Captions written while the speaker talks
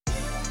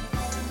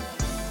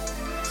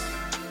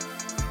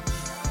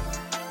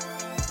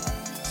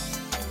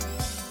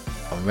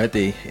I'm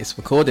ready. It's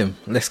recording.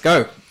 Let's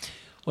go.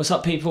 What's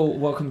up, people?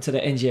 Welcome to the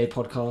NGA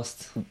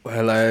podcast.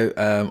 Hello,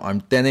 I'm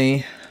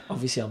Denny.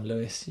 Obviously, I'm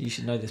Lewis. You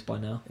should know this by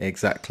now.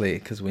 Exactly,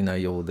 because we know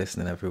you're all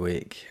listening every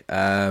week.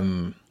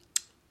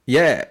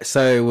 Yeah,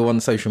 so we're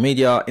on social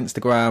media,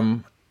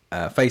 Instagram,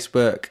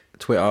 Facebook,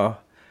 Twitter.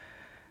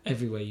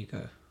 Everywhere you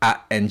go.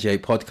 At NGA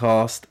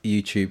Podcast,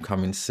 YouTube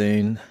coming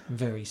soon.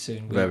 Very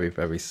soon. Very,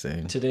 very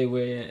soon. Today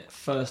we're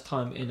first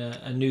time in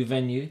a new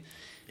venue.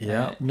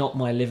 Yeah. Not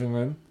my living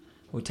room.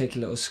 We'll take a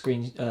little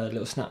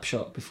little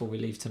snapshot before we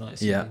leave tonight.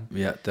 So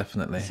yeah,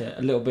 definitely. It's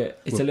a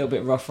little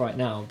bit rough right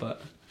now,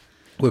 but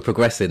we're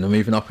progressing. We're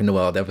moving up in the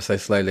world ever so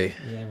slowly.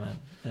 Yeah,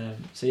 man.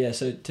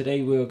 So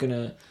today we're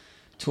gonna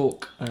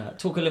talk a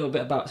little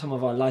bit about some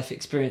of our life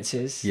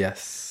experiences.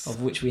 Yes.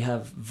 Of which we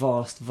have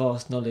vast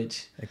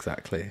knowledge.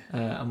 Exactly.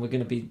 And we're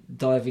going to be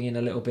diving in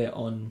a little bit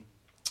on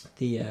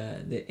the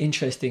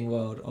interesting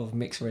world of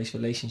mixed race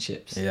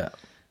relationships. Yeah.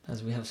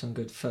 As we have some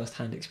good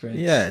first-hand experience.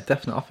 Yeah,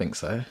 definitely. I think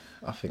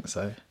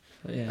so.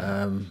 But yeah.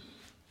 I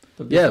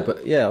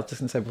was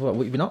just going to say before,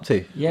 what you've been up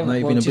to? Yeah, I know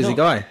you've been a busy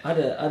guy. I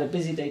had a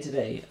busy day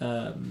today.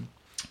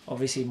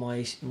 Obviously,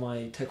 my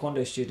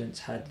taekwondo students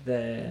had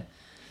their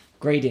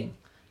grading.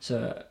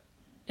 So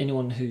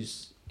anyone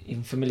who's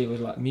even familiar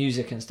with like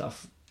music and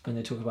stuff, when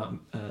they talk about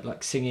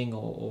like singing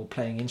or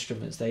playing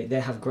instruments, they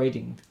have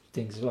grading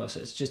things as well.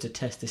 So it's just a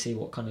test to see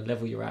what kind of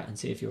level you're at and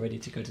see if you're ready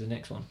to go to the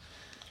next one.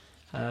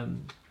 I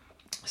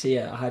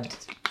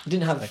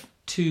didn't have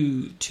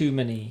too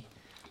many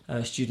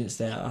students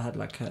there. I had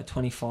like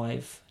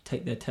 25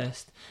 take their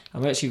test,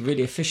 and we're actually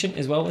really efficient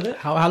as well with it.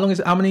 How long is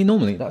it? How many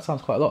normally? That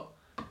sounds quite a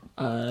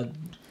lot.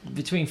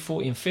 Between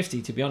 40 and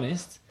 50, to be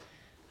honest.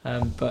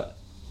 But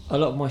a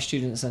lot of my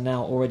students are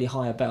now already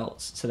higher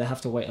belts, so they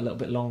have to wait a little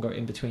bit longer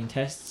in between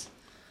tests.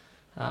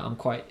 I'm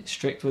quite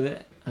strict with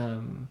it.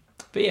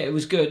 But yeah, it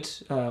was good.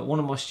 One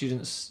of my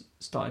students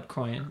started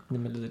crying in the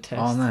middle of the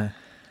test. Oh no.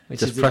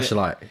 Just pressure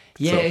like.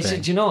 Yeah,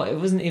 do you know what? It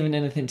wasn't even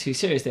anything too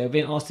serious. They were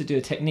being asked to do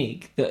a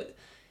technique that,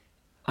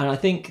 and I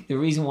think the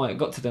reason why it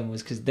got to them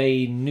was because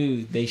they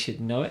knew they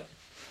should know it.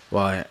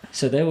 Right.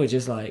 So they were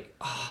just like,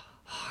 I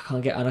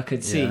can't get, and I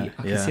could see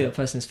see the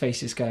person's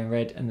face just going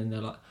red, and then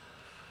they're like.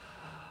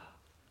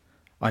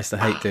 I used to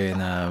hate doing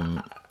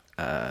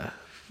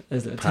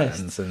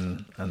patterns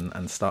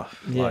and stuff.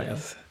 Yeah. Like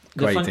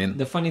grading.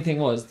 The funny thing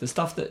was, the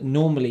stuff that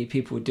normally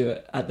people would do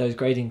at those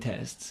grading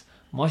tests,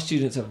 my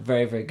students are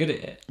very, very good at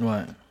it.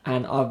 Right.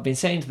 And I've been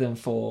saying to them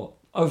for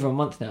over a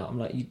month now, I'm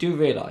like, you do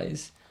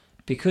realise,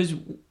 because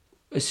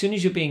as soon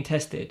as you're being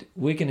tested,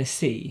 we're going to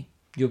see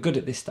you're good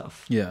at this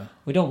stuff. Yeah.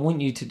 We don't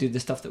want you to do the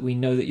stuff that we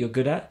know that you're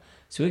good at.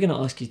 So we're going to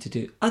ask you to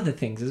do other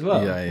things as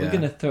well. Yeah. We're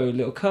going to throw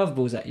little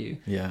curveballs at you.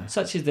 Yeah.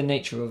 Such is the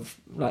nature of,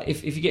 like,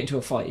 if you get into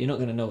a fight, you're not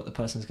going to know what the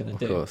person's going to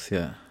do. Of course,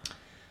 yeah.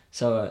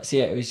 So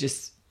it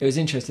was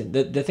interesting.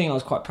 The thing I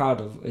was quite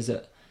proud of is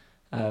that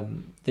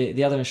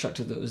the other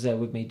instructor that was there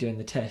with me doing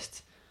the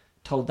test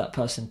told that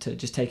person to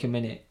just take a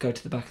minute, go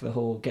to the back of the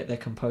hall, get their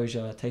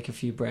composure, take a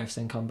few breaths,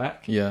 then come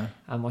back. Yeah.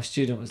 And my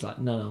student was like,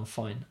 no, I'm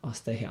fine. I'll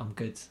stay here. I'm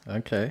good.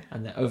 Okay.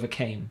 And they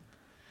overcame.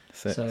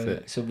 Sick.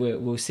 So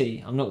we'll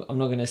see. I'm not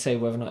going to say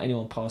whether or not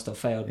anyone passed or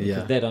failed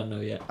because they don't know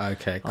yet.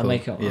 Okay, cool. I'll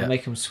make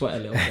them sweat a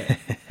little bit.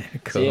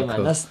 Cool, so yeah, man,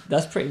 cool.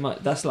 that's pretty much,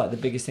 that's like the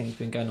biggest thing that's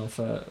been going on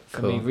for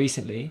me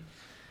recently.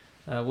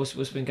 What's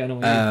been going on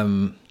with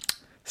you?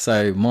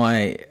 So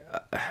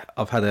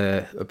I've had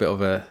a bit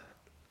of a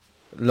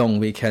long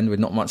weekend with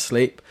not much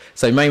sleep.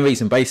 So main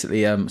reason,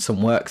 basically,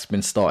 some work's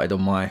been started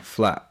on my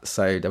flat.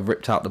 So they've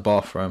ripped out the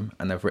bathroom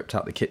and they've ripped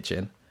out the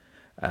kitchen.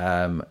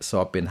 So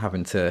I've been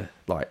having to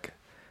like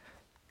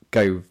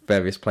go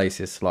various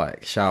places,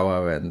 like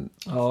shower and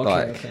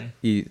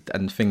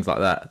and things like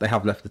that. They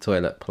have left the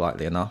toilet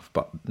politely enough,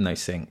 but no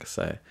sink.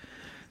 So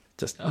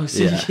just so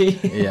you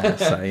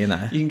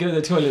can go to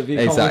the toilet, but you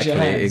can't wash your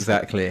hands.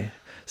 Exactly.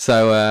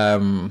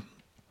 So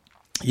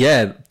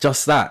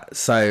just that.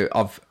 So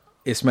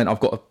it's meant I've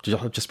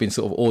just been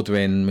sort of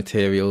ordering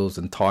materials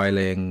and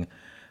tiling.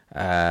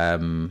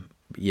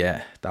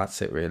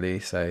 That's it really.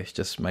 So it's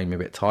just made me a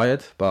bit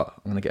tired, but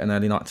I'm gonna get an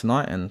early night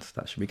tonight, and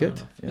that should be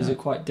good. Is it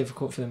quite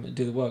difficult for them to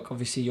do the work?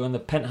 Obviously, you're in the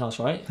penthouse,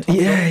 right?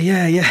 Yeah.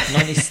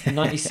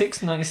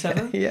 96,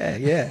 97.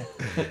 Yeah.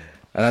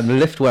 And the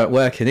lift weren't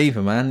working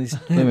either, man. These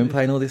women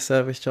paying all this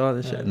service charge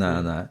and shit.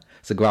 No.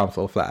 It's a ground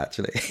floor flat,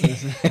 actually.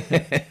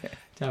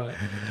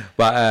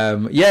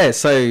 But,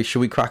 so should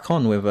we crack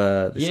on with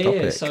this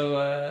topic? Yeah.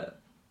 So,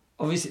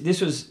 obviously,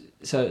 this was...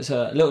 So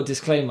a little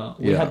disclaimer.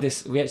 We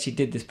actually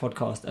did this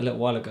podcast a little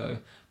while ago,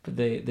 but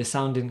the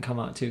sound didn't come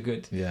out too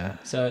good. Yeah.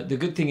 So the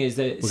good thing is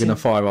that... We're going to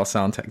fire our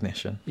sound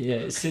technician.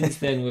 Yeah, since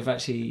then we've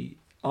actually...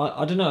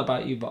 I don't know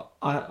about you, but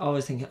I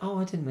was thinking,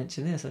 I didn't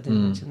mention this, I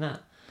didn't mention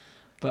that.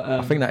 But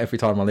I think that every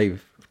time I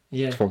leave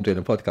from doing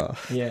a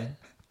podcast. Yeah.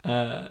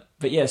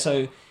 But yeah,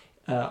 so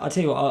I'll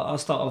tell you what, I'll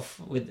start off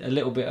with a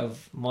little bit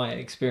of my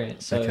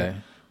experience. So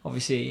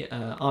obviously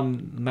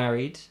I'm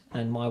married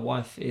and my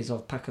wife is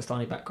of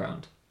Pakistani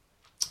background.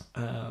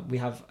 We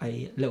have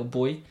a little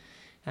boy.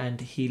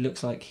 and he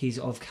looks like he's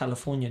of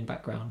Californian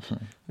background,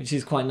 which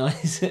is quite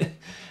nice.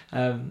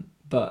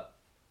 But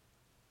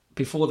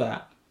before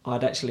that, I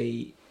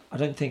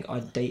don't think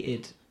I'd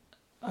dated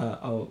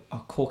a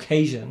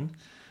Caucasian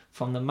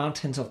from the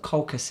mountains of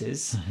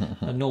Caucasus,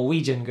 a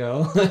Norwegian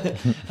girl.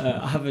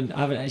 I haven't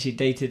actually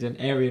dated an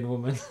Aryan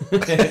woman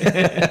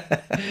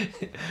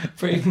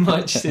pretty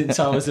much since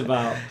I was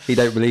about... You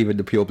don't believe in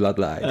the pure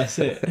bloodline. That's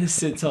it.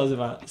 Since I was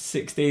about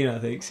 16, I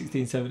think,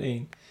 16,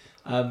 17.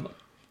 And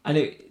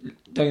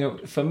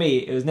for me,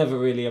 it was never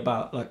really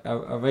about like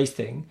a race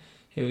thing.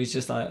 It was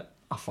just like,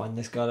 I find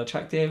this girl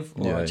attractive,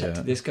 or I chat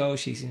to this girl,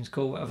 she seems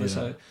cool, whatever. Yeah.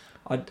 So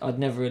I'd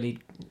never really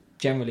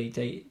generally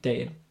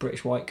dated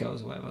British white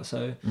girls or whatever.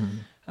 So,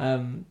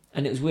 and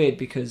it was weird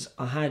because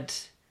I had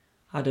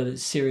a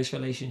serious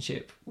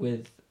relationship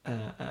with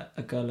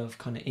a girl of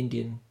kind of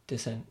Indian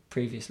descent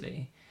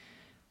previously,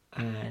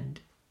 and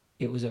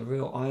it was a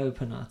real eye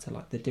opener to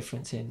like the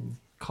difference in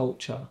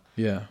culture.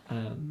 Yeah.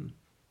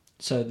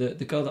 So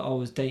the girl that I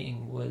was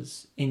dating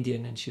was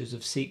Indian, and she was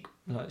of Sikh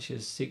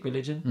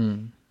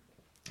religion.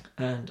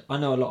 And I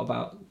know a lot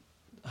about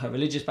her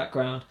religious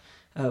background.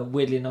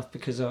 Weirdly enough,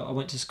 because I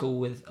went to school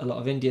with a lot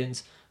of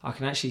Indians, I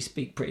can actually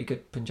speak pretty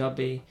good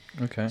Punjabi.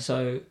 Okay.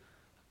 So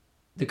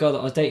the girl that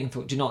I was dating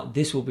thought, do you know what,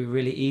 this will be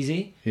really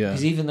easy. Yeah.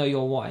 Because even though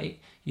you're white,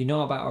 you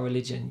know about our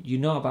religion, you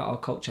know about our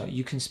culture,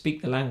 you can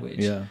speak the language.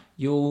 Yeah.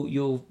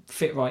 You'll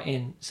fit right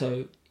in.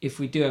 So if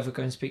we do ever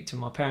go and speak to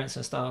my parents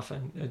and stuff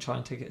and try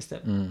and take it a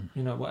step,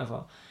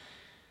 whatever.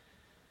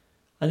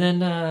 And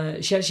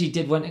then she actually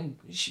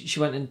she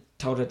went and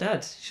told her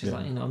dad. She was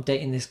like, I'm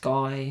dating this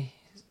guy,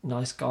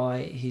 nice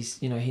guy. He's,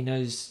 he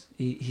knows,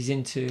 he's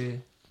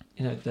into,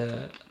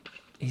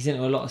 he's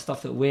into a lot of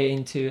stuff that we're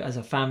into as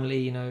a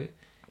family.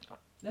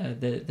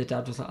 The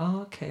dad was like,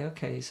 oh,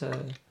 okay. So,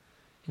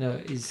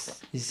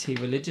 is he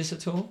religious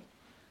at all?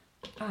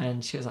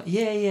 And she was like,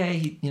 yeah.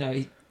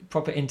 He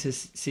proper into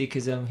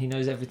Sikhism. He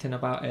knows everything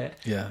about it.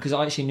 Yeah. Because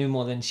I actually knew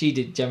more than she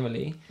did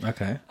generally.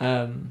 Okay.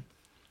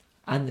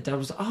 And the dad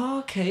was like, oh,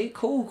 okay,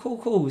 cool.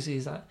 So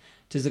he's like,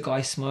 does the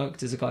guy smoke?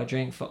 Does the guy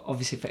drink?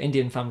 Obviously for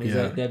Indian families,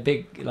 they're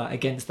big like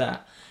against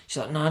that. She's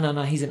like,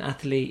 no, he's an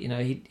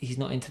athlete. He's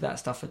not into that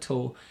stuff at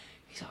all.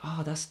 He's like,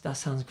 oh, that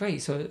sounds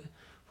great. So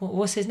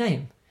what's his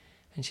name?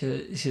 And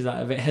she's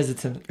like a bit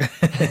hesitant.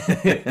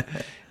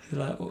 He's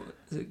like,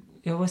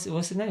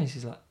 what's his name?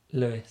 She's like,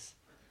 Lewis.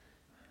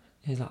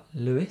 He's like,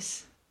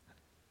 Lewis?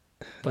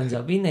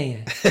 Punjabi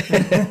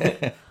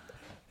nahi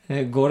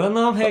hai. Gora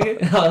naam hai.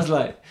 I was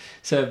like,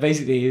 so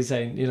basically he was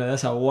saying,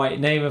 that's a white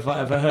name if I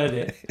ever heard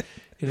it.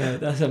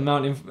 That's a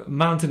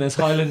mountainous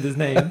Highlander's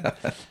name.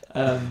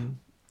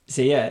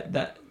 So yeah,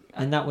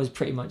 that was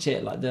pretty much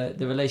it. Like the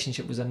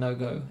relationship was a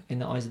no-go in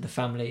the eyes of the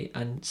family,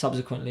 and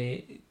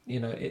subsequently,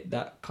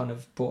 that kind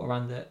of brought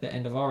around the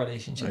end of our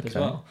relationship as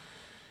well,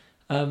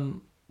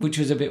 which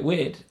was a bit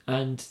weird.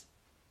 And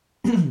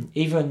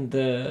even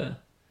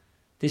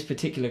this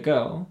particular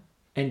girl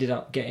ended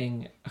up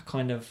getting a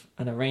kind of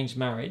an arranged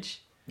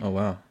marriage. Oh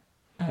wow!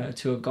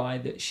 To a guy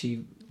that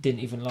she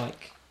didn't even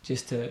like,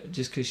 just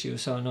because she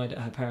was so annoyed at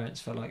her parents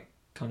for like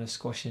kind of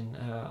squashing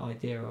her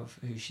idea of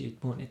who she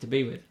wanted to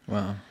be with.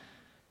 Wow!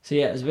 So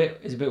yeah, it's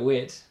a bit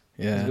weird.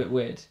 Yeah, it's a bit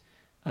weird.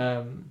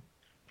 And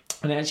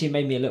it actually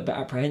made me a little bit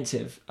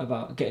apprehensive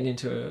about getting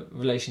into a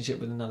relationship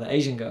with another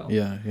Asian girl.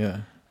 Yeah,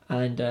 yeah.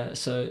 And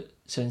so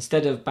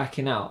instead of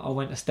backing out, I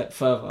went a step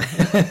further.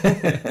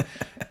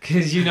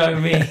 Because you know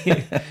me,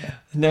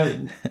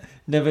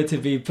 never to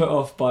be put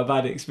off by a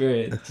bad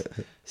experience.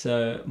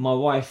 So my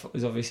wife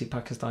was obviously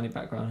Pakistani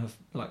background,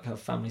 her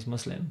family's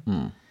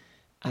Muslim,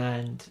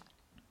 and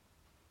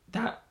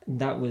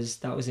that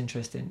was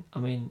interesting. I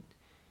mean,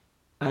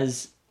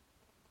 as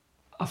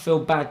I feel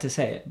bad to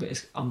say it,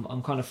 but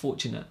I'm kind of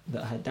fortunate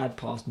that her dad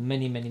passed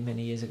many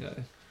many years ago,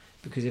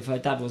 because if her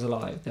dad was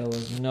alive, there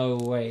was no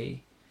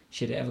way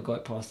she'd ever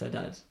got past her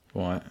dad.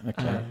 Right.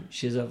 Okay.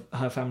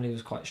 Her family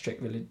was quite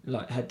strict.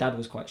 Like her dad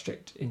was quite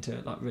strict into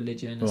like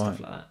religion and stuff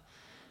like that.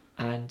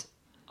 And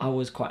I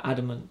was quite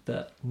adamant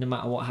that no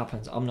matter what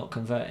happens, I'm not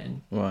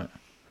converting. Right.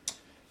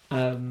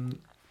 And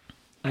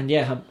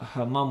yeah,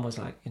 her mum was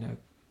like,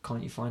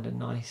 can't you find a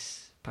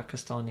nice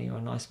Pakistani or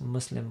a nice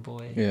Muslim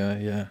boy? Yeah,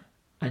 yeah.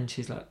 And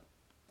she's like,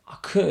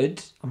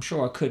 I'm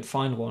sure I could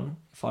find one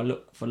if I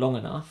look for long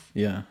enough.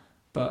 Yeah.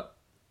 But,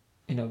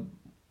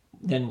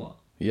 then what?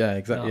 Yeah,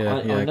 exactly.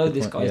 I know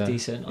this guy's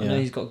decent. I know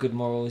he's got good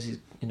morals. He's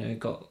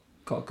got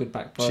a good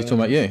backbone. She's talking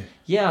about you.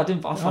 Yeah, I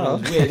found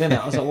it was weird, didn't it?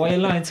 I was like, why are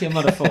you lying to your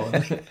mother for?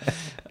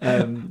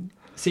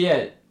 So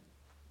yeah,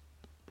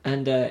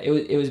 and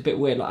it was a bit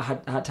weird. Like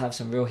I had to have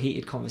some real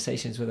heated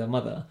conversations with her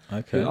mother,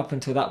 who up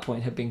until that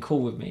point had been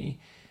cool with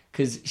me,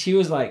 because she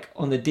was like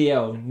on the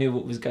DL, knew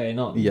what was going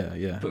on. Yeah,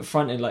 yeah. But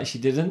fronted like she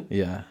didn't.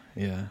 Yeah,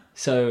 yeah.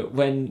 So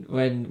when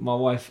my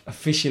wife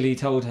officially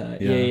told her,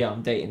 yeah,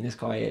 I'm dating this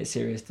guy, it's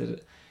serious.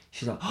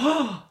 She's like,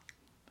 oh,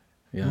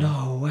 yeah.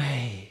 No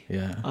way.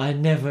 Yeah. I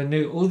never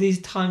knew. All these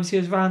times he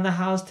was around the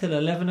house till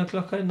 11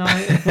 o'clock at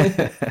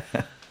night.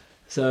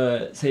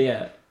 So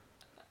yeah.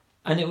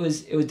 And it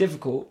was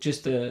difficult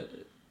just to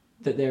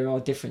that there are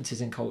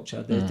differences in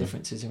culture, there's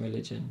differences in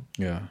religion.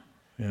 Yeah.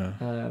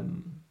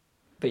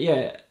 But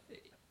yeah,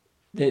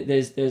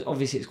 there's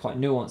obviously it's quite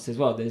nuanced as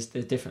well. There's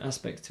different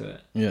aspects to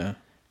it. Yeah.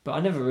 But I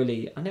never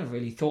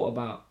really thought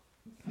about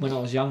when I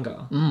was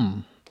younger.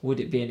 Would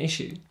it be an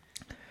issue?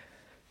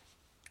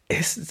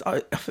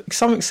 I think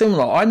something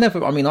similar.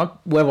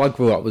 Where I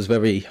grew up was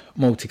very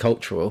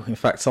multicultural. In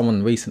fact,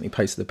 someone recently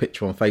posted a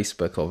picture on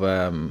Facebook of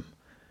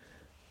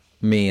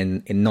me in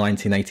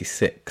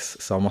 1986.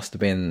 So I must have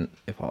been,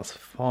 if I was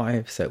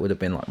 5, so it would have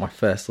been like my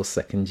first or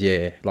second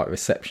year, like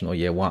reception or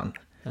year 1.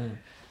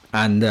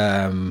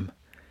 And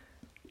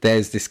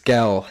there's this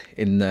girl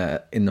in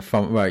the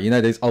front row. You know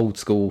those old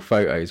school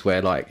photos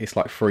where like it's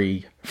like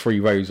three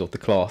rows of the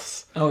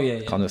class. Oh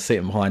yeah. Kind of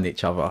sitting behind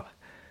each other.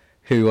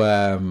 Who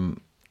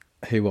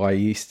I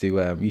used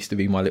to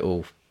be my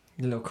little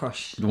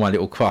crush, my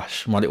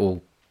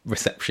little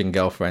reception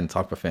girlfriend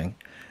type of thing,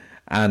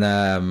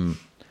 and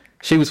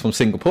she was from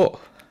Singapore.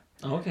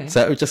 Oh, okay.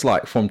 So it was just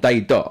like from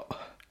day dot.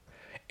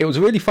 It was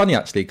really funny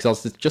actually because I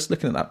was just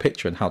looking at that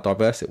picture and how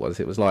diverse it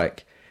was. It was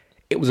like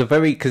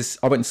because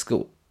I went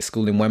to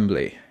school in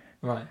Wembley,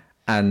 right?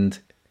 And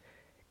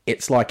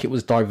it's like it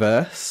was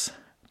diverse,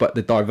 but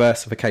the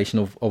diversification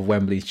of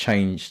Wembley's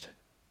changed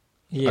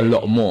a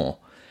lot more.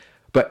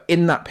 But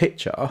in that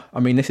picture, I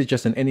mean, this is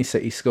just an inner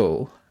city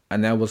school,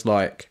 and there was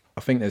like,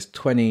 I think there's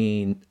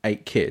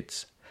 28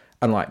 kids,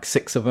 and like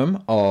 6 of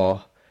them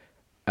are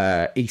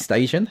East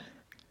Asian,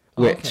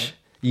 which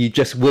you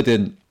just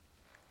wouldn't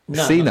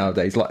see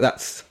nowadays. Like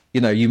that's,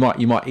 you might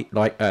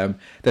like,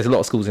 there's a lot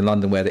of schools in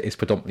London where it's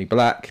predominantly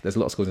black. There's a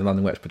lot of schools in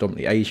London where it's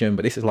predominantly Asian,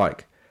 but this is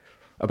like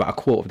about a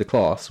quarter of the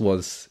class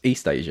was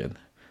East Asian.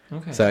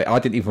 Okay. So I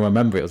didn't even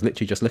remember it. I was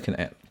literally just looking at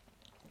it.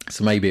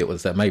 So maybe it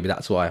was maybe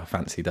that's why I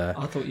fancied her.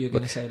 I thought you were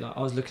going to say like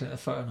I was looking at the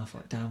photo and I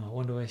thought, damn, I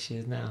wonder where she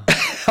is now.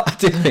 I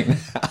did think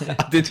that.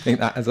 I did think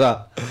that as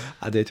well.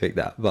 I did think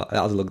that, but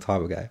that was a long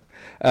time ago.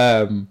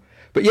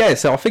 But yeah,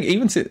 so I think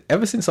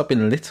ever since I've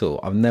been little,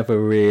 I've never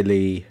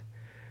really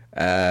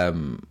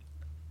thought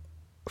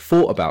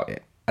about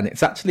it, and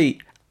it's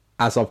actually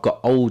as I've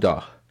got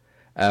older,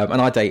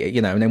 and I dated,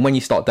 and then when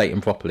you start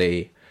dating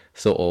properly,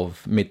 sort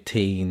of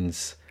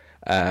mid-teens,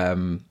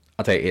 I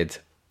dated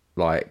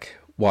like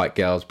white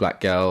girls, black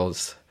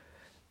girls,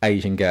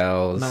 Asian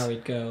girls,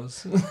 married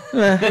girls.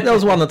 There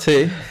was 1 or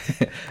 2,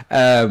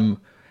 and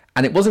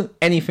it wasn't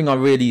anything I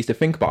really used to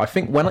think about. I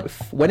think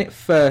when it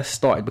first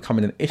started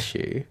becoming an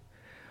issue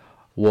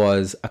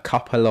was I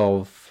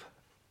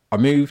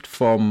moved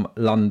from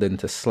London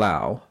to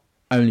Slough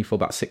only for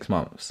about 6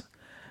 months,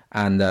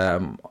 and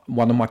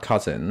one of my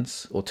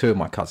cousins, or 2 of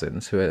my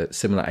cousins who are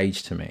similar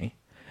age to me,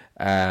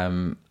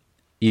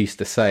 used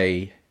to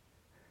say,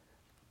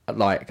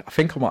 like, I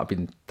think I might have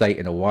been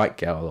dating a white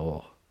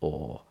girl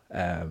or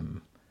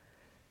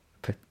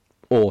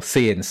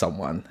seeing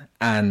someone,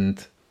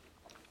 and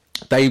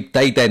they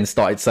then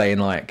started saying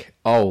like,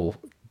 oh,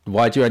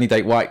 why do you only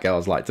date white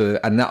girls? Like,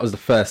 and that was the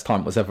first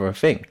time it was ever a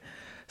thing.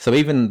 So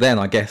even then,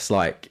 I guess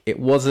like it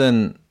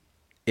wasn't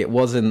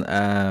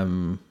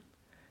an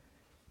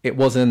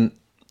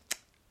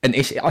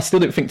issue. I still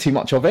didn't think too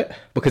much of it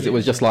because it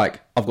was just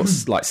like, I've got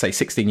like say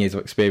 16 years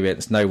of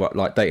experience,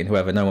 like dating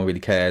whoever, no one really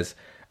cares.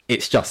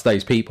 It's just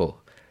those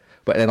people.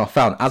 But then I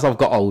found as I've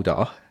got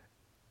older,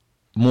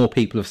 more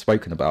people have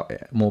spoken about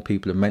it, more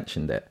people have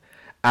mentioned it.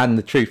 And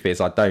the truth is,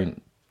 as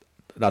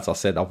I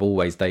said, I've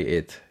always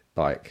dated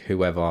like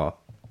whoever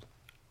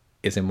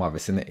is in my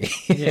vicinity.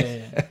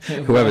 Yeah.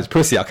 Whoever's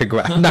pussy I could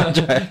grab. No, I'm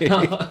joking.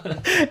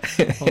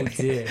 Oh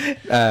dear.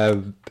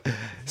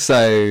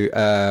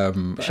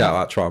 Shout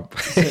out Trump.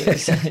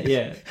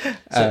 Yeah.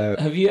 So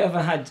have you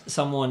ever had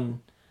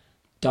someone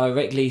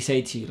directly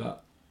say to you like,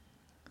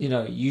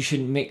 you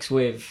shouldn't mix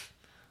with,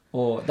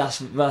 or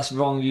that's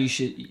wrong, you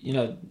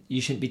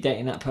shouldn't be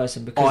dating that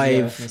person because of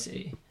their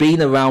ethnicity?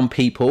 Been around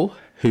people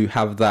who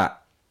have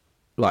that,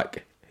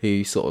 like,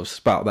 who sort of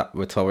spout that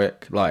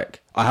rhetoric.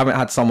 Like, I haven't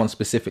had someone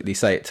specifically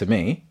say it to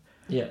me.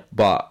 Yeah.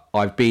 But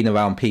I've been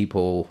around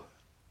people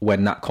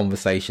when that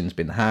conversation's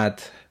been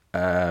had.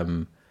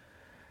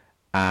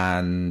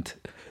 And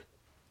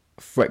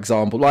for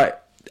example, like,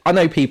 I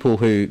know people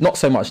who, not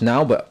so much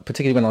now, but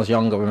particularly when I was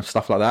younger and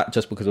stuff like that,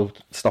 just because of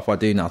stuff I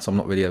do now, so I'm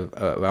not really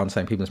around the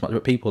same people as much,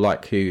 but people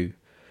like who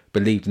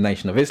believe the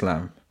Nation of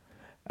Islam.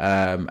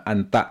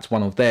 And that's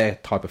one of their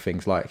type of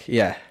things, like,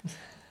 yeah.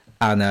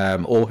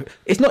 And, or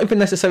it's not even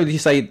necessarily to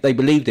say they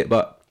believed it,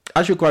 but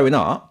as you're growing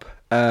up,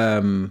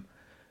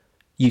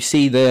 you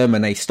see them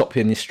and they stop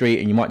you in the street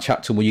and you might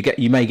chat to them, or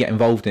you may get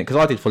involved in it, because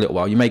I did for a little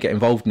while. You may get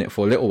involved in it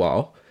for a little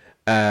while.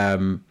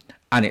 And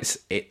it's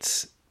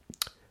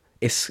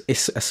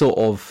a sort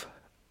of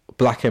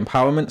black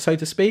empowerment, so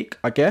to speak,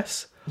 I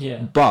guess.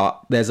 Yeah.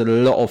 But there's a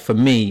lot of, for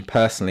me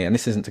personally, and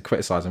this isn't to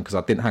criticise them because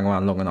I didn't hang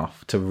around long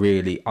enough to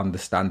really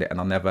understand it, and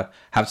I never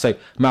have. So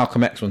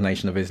Malcolm X was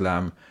Nation of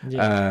Islam.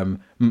 Yeah.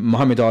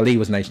 Muhammad Ali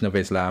was Nation of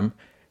Islam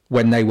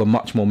when they were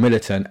much more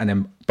militant, and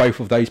then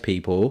both of those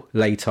people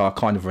later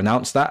kind of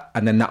renounced that,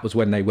 and then that was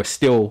when they were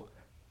still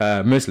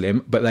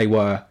Muslim, but they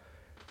were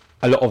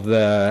a lot of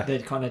the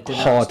they'd kind of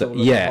hard, all of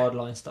the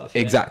hardline stuff.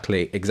 Yeah.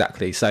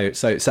 Exactly. So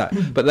it's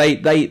that. But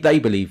they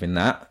believe in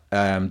that.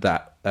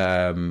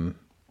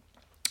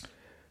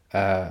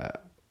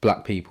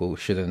 Black people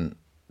shouldn't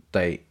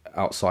date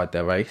outside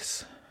their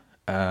race.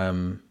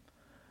 So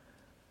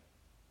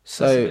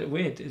that's a bit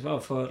weird as well.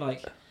 For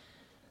like,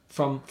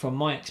 from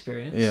my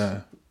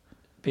experience,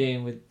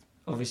 being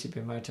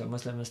married to a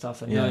Muslim and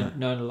stuff, and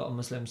knowing a lot of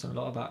Muslims and a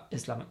lot about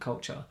Islamic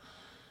culture.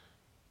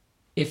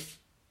 If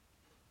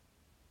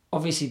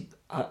obviously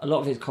a lot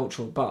of it's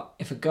cultural, but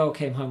if a girl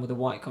came home with a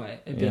white guy,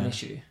 it'd be an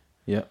issue.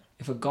 Yeah.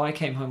 If a guy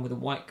came home with a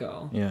white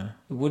girl,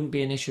 it wouldn't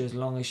be an issue as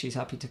long as she's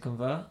happy to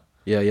convert.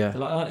 Yeah. They're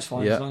like, oh, it's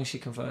fine as long as she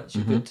converts,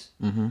 you're good.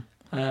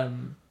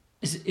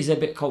 It's a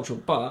bit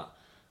cultural, but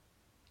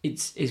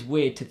it's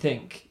weird to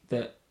think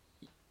that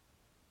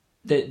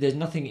there's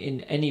nothing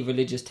in any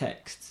religious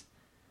text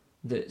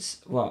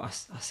that's, well,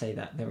 I say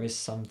that there is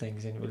some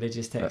things in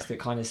religious texts that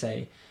kind of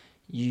say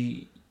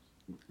you,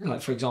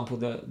 like for example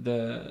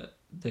the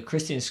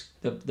Christians,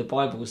 the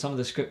Bible, some of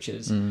the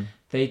scriptures,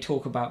 they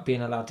talk about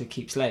being allowed to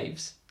keep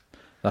slaves.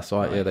 That's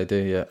right. Yeah, they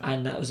do. Yeah,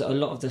 and that was a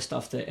lot of the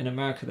stuff that in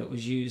America that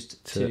was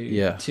used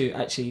to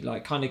actually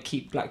like kind of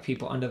keep black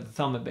people under the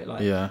thumb a bit.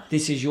 Like,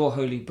 this is your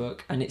holy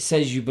book, and it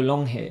says you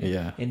belong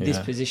here in this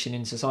position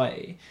in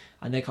society,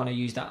 and they kind of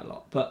use that a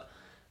lot. But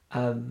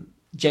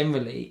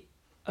generally,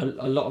 a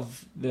lot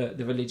of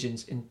the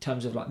religions, in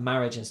terms of like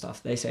marriage and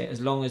stuff, they say as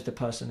long as the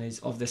person is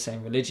of the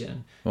same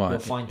religion, you're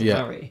fine to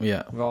marry,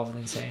 rather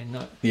than saying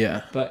no.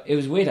 Yeah. But it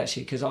was weird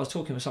actually, because I was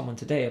talking with someone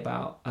today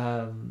about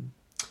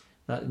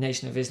like the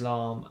Nation of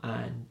Islam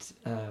and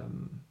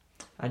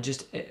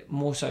just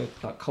more so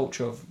like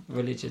culture of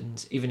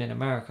religions, even in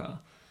America,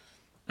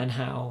 and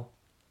how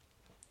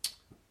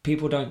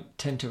people don't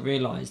tend to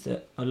realize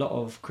that a lot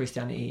of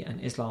Christianity and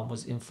Islam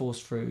was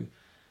enforced through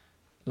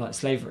like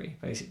slavery,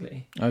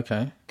 basically.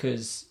 Okay.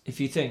 Because if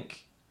you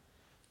think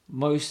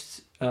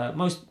most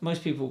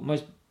people,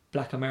 most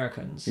Black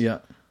Americans,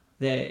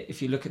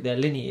 if you look at their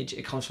lineage,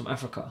 it comes from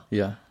Africa.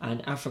 Yeah.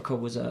 And Africa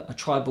was a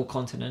tribal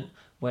continent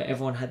where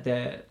everyone had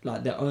their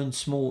own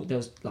small. There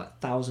was like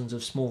thousands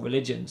of small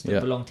religions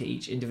that belonged to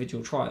each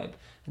individual tribe,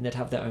 and they'd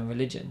have their own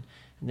religion.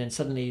 And then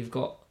suddenly you've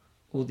got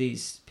all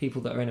these people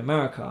that are in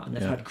America, and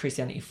they've had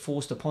Christianity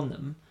forced upon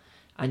them,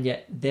 and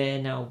yet they're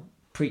now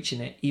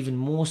preaching it even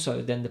more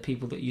so than the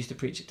people that used to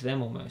preach it to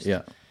them almost.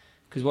 Yeah.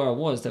 Because where I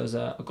was, there was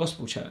a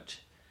gospel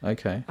church.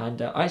 Okay.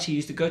 And I actually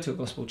used to go to a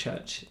gospel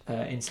church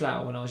in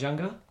Slough when I was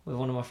younger with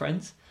one of my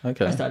friends.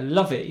 Okay. I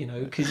love it,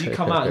 because you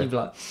come out and you'd be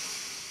like,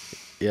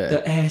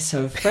 the air's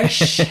so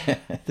fresh,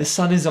 the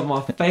sun is on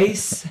my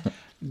face,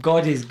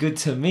 God is good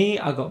to me,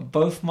 I got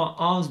both my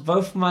arms,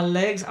 both my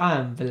legs, I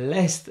am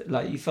blessed.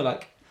 Like, you feel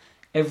like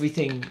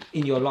everything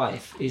in your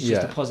life is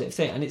just a positive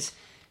thing. And it's,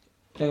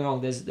 don't get me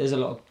wrong, there's a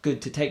lot of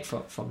good to take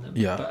from them.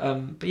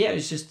 Yeah. But yeah,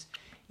 it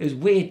was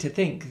weird to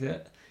think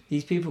that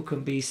these people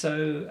can be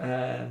so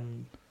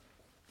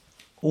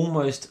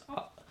almost,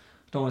 I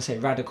don't want to say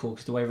radical,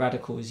 because the way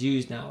radical is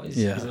used now is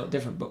a lot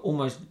different, but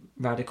almost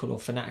radical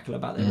or fanatical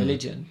about their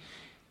religion.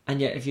 And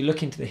yet, if you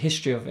look into the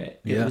history of it,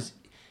 it was,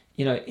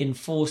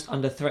 enforced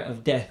under threat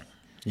of death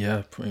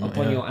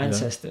upon your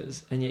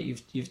ancestors, and yet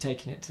you've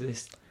taken it to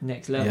this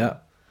next level. Yeah,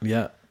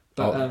 yeah.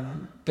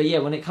 But yeah,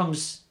 when it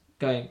comes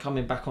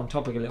coming back on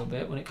topic a little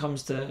bit, when it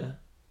comes to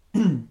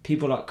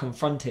people like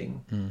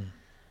confronting,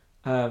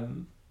 like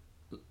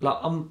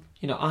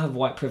I have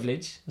white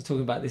privilege. I was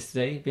talking about this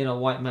today, being a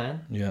white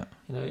man. Yeah.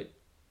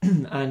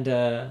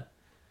 And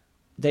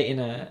dating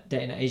an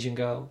Asian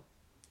girl.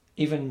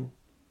 Even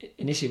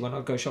initially, when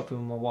I'd go shopping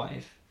with my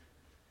wife,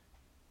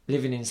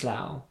 living in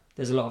Slough,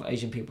 there's a lot of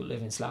Asian people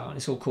live in Slough, and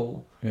it's all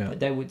cool. Yeah.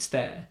 But they would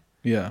stare.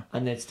 Yeah.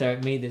 And they'd stare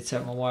at me. They'd stare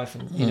at my wife,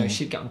 and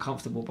she'd get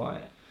uncomfortable by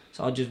it.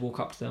 So I'd just walk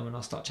up to them and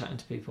I'll start chatting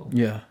to people.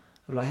 Yeah.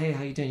 I'm like, hey,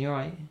 how you doing? You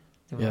alright?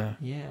 Yeah. Like,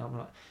 yeah. I'm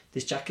like,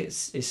 this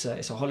jacket's it's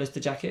a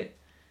Hollister jacket,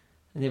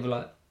 and they were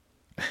like,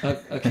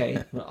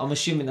 okay. I'm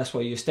assuming that's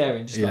why you're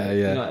staring. Just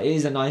it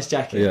is a nice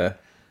jacket. Yeah.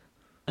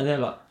 And they're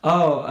like,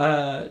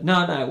 oh,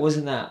 no, it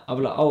wasn't that.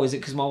 I'm like, oh, is it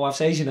because my wife's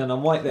Asian and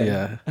I'm white then?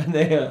 Yeah. And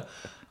they're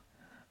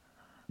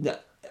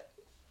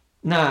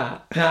nah,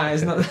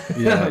 it's not.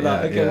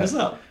 Okay, what's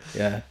up?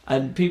 Yeah.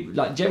 And people,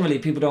 generally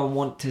people don't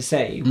want to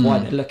say why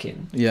they're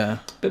looking. Yeah.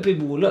 But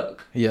people will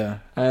look. Yeah.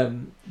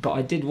 But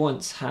I did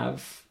once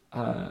have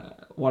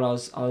while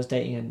I was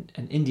dating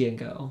an Indian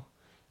girl,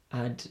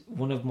 and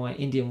one of my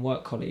Indian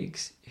work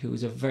colleagues, who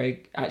was a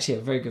very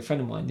good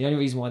friend of mine. The only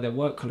reason why they're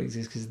work colleagues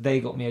is because they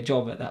got me a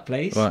job at that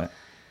place. Right.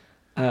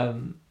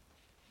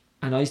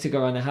 And I used to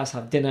go around their house,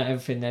 have dinner,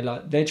 everything.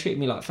 They treated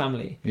me like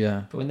family.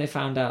 Yeah. But when they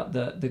found out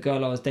that the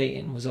girl I was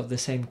dating was of the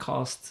same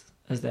caste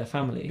as their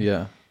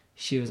family,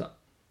 she was like,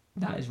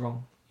 "That is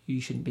wrong. You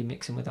shouldn't be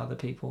mixing with other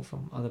people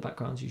from other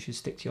backgrounds. You should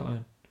stick to your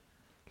own."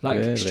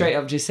 Really? Straight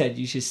up just said,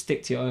 "You should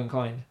stick to your own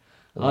kind."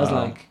 Wow. I was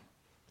like,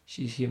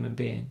 "She's a human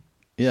being.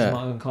 Yeah. She's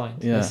my own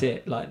kind. Yeah. That's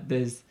it."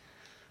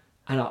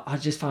 And I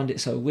just found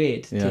it so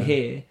weird to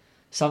hear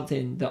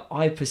something that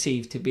I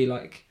perceive to be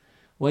like,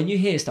 when you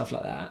hear stuff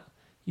like that,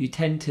 you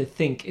tend to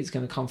think it's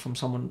going to come from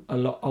someone a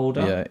lot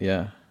older. Yeah,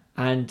 yeah.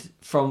 And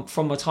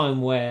from a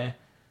time where,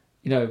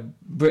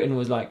 Britain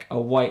was like a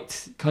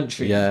white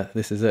country. Yeah,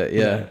 this is it.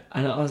 Yeah.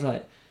 And I was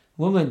like,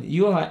 woman,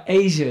 you are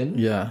Asian.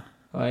 Yeah.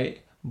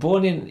 Right?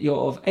 You're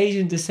of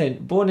Asian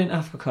descent, born in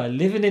Africa,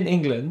 living in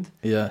England.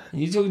 Yeah.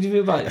 And you're talking to me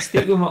about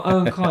stick with my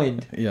own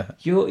kind. Yeah.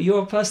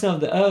 You're a person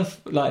of the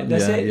earth. Like,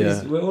 that's it.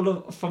 Yeah. We're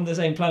all from the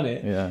same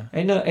planet. Yeah.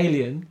 Ain't no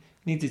alien.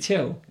 You need to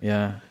chill.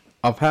 Yeah.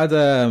 I've had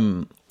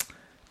there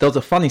was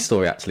a funny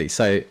story actually.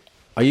 So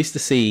I used to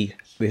see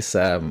this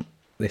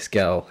this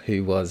girl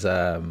who was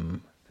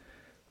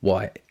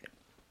white,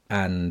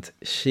 and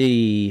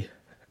she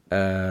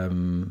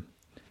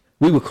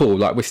we were cool,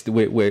 like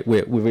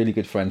we're really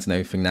good friends and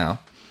everything now.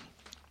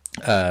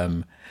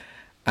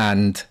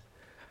 And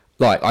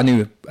like I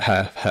knew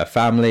her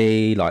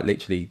family, like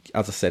literally,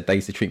 as I said, they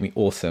used to treat me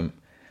awesome.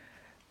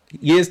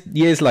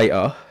 Years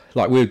later,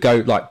 like we would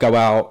go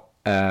out,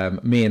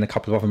 me and a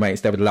couple of other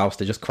mates, they would allow us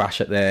to just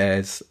crash at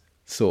theirs,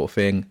 sort of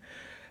thing.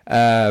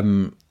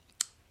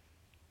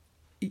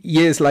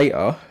 Years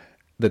later,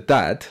 the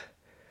dad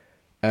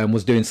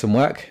was doing some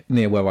work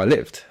near where I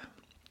lived,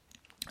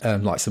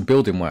 like some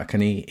building work,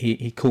 and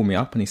he called me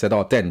up and he said,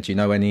 "Oh, Den, do you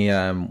know any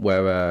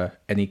where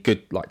any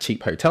good like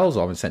cheap hotels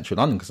are in central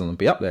London? Because I'm gonna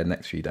be up there the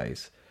next few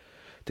days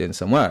doing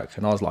some work."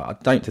 And I was like, "I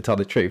don't, to tell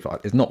the truth,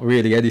 like, there's not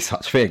really any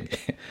such thing.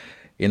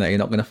 You're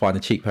not going to find a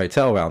cheap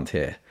hotel around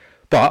here,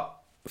 but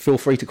feel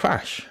free to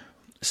crash."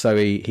 So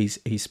he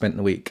spent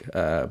the week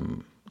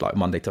like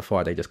Monday to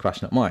Friday just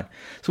crashing at mine.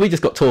 So we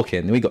just got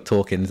talking. We got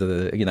talking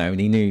to and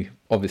he knew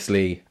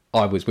obviously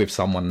I was with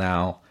someone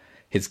now.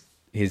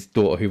 His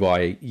daughter, who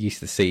I used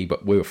to see,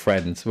 but we were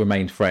friends,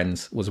 remained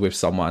friends, was with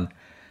someone.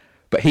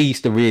 But he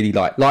used to really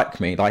like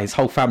me, like his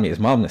whole family, his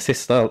mum, his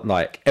sister,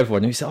 like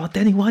everyone. Who said, "Oh,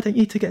 Denny, why don't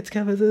you two get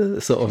together?"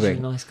 Sort of thing.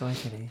 You're a nice guy,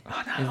 Denny.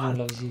 Oh, no, Everyone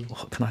loves you.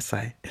 What can I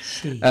say?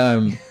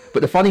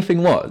 But the funny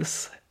thing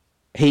was,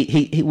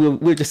 we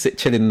were just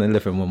chilling in the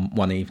living room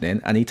one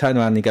evening, and he turned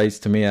around and he goes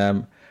to me,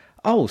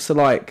 "Oh, so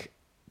like,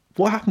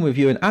 what happened with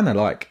you and Anna?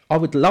 Like,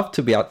 I'd love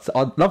to have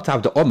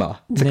the honour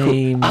to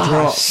name drop."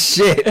 Oh,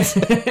 shit.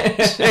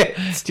 Shit.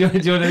 Do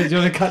you want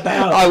to cut that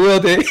out? I will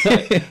do.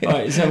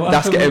 Right, so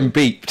that's getting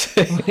beeped.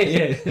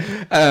 Yeah.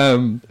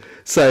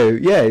 So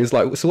yeah, he was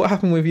like, "So what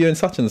happened with you and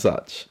such?"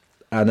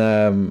 And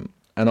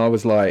I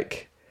was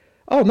like,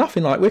 "Oh,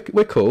 nothing. Like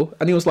we're cool."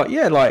 And he was like,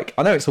 "Yeah, like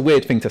I know it's a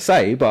weird thing to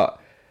say, but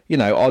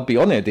I'd be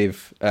honoured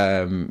if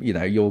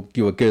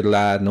you're a good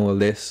lad and all of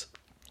this."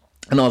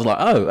 And I was like,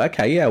 "Oh,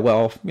 okay, yeah,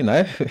 well,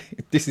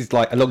 this is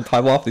like a long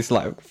time after. This is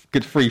like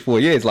good 3-4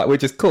 years. Like we're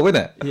just cool,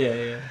 innit?"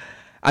 Yeah.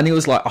 And he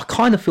was like, "I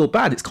kind of feel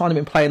bad. It's kind of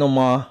been playing on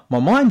my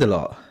mind a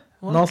lot."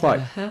 And I was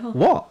like, hell?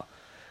 "What?"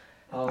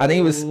 Oh. And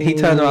he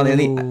turned around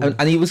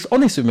and he was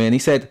honest with me, and he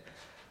said,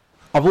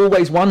 "I've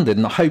always wondered,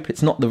 and I hope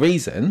it's not the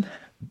reason.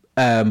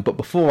 But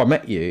before I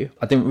met you,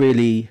 I didn't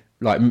really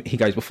like." He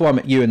goes, "Before I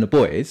met you and the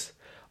boys,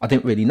 I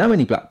didn't really know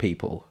any black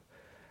people,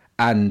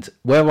 and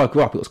where I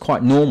grew up, it was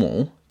quite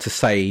normal to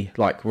say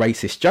like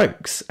racist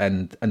jokes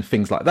and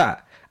things like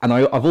that. And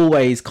I've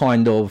always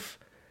kind of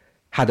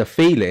had a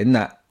feeling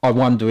that I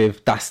wonder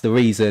if that's the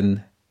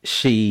reason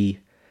she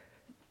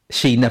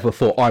never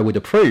thought I would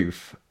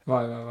approve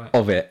Right.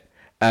 of it.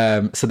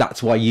 So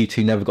that's why you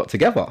two never got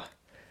together."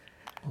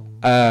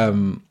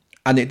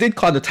 And it did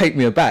kind of take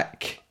me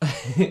aback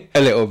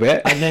a little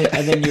bit. And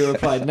then you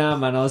replied, "Nah,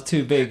 man, I was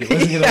too big. It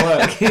wasn't going to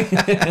work."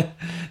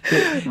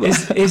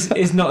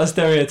 It's not a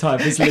stereotype.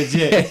 It's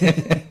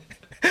legit.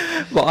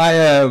 But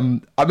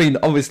I mean,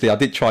 obviously, I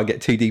did try and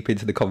get too deep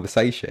into the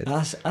conversation.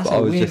 That's but a I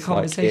was weird just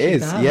conversation. Like, it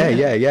is, to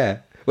have, yeah.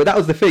 But that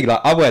was the thing.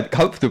 Like, I weren't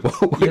comfortable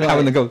with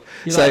having the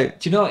conversation. So, like,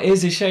 do you know what? It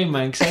is a shame,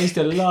 man, because I used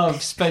to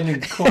love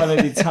spending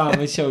quality time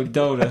with your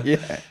daughter.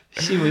 Yeah,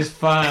 she was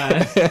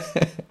fine.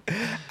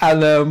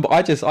 And but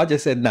I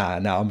just said, nah.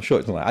 I'm sure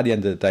it's not. Like, at the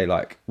end of the day,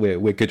 like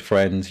we're good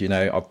friends.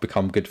 I've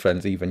become good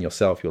friends. Even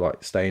yourself, you're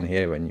like staying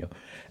here, and you're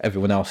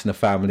everyone else in the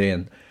family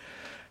and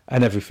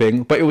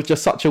everything. But it was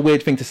just such a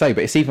weird thing to say.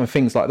 But it's even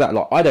things like that.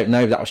 Like I don't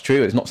know if that was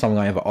true. It's not something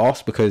I ever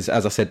asked, because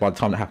as I said, by the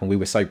time that happened, we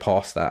were so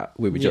past that.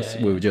 We were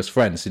just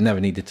friends. We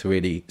never needed to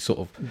really sort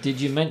of. Did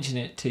you mention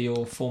it to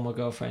your former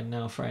girlfriend,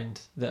 now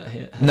friend?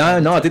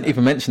 No, I didn't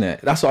even mention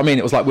it. That's what I mean.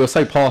 It was like we were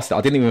so past it.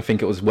 I didn't even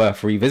think it was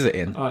worth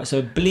revisiting. All right,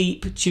 so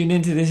bleep, tune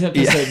into this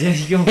episode. Yeah.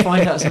 You can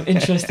find out some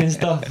interesting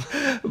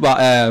stuff. But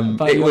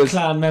about your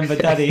clan member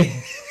daddy.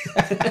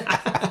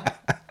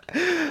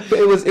 But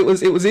it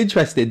was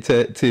interesting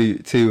to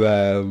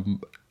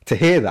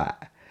hear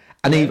that,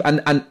 and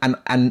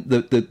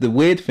the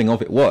weird thing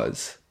of it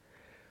was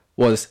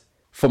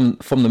from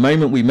the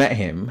moment we met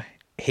him,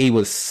 he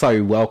was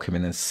so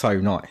welcoming and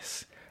so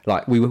nice.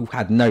 Like we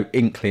had no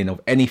inkling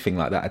of anything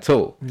like that at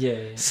all.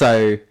 Yeah.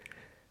 So,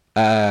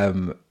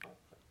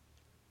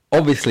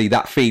 obviously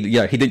that feeling,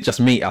 he didn't just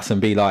meet us and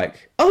be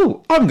like,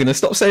 "Oh, I'm gonna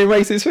stop saying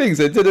racist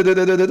things."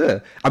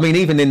 I mean,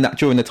 even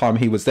during the time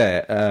he was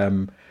there.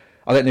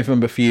 I don't know if you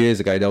remember a few years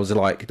ago, there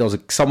was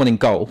someone in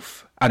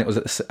golf, and it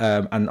was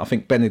and I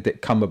think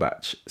Benedict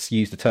Cumberbatch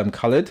used the term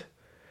coloured.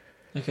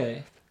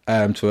 Okay.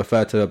 to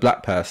refer to a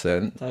black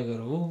person,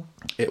 Tiger Wall.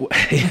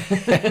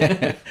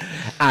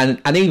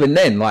 and even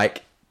then,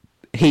 like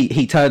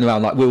he turned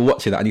around, like we were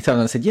watching that, and he turned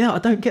around and said, "Yeah, I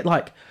don't get,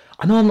 like,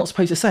 I know I'm not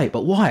supposed to say it,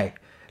 but why?"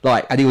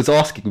 Like, and he was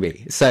asking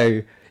me,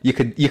 so you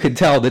can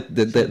tell that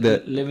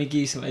the Let me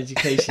give you some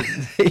education.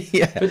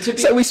 yeah. But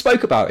So we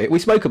spoke about it.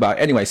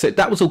 Anyway. So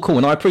that was all cool,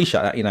 and I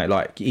appreciate that. You know,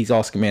 like he's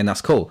asking me, and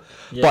that's cool.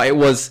 Yeah. But it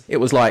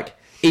was like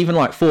even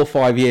like 4 or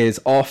 5 years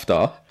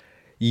after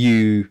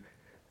you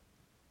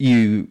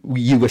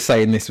were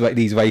saying these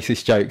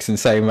racist jokes and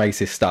saying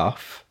racist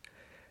stuff,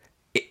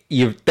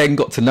 you've then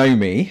got to know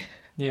me.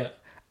 Yeah.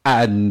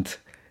 And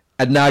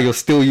now you're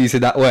still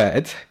using that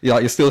word.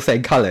 You're still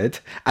saying coloured,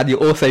 and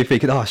you're also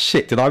thinking, "Oh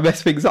shit, did I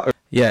mess things up?"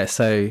 Yeah,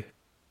 so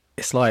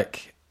it's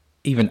like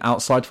even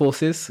outside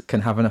forces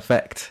can have an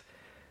effect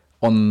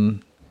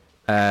on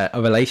a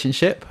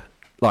relationship,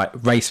 like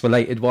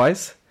race-related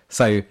wise.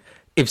 So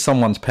if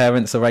someone's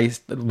parents are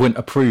race wouldn't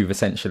approve,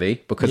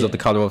 essentially, because of the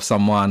colour of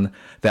someone,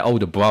 their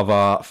older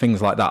brother,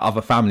 things like that,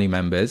 other family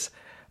members.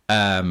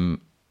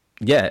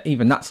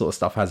 Even that sort of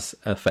stuff has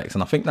effects,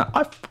 and I think that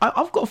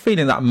I've got a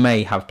feeling that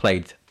may have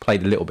played a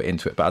little bit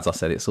into it. But as I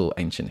said, it's all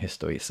ancient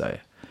history, so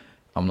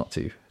I'm not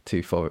too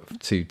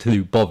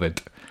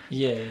bothered.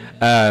 Yeah.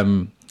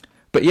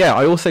 But yeah,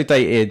 I also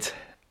dated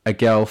a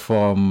girl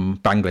from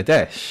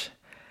Bangladesh,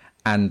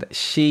 and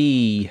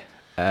she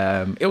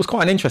it was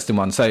quite an interesting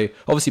one. So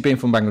obviously, being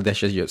from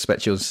Bangladesh, as you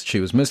expect, she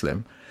was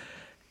Muslim.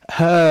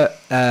 Her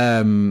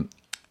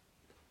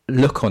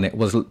look on it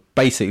was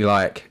basically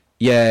like,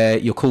 yeah,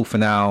 you're cool for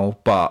now,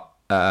 but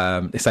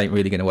this ain't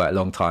really going to work a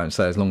long time,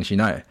 so as long as you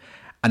know.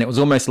 And it was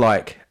almost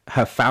like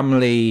her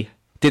family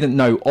didn't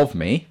know of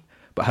me,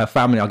 but her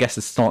family, I guess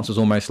the stance was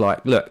almost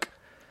like, look,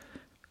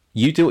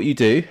 you do what you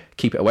do,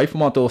 keep it away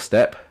from our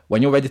doorstep.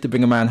 When you're ready to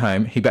bring a man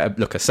home, he better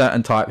look a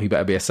certain type, he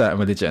better be a certain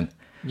religion,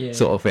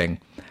 sort of thing.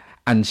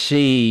 And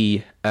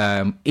she,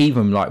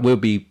 even like, we'll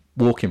be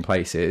walking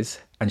places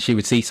and she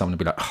would see someone and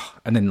be like, oh,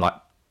 and then like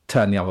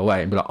turn the other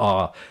way and be like,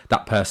 oh,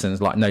 that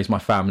person's like knows my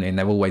family and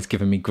they're always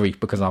giving me grief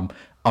because I'm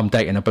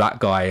dating a black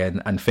guy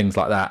and things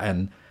like that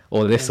and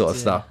all of this sort of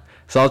stuff.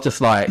 So I was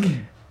just like,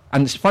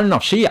 and it's funny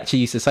enough, she actually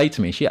used to say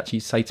to me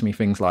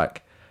things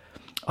like,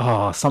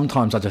 oh,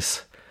 sometimes I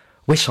just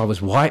wish I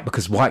was white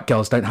because white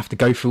girls don't have to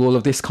go through all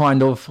of this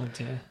kind of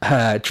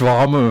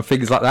drama and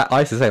things like that. I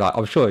used to say, like,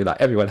 I'm sure like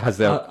everyone has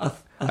their own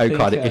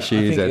kind of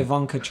issues. I think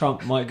Ivanka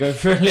Trump might go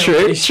through a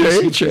little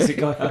true.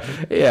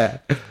 Yeah,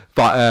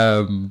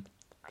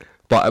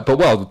 but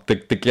well,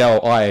 the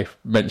girl I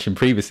mentioned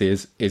previously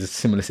is a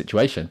similar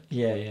situation.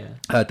 Yeah.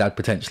 Her dad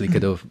potentially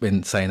could have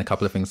been saying a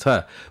couple of things to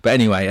her. But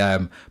anyway,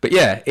 but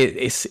yeah,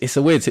 it's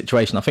a weird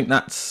situation. I think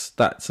that's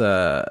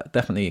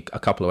definitely a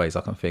couple of ways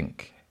I can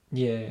think.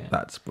 Yeah,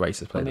 that's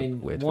racist. Played a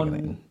weird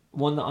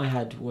one that I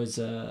had was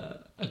a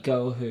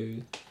girl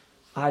who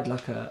I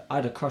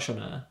had a crush on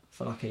her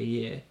for like a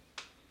year,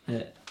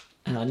 and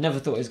I never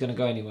thought it was going to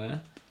go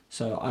anywhere.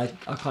 So I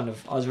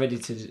was ready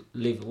to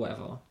leave or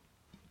whatever.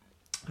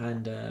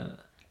 And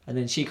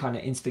then she kind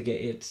of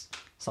instigated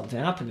something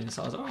happening.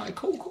 So I was like, all right,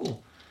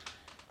 cool.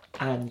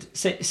 And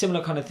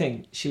similar kind of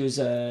thing. She was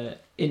a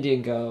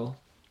Indian girl.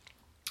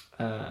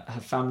 Her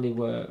family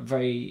were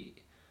very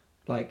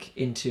like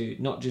into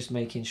not just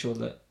making sure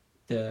that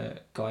the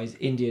guy's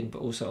Indian, but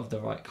also of the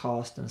right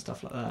caste and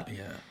stuff like that.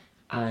 Yeah.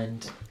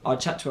 And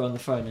I'd chat to her on the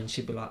phone, and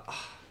she'd be like,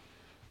 oh,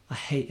 "I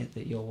hate it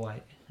that you're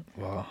white."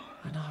 Wow.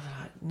 And I'd be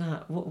like,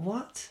 "Nah,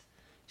 what?"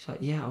 She's like,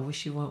 "Yeah, I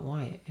wish you weren't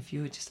white. If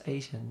you were just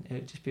Asian, it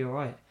would just be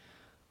alright."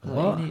 I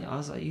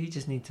was like, you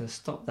just need to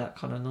stop that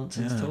kind of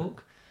nonsense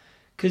talk.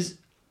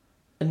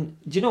 And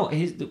do you know what?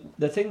 Here's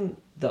the thing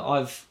that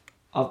I've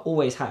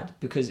always had,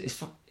 because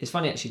it's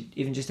funny actually.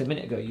 Even just a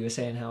minute ago, you were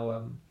saying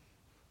how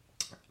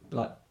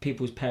like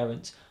people's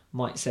parents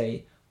might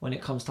say, when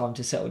it comes time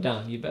to settle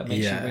down, you better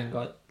make sure you bring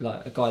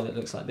like a guy that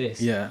looks like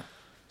this. Yeah.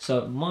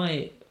 So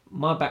my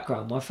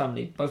background, my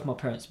family, both my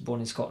parents were born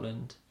in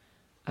Scotland.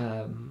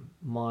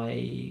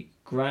 My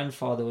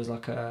grandfather was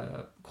like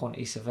a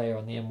quantity surveyor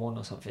on the M1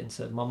 or something.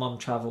 So my mum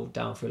travelled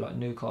down through like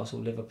Newcastle,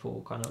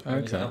 Liverpool, kind of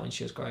when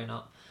she was growing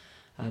up.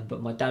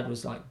 But my dad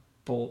was like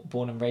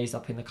born and raised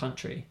up in the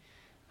country.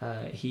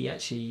 He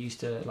actually used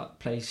to like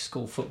play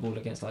school football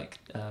against like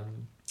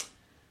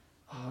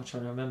I'm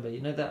trying to remember. You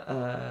know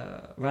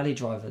that rally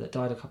driver that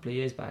died a couple of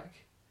years back?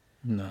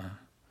 No.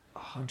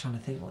 Oh, I'm trying to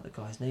think what the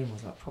guy's name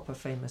was. Like proper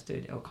famous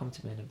dude. It'll come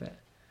to me in a bit.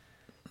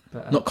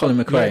 But, not Colin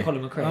McRae. Yeah,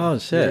 Colin McRae. Oh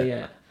shit.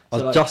 Yeah. I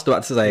was just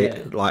about to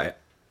say like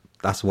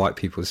that's white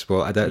people's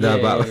sport. I don't know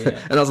about. Yeah.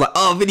 And I was like,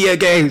 oh, video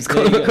games.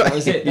 Colin McRae. That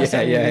was it.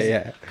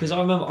 Yeah. Because I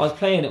remember I was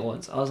playing it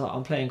once. I was like,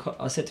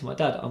 I said to my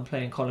dad, I'm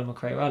playing Colin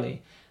McRae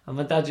Rally, and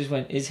my dad just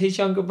went, "Is his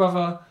younger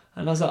brother?"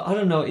 And I was like, I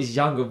don't know what his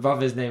younger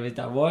brother's name is,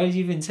 Dad. Why did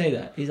you even say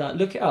that? He's like,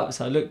 look it up.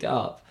 So I looked it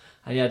up,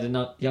 and he had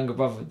a younger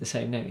brother with the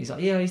same name. He's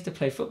like, yeah, I used to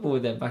play football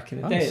with them back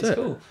in the day at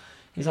school.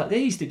 He's like, they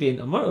used to be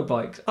into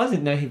motorbikes. I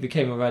didn't know he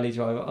became a rally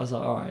driver. I was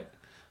like, all right,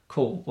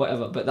 cool,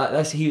 whatever. But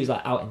that's he was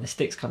like out in the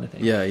sticks kind of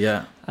thing. Yeah,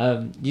 yeah.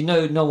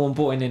 No one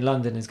born in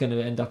London is going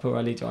to end up a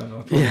rally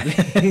driver,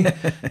 probably.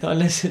 not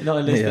unless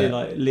they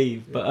like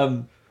leave. But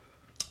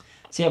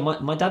so yeah,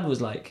 my dad was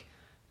like,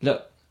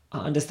 look, I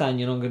understand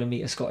you're not going to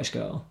meet a Scottish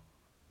girl.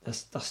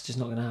 That's just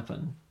not going to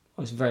happen.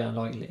 It's very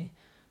unlikely.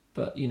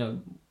 But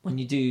when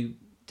you do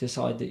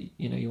decide that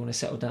you want to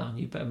settle down,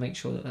 you better make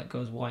sure that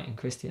girl's white and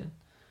Christian.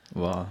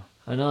 Wow.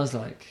 And I was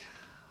like,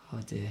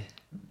 oh dear.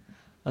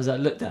 I was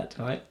like, look, Dad,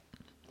 right?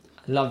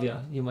 I love you.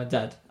 You're my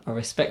dad. I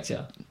respect you.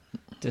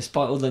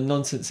 Despite all the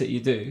nonsense that you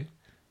do,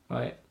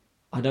 right?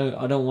 I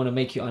don't want to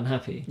make you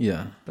unhappy.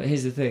 Yeah. But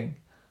here's the thing.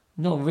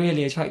 I'm not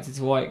really attracted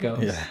to white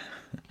girls. Yeah.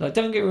 Like,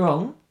 don't get me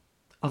wrong.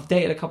 I've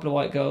dated a couple of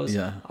white girls.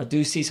 Yeah. I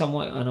do see some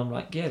white, and I'm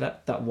like, yeah,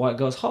 that white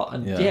girl's hot.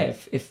 And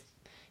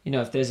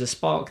if there's a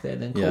spark there,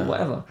 then cool,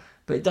 whatever.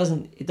 But it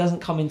doesn't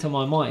come into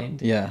my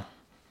mind. Yeah.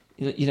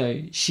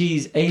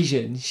 She's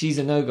Asian, she's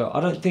a no-go. I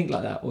don't think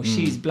like that. Or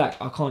she's black,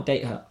 I can't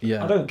date her.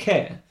 Yeah. I don't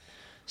care.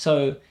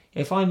 So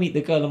if I meet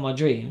the girl of my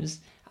dreams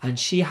and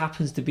she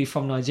happens to be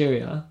from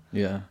Nigeria,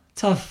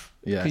 tough.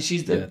 Yeah. Because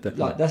she's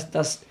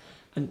that's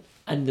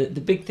and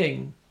the big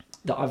thing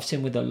that I've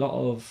seen with a lot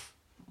of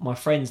my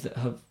friends that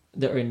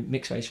are in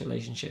mixed race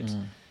relationships,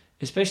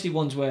 especially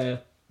ones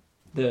where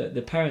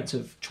the parents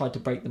have tried to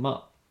break them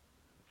up,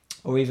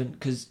 or even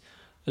because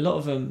a lot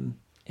of them,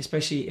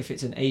 especially if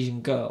it's an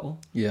Asian girl,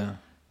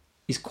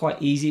 it's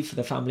quite easy for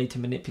the family to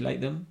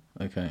manipulate them.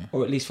 Okay.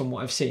 Or at least from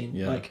what I've seen.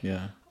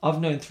 Yeah. I've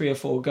known 3 or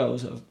 4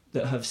 girls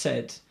that have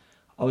said,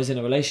 I was in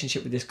a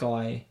relationship with this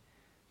guy,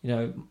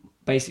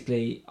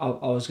 basically I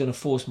was going to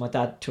force my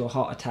dad to a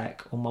heart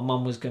attack, or my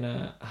mum was going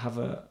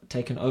to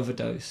take an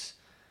overdose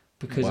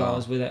because I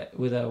was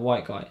with a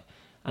white guy.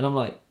 And I'm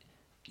like,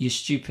 you're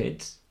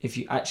stupid if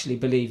you actually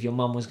believe your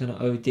mum was going to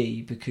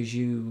OD because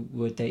you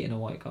were dating a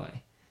white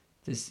guy.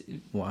 This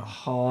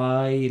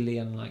highly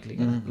unlikely.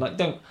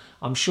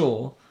 I'm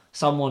sure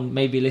someone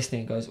may be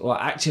listening and goes, well,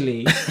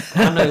 actually,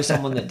 I know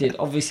someone that did.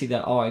 Obviously,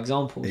 there are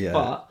examples,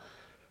 but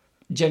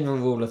general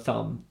rule of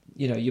thumb,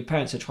 your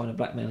parents are trying to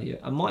blackmail you.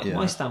 And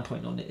my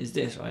standpoint on it is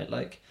this, right?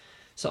 Like,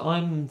 so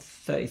I'm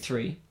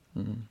 33,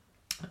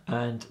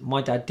 and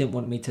my dad didn't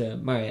want me to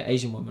marry an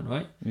Asian woman,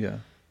 right? Yeah.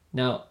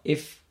 Now,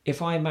 if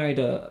I married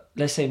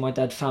let's say my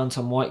dad found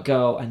some white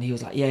girl and he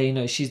was like,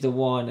 yeah, she's the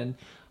one, and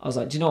I was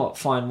like, do you know what?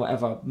 Fine,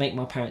 whatever. Make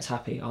my parents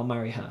happy. I'll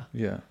marry her.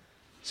 Yeah.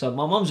 So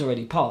my mum's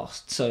already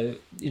passed. So,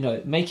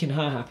 making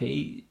her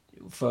happy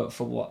for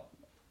what?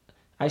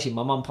 Actually,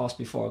 my mum passed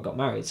before I got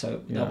married,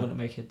 so that wouldn't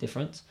make a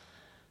difference.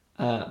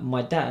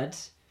 My dad,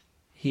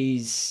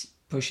 he's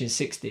pushing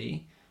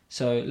 60.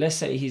 So let's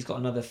say he's got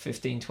another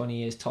 15, 20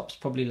 years tops,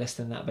 probably less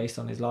than that based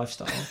on his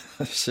lifestyle.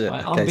 Shit.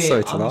 Right?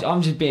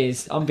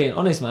 I'm being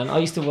honest, man. I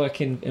used to work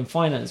in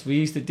finance. We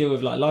used to deal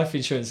with like life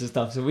insurance and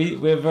stuff. So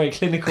we're very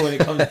clinical when it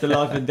comes to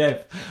life and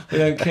death. We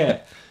don't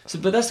care. So,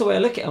 but that's the way I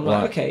look at it. I'm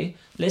like, okay,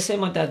 let's say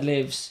my dad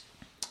lives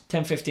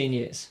 10, 15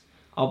 years.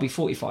 I'll be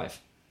 45.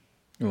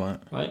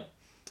 Right?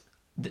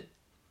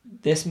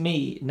 There's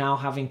me now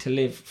having to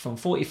live from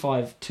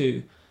 45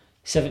 to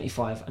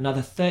 75,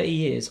 another 30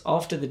 years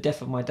after the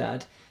death of my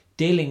dad,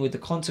 dealing with the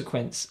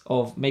consequence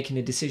of making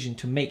a decision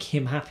to make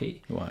him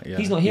happy.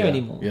 He's not here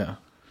anymore. Yeah.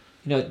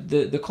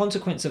 The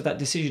consequence of that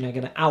decision are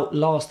going to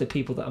outlast the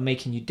people that are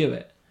making you do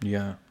it.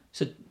 Yeah.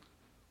 So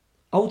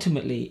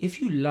ultimately,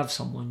 if you love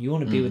someone, you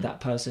want to be with that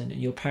person,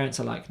 and your parents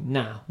are like,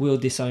 nah, we'll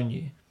disown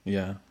you.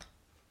 Yeah.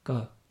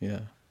 Go. Yeah.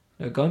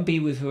 Go and be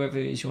with whoever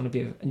it is you want to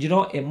be with. And you know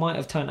what? It might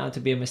have turned out to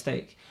be a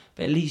mistake,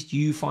 but at least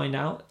you find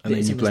out. And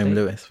then you blame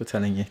Lewis for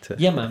telling you to.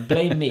 Yeah, man,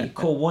 blame me.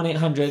 Call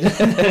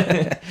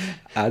 1-800.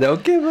 I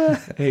don't give a.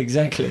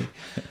 Exactly.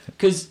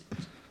 Because,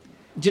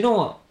 do you know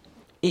what?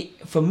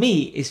 For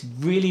me, it's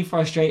really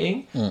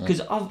frustrating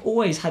because I've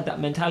always had that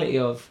mentality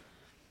of,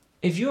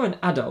 if you're an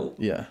adult,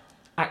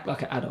 act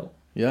like an adult.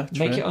 Yeah,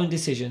 true. Make your own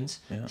decisions,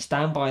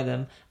 stand by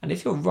them, and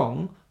if you're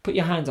wrong, put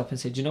your hands up and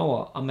say, do you know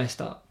what? I messed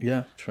up.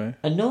 Yeah, true.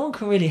 And no one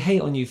can really hate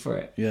on you for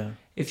it. Yeah.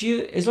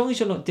 As long as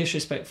you're not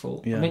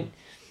disrespectful. Yeah. I mean,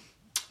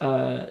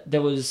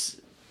 there was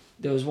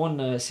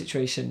one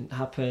situation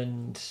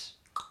happened.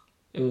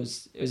 It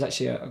was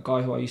actually a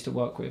guy who I used to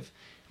work with,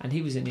 and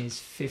he was in his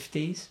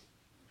 50s,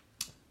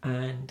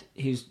 and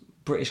he was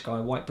British guy,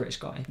 white British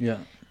guy. Yeah.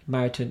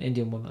 Married to an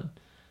Indian woman,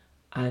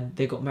 and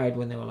they got married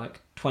when they were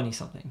like 20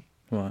 something.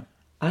 Right.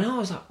 And I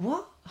was like,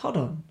 what? Hold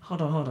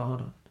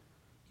on.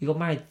 You got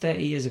married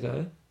 30 years ago?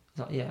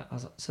 I was like, yeah. I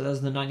was like, so that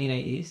was the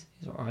 1980s? He's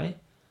like, all right.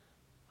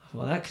 I was like,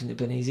 well, that couldn't have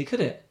been easy, could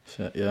it?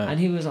 Shit, yeah. And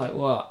he was like,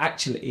 well,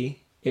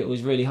 actually, it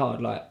was really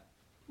hard. Like,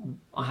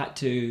 I had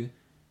to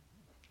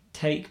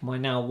take my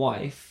now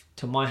wife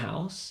to my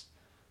house,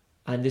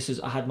 and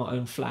I had my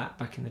own flat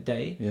back in the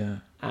day. Yeah.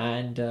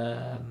 And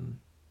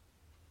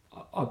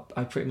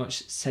I pretty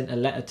much sent a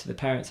letter to the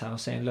parents'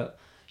 house saying, look,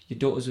 your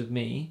daughter's with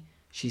me.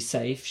 She's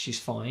safe. She's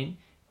fine.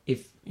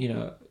 If,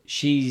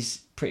 she's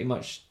pretty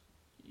much,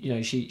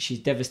 she's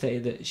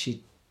devastated that she's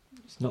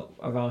not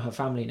around her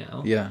family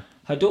now. Yeah.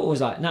 Her daughter was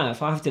like, no,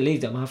 if I have to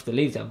leave them, I have to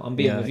leave them. I'm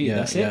being with you.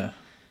 That's it.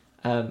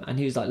 And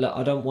he was like, look,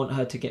 I don't want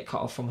her to get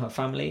cut off from her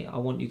family. I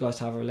want you guys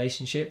to have a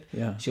relationship.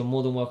 Yeah. So you're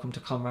more than welcome to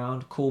come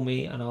round, call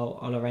me, and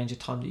I'll arrange a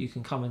time that you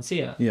can come and see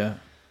her. Yeah.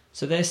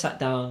 So they're sat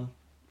down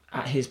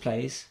at his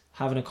place,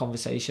 having a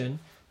conversation.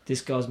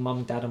 This girl's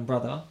mum, dad and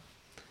brother.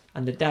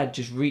 And the dad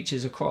just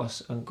reaches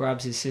across and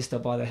grabs his sister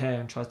by the hair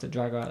and tries to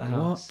drag her out of the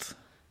house. What?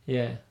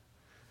 Yeah.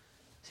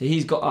 So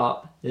he's got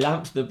up,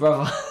 lamped the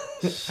brother.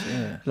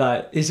 Yeah.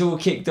 Like, it's all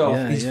kicked off.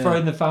 Yeah, He's yeah.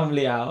 thrown the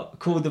family out,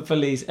 called the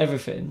police,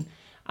 everything.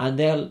 And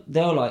they're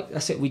like,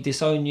 that's it, we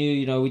disown you,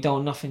 you know, we don't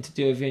want nothing to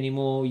do with you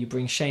anymore. You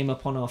bring shame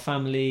upon our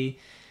family.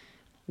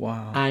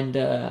 Wow.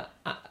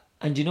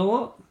 And you know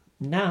what?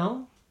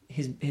 Now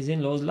his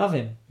in-laws love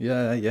him.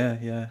 Yeah. And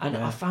yeah.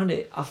 I found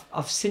it,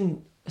 I've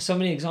seen so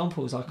many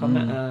examples. Like I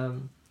met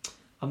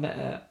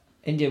an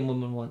Indian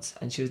woman once,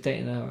 and she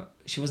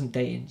wasn't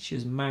dating, she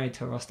was married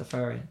to a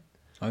Rastafarian.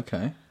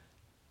 Okay.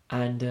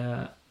 And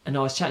I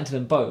was chatting to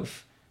them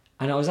both,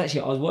 and I was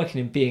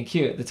working in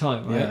B&Q at the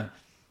time, right? Yeah.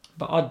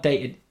 But I'd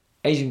dated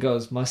Asian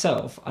girls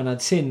myself, and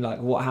I'd seen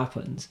like what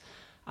happens,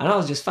 and I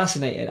was just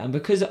fascinated. And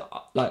because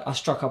like I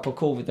struck up a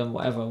call with them,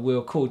 whatever, we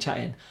were cool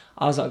chatting,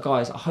 I was like,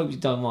 guys, I hope you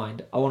don't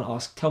mind. I want to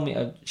ask, tell me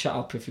to shut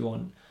up if you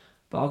want,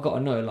 but I've got to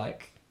know,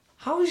 like,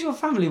 how was your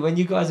family when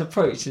you guys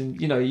approached, and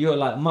you know, you're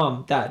like,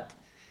 mum, dad,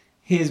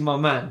 here's my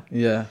man,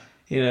 Yeah.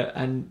 you know,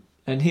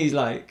 and he's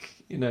like,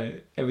 you know,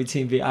 every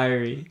team be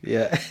Irie.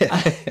 Yeah.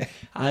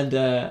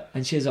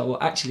 And she was like, well,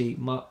 actually,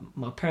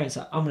 my parents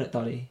are Amrit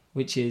Dari,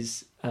 which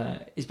is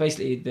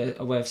basically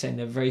a way of saying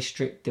they're very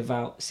strict,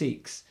 devout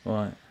Sikhs.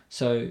 Right.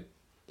 So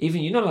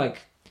even, you know,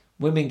 like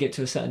women get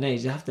to a certain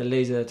age, they have to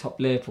laser their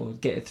top lip or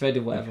get it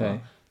threaded, whatever.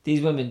 Okay.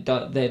 These women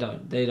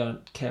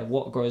don't care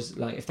what grows,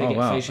 like if they get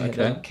facial hair,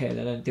 they don't care,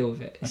 they don't deal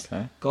with it.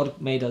 Okay. God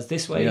made us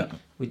this way,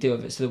 we deal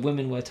with it. So the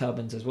women wear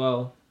turbans as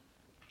well.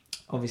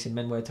 Obviously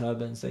men wear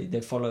turbans,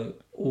 they follow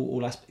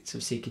all aspects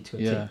of Sikhi to a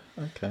T.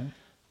 Okay.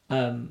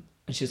 And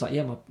she was like,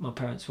 yeah, my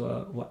parents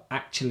were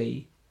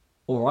actually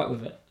all right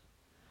with it.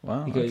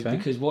 Wow.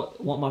 Because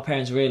what my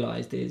parents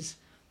realised is,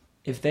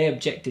 if they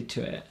objected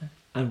to it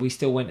and we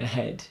still went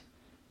ahead,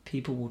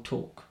 people will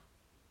talk.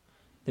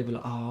 They'd be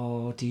like,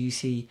 oh, do you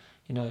see,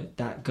 you know,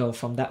 that girl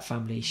from that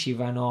family, she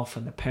ran off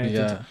and the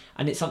parents...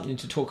 And it's something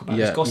to talk about.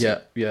 It's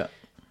gossip. Yeah.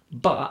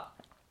 But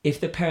if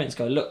the parents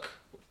go, look,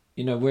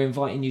 you know, we're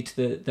inviting you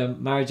to the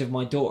marriage of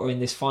my daughter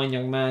and this fine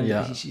young man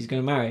that she's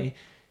going to marry,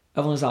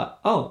 everyone's like,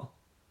 oh,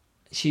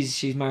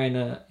 she's marrying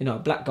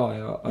a black guy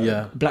or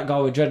a black guy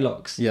with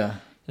dreadlocks. Yeah.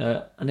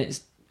 And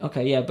it's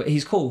okay, yeah, but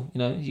he's cool, you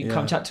know, you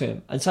come chat to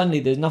him, and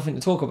suddenly there's nothing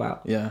to talk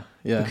about. Yeah.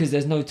 Because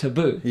there's no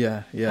taboo.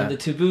 Yeah. And the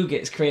taboo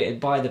gets created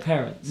by the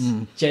parents,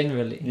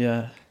 generally.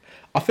 Yeah.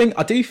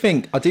 I do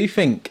think I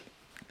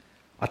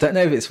don't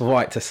know if it's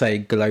right to say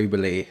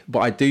globally, but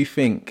I do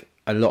think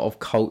a lot of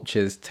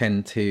cultures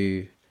tend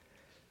to,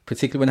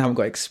 particularly when they haven't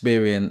got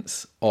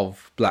experience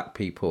of black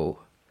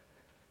people,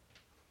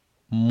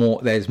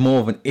 there's more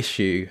of an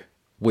issue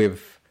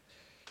with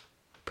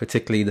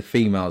particularly the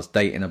females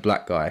dating a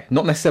black guy.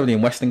 Not necessarily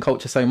in Western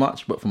culture so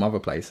much, but from other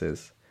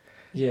places.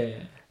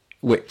 Yeah.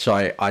 Which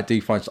I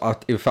do find...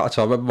 in fact,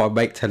 I remember my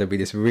mate telling me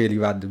this really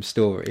random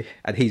story,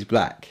 and he's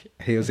black.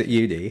 He was at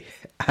uni,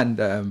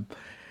 and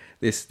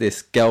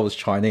this girl was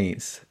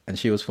Chinese, and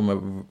she was from a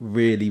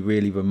really,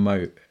 really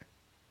remote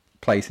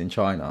place in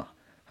China.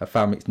 Her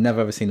family's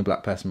never ever seen a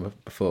black person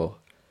before.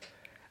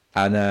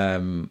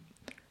 And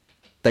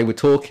they were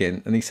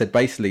talking, and he said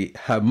basically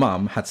her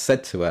mum had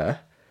said to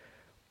her,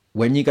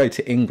 when you go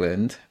to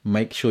England,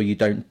 make sure you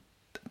don't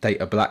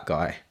date a black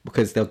guy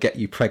because they'll get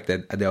you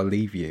pregnant and they'll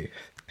leave you.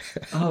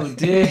 Oh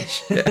dear.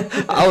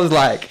 I was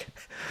like,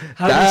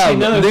 how did she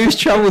know? News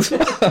travels.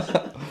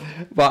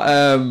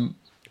 But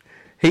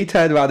he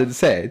turned around and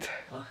said,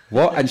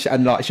 what?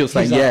 And like she was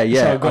saying, so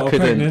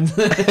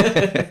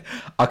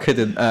I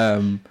couldn't.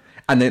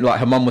 And then like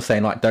her mum was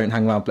saying like, don't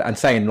hang around, and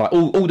saying like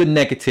all the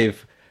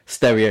negative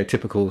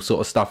stereotypical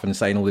sort of stuff, and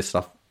saying all this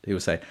stuff he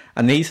was saying.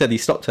 And he said he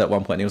stopped her at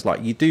one point and he was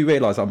like, you do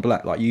realise I'm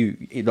black, like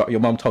your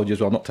mum told you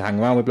as well not to hang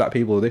around with black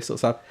people, all this sort of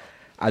stuff.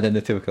 And then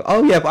the typical,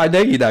 oh yeah, but I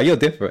know you now, you're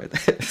different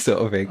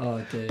sort of thing.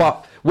 Oh, dear.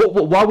 But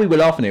while we were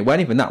laughing at it, it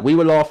wasn't even that, we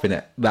were laughing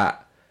at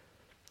that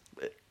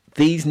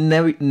these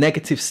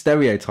negative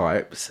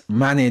stereotypes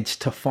manage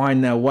to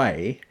find their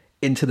way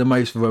into the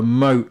most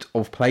remote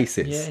of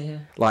places. Yeah.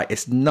 Like,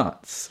 it's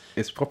nuts.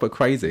 It's proper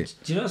crazy.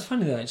 Do you know what's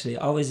funny though, actually?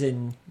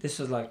 This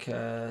was like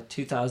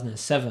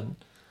 2007.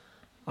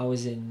 I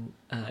was in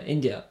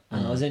India,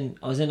 and I was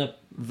in a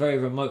very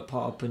remote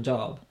part of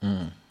Punjab,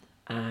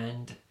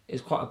 and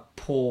it's quite a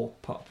poor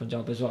part of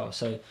Punjab as well.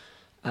 So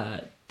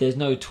there's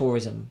no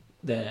tourism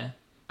there,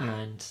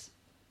 and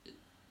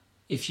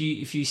if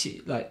you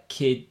see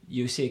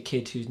you see a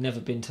kid who's never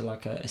been to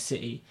like a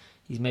city.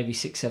 He's maybe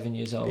 6-7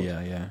 years old.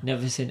 Yeah.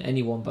 Never seen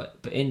anyone but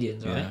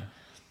Indians, right? Yeah.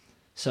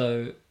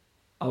 So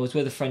I was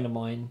with a friend of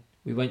mine.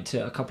 We went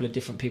to a couple of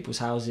different people's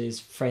houses,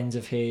 friends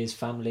of his,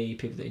 family,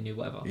 people that he knew,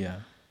 whatever. Yeah.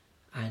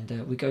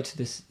 And we go to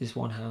this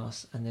one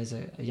house, and there's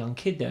a young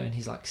kid there, and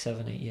he's like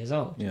 7-8 years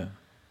old. Yeah.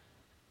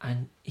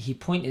 And he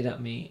pointed at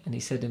me, and he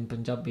said in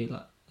Punjabi,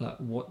 like,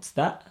 what's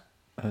that?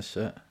 Oh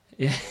shit.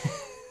 Yeah.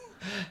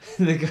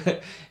 The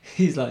guy,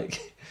 he's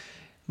like,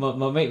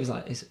 my mate was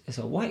like, it's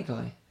a white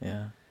guy.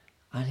 Yeah.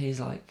 And he's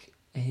like,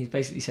 and he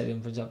basically said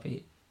in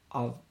Punjabi,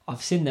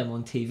 I've seen them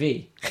on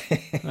TV,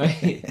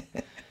 right?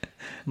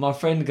 My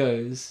friend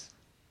goes,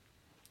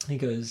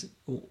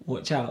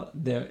 watch out,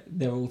 they're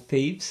all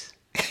thieves,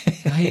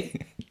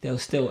 right? They'll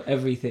steal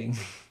everything.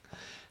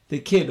 The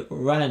kid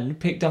ran,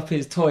 picked up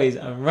his toys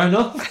and ran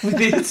off with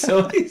his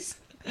toys.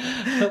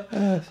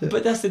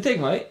 But that's the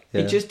thing, right?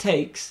 Yeah. It just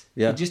takes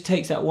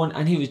that one,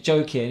 and he was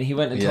joking. He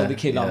went and told the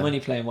kid like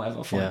money playing,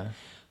 whatever, fine. Yeah.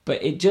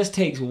 But it just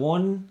takes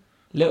one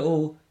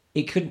little.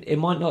 It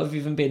might not have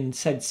even been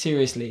said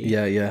seriously.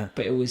 Yeah.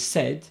 But it was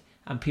said,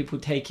 and people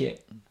take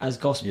it as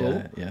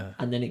gospel. Yeah.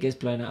 And then it gets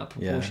blown out of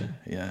proportion.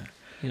 Yeah.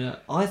 You know,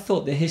 I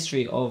thought the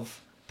history of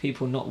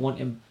people not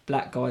wanting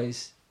black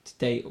guys to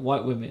date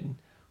white women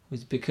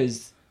was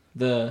because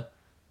I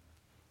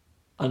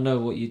know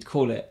what you'd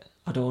call it.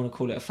 I don't want to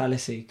call it a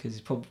fallacy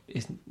because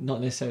it's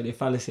not necessarily a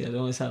fallacy. I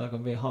don't want to sound like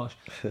I'm being harsh.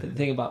 But the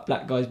thing about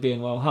black guys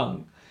being well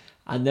hung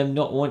and them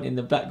not wanting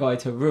the black guy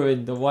to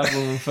ruin the white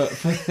woman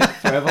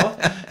forever.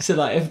 So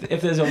like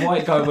if there's a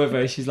white guy with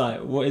her, she's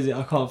like, what is it?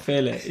 I can't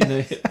feel it. You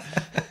know.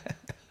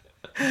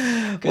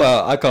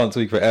 Well, I can't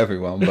speak for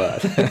everyone,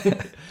 but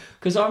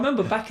because I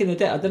remember back in the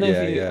day, I don't know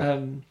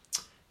if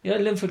you know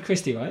Linford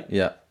Christie, right?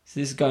 Yeah. So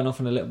this is going off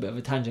on a little bit of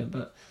a tangent,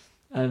 but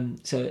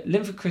so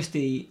Linford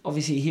Christie,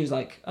 obviously he was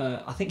like,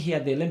 I think he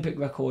had the Olympic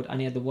record and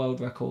he had the world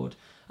record.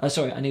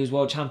 And he was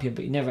world champion,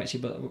 but he never actually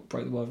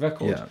broke the world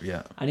record.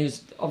 Yeah. And he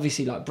was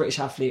obviously like British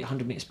athlete,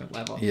 100 meter sprint,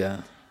 whatever.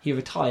 Yeah. He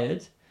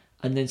retired,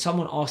 and then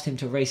someone asked him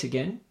to race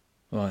again.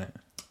 Right.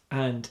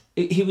 And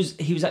he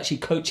was actually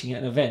coaching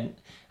at an event,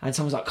 and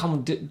someone's like, "Come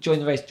on, join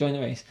the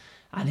race."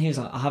 And he was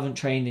like, "I haven't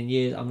trained in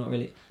years. I'm not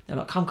really." They're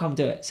like, "Come,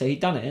 do it." So he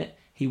done it.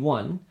 He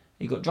won.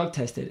 He got drug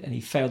tested, and he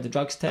failed the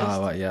drugs test.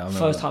 Oh, right, yeah.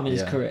 First time in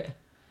his career.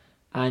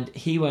 And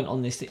he went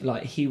on this thing,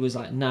 like he was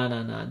like,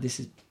 nah, this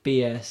is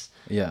BS.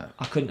 Yeah.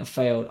 I couldn't have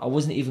failed. I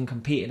wasn't even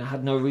competing. I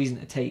had no reason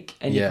to take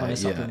any kind of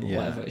supplement or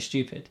whatever. It's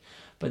stupid.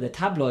 But the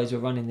tabloids were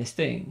running this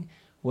thing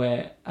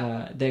where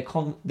they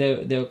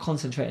were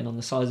concentrating on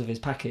the size of his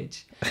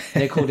package.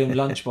 They called him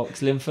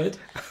Lunchbox Linford,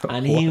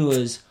 and he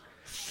was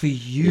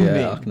fuming.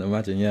 Yeah, I can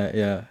imagine.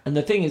 Yeah. And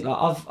the thing is,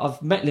 like,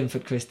 I've met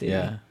Linford Christie.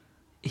 Yeah.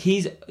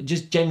 He's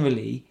just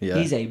generally,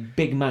 he's a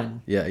big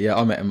man. Yeah,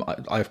 I met him.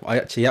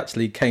 I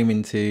actually came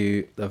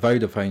into the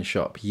Vodafone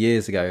shop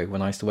years ago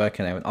when I used to work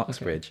in there in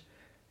Uxbridge.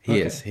 Okay.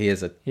 He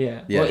is a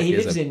Well, he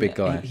lives a big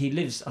guy. He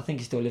lives. I think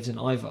he still lives in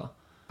Ivor.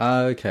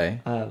 Oh, okay.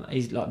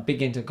 He's like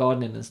big into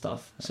gardening and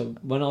stuff. So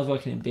when I was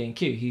working in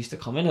B&Q, he used to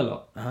come in a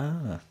lot.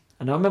 Ah.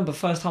 And I remember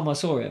first time I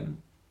saw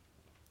him.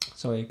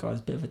 Sorry, guys,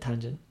 a bit of a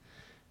tangent.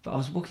 But I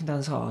was walking down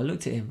the side. I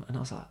looked at him and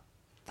I was like,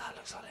 "That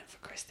looks like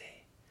Linford Christie."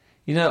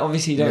 You know,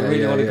 obviously you don't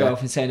really want to go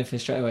off and say anything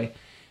straight away.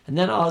 And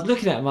then I was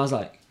looking at him, I was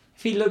like,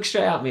 if he looks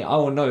straight at me, I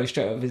will know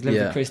straight up it's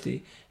Linford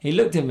Christie. He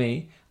looked at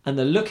me, and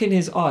the look in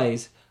his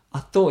eyes, I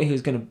thought he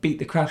was going to beat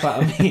the crap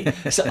out of me.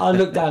 So I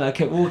looked down, I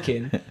kept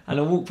walking, and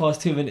I walked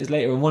past 2 minutes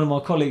later, and one of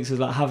my colleagues was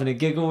like having a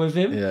giggle with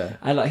him. Yeah.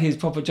 And like he was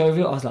proper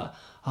jovial. I was like,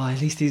 oh,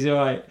 at least he's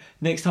alright.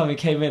 Next time he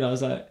came in, I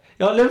was like,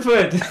 yo,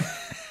 Linford,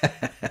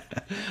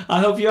 I'll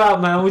help you out,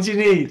 man. What do you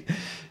need?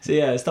 So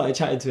yeah, I started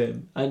chatting to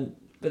him.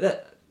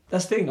 But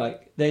that's the thing,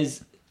 like,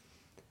 there's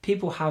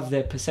people have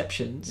their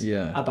perceptions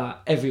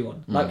about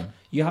everyone. Like,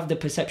 you have the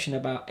perception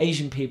about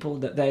Asian people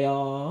that they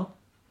are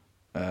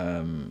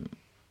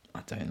I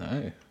don't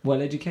know.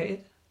 well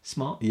educated,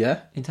 smart,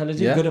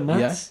 intelligent, yeah, good at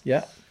maths.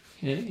 Yeah.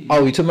 You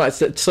Oh, you're talking about,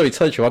 sorry to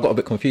tell you, I got a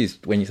bit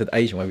confused when you said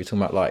Asian, whether you're talking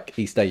about like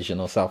East Asian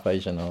or South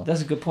Asian or...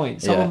 That's a good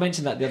point. Someone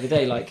mentioned that the other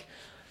day, like,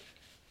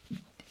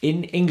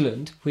 in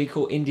England, we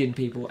call Indian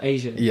people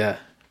Asian. Yeah.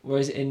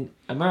 Whereas in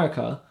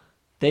America,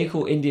 they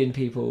call Indian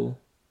people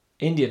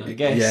Indian, I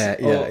guess.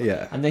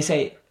 Yeah. And they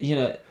say, you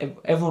know,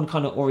 everyone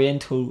kind of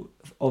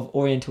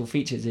Oriental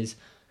features is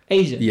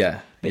Asian.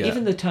 Yeah. But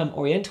even the term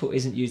Oriental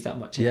isn't used that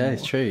much anymore. Yeah,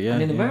 it's true, yeah.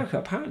 And in America,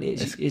 apparently,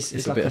 it's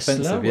a like bit a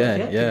offensive, slur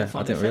word. yeah.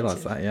 I didn't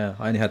realise that, yeah.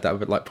 I only had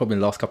that like probably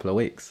in the last couple of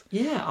weeks.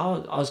 Yeah,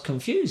 I was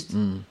confused.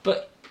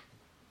 But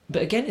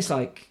again, it's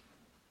like,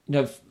 you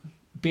know,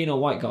 being a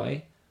white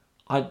guy,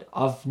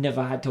 I've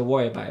never had to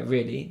worry about it,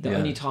 really. The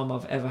only time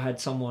I've ever had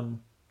someone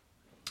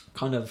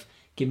kind of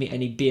give me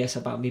any BS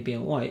about me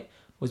being white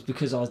was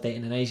because I was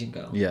dating an Asian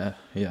girl. Yeah.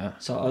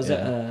 So I was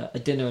at a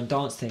dinner and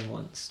dance thing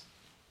once,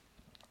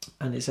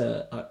 and it's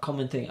a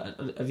common thing.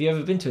 Have you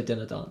ever been to a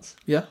dinner dance?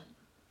 Yeah.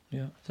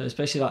 So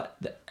especially like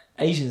the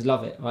Asians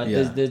love it, right?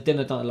 Yeah. There's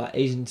dinner dance, like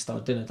Asian style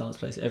dinner dance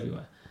places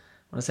everywhere.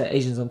 When I say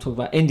Asians, I'm talking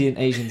about Indian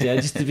Asians,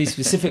 just to be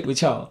specific with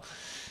Charles.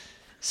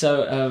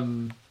 So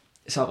I'm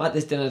at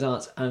this dinner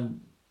dance,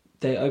 and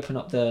they open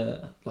up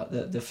the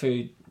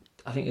food.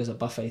 I think it was a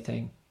buffet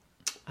thing,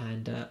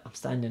 and I'm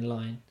standing in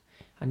line,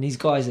 and these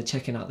guys are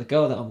checking out the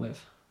girl that I'm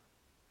with.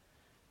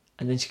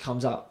 And then she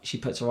comes up, she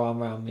puts her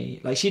arm around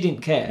me, like she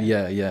didn't care.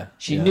 Yeah.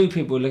 She knew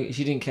people were looking,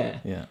 she didn't care.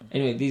 Yeah.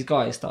 Anyway, these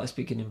guys started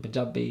speaking in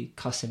Punjabi,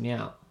 cussing me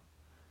out,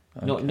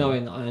 not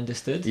knowing that I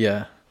understood.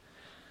 Yeah.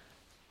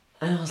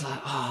 And I was like,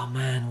 oh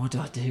man, what do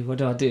I do? What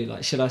do I do?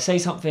 Like, should I say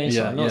something?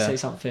 Should I not say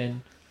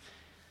something?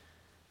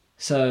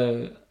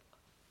 So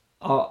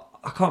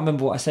I can't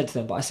remember what I said to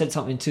them, but I said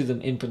something to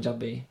them in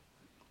Punjabi.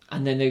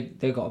 And then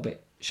they got a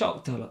bit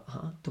shocked. They were like,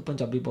 huh? Tu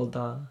Punjabi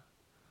bolda?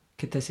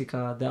 Kitte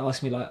sikha? They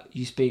asked me, like,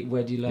 you speak,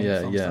 where do you learn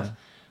it from? Stuff.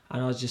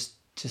 And I was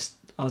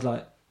I was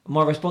like,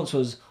 my response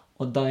was,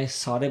 Oddai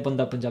sare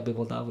banda Punjabi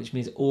bolda, which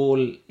means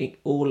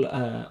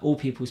all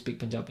people speak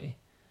Punjabi.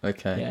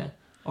 Okay. Yeah.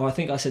 Or I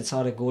think I said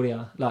sare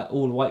Goria, like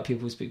all white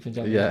people speak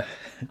Punjabi. Yeah.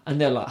 And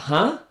they're like,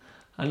 huh?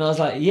 And I was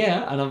like,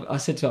 yeah. And I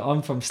said to her,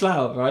 I'm from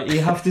Slough, right?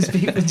 You have to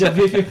speak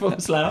Punjabi if you're from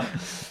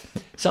Slough.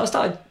 So I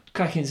started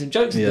cracking some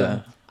jokes with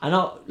them. And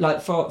I,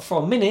 like, for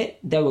a minute,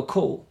 they were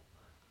cool.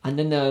 And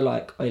then they were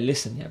like, hey,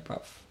 listen, yeah,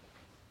 bruv.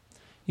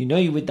 You know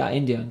you with that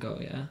Indian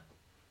girl, yeah?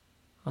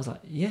 I was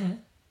like, yeah.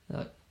 They're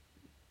like,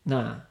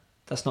 nah,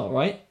 that's not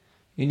right.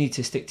 You need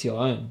to stick to your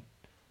own.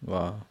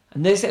 Wow.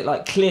 And they said,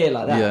 like, clear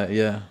like that.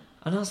 Yeah.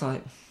 And I was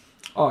like,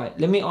 all right,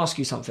 let me ask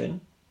you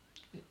something.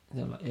 And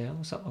they're like, yeah,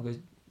 what's up? I go,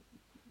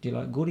 do you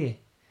like Guri?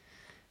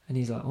 And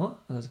he's like, what?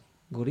 I goes,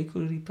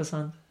 Guri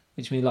pasand,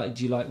 which means, like,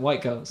 do you like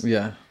white girls?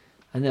 Yeah.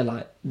 And they're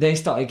like, they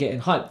started getting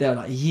hyped. They're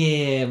like,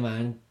 yeah,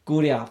 man,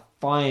 Guri are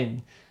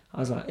fine. I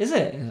was like, is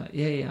it? Like,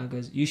 yeah. I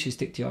goes, you should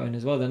stick to your own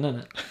as well then,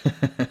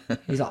 innit?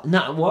 He's like,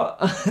 nah,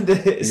 what?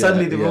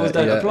 Suddenly the rules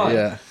don't apply.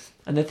 Yeah.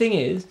 And the thing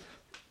is,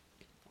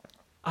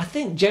 I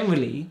think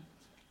generally,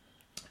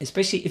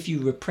 especially if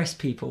you repress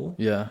people,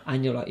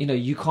 and you're like, you know,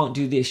 you can't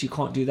do this, you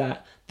can't do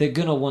that, they're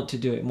gonna want to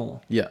do it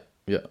more. Yeah.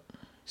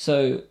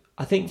 So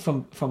I think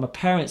from a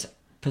parent's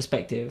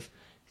perspective,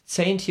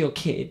 saying to your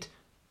kid,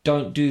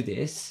 don't do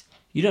this,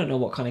 you don't know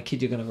what kind of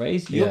kid you're going to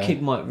raise. Your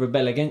kid might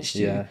rebel against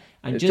you. Yeah.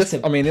 And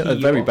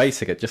very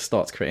basic, it just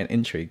starts creating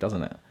intrigue,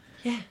 doesn't it?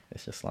 Yeah.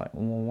 It's just like,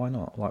 well, why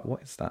not? Like,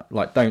 what is that?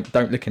 Like,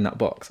 don't look in that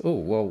box. Oh,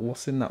 well,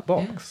 what's in that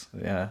box?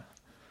 Yeah.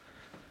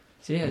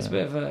 So it's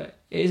it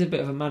is a bit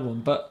of a mad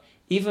one. But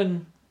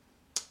even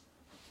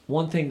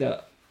one thing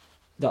that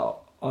I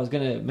was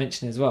going to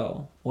mention as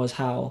well was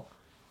how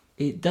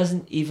it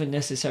doesn't even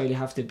necessarily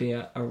have to be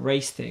a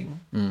race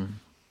thing.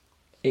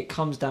 It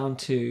comes down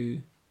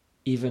to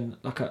even,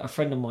 like, a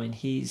friend of mine,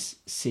 he's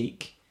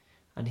Sikh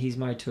and he's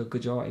married to a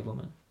Gujarati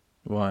woman.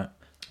 Right.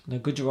 Now,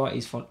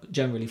 Gujaratis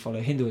generally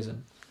follow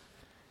Hinduism.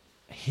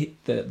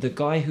 The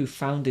guy who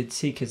founded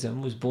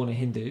Sikhism was born a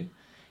Hindu,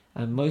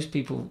 and most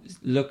people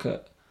look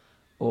at,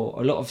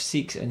 or a lot of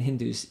Sikhs and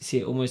Hindus see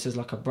it almost as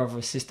like a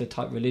brother-sister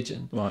type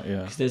religion. Right,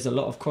 yeah. Because there's a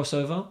lot of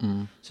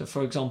crossover. So,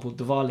 for example,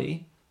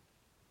 Diwali,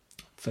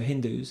 for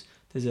Hindus,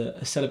 there's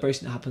a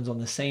celebration that happens on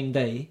the same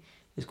day.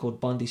 It's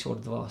called Bandi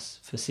Chhod Divas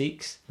for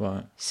Sikhs.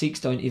 Right. Sikhs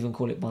don't even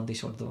call it Bandi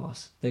Chhod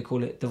Divas. They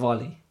call it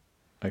Diwali.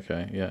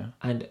 Okay, yeah.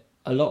 And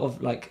a lot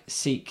of, like,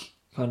 Sikh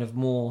kind of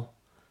more,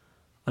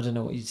 I don't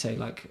know what you'd say,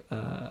 like,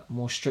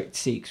 more strict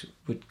Sikhs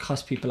would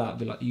cuss people out and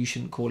be like, you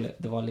shouldn't call it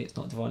Diwali, it's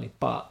not Diwali.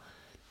 But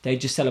they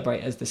just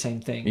celebrate as the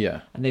same thing.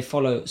 Yeah. And they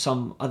follow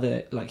some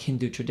other, like,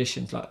 Hindu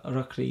traditions. Like,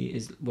 Rakhi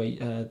is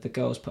where the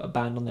girls put a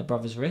band on their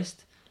brother's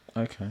wrist.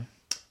 Okay.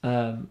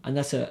 And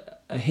that's a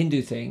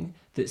Hindu thing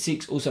that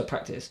Sikhs also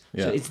practice.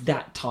 Yeah. So it's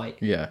that tight.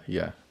 Yeah.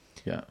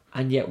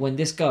 And yet when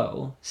this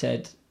girl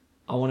said,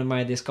 I want to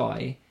marry this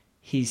guy,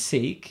 he's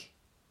Sikh,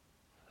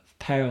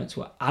 parents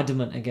were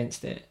adamant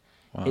against it.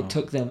 Wow. It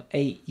took them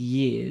 8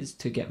 years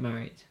to get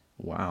married.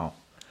 Wow.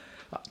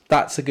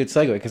 That's a good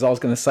segue, because I was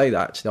going to say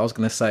that, actually. I was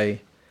going to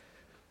say,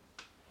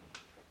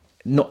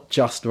 not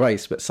just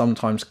race, but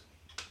sometimes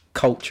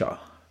culture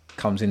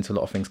comes into a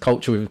lot of things.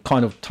 Culture, we've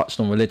kind of touched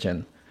on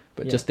religion,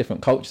 but just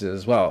different cultures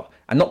as well.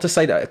 And not to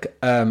say that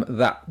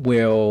that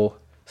will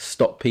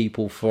stop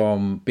people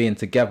from being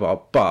together,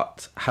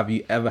 but have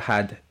you ever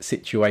had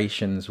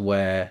situations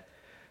where,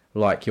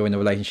 like, you're in a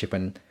relationship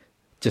and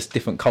just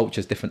different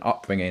cultures, different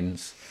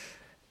upbringings,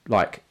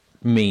 like,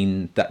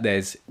 mean that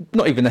there's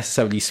not even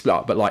necessarily split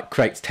up, but, like,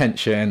 creates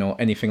tension or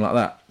anything like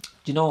that?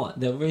 Do you know what?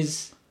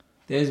 There's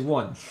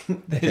one.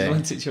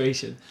 One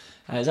situation.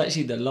 It's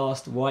actually the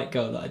last white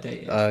girl that I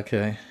dated.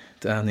 Okay.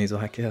 Damn these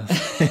white girls.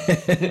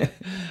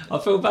 I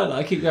feel bad that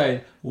I keep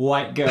going,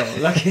 white girl.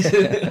 Like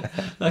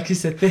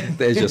it's a thing.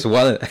 There's just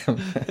one of them.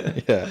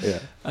 Yeah.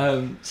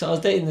 So I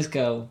was dating this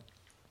girl,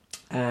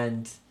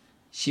 and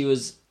she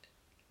was,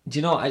 do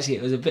you know what, actually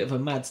it was a bit of a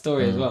mad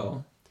story as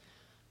well.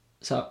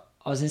 So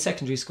I was in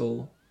secondary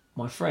school.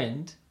 My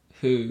friend,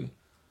 who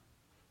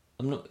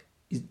I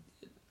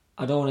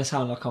don't want to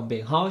sound like I'm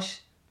being harsh,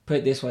 put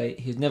it this way,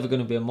 he's never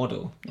going to be a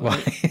model.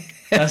 Right?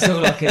 That's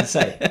all I can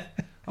say.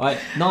 Right,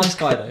 nice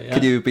guy though. Yeah?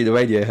 Could you be the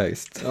radio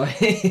host?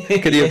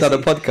 Could you have done a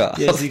podcast?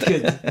 Yes,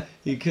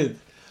 he could.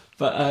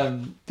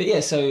 But yeah,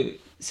 so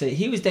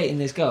he was dating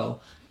this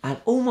girl, and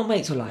all my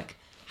mates were like,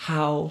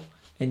 "How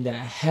in the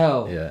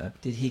hell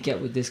did he get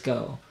with this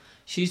girl?"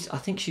 I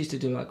think she used to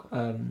do like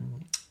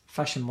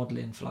fashion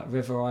modelling for like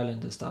River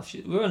Island and stuff.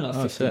 We were in like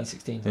 15,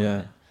 16.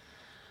 Yeah.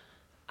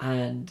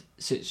 And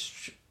so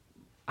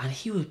and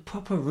he was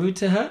proper rude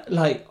to her,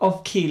 like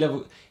off key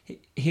level.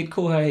 He'd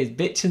call her his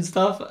bitch and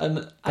stuff,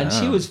 and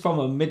she was from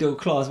a middle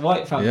class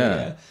white family,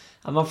 yeah.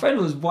 And my friend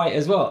was white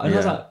as well, and I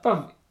was like,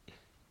 bruv,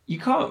 you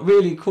can't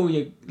really call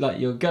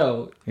your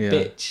girl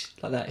bitch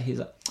like that. He's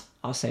like,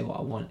 I'll say what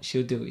I want,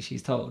 she'll do what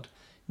she's told.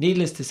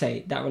 Needless to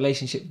say, that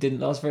relationship didn't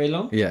last very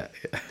long. Yeah.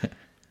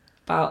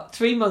 About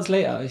 3 months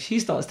later, she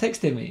starts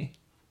texting me.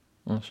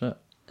 Oh shit.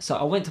 So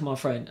I went to my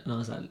friend and I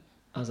was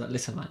like,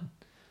 listen, man,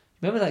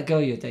 remember that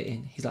girl you're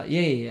dating? He's like,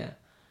 yeah.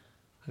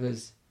 I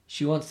goes,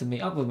 she wants to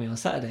meet up with me on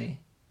Saturday.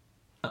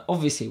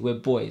 Obviously, we're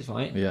boys,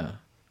 right? Yeah.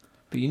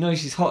 But you know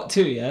she's hot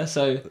too, yeah?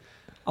 So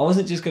I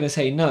wasn't just going to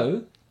say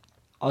no.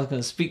 I was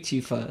going to speak to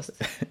you first.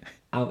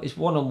 It's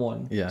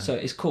one-on-one. Yeah. So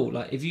it's cool.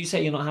 Like, if you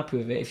say you're not happy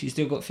with it, if you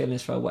still got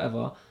feelings for her,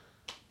 whatever,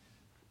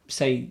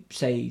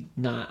 say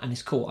nah, and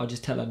it's cool. I'll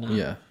just tell her nah.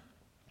 Yeah.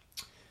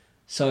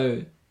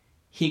 So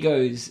he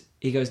goes,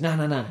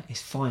 nah,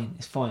 it's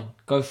fine.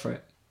 Go for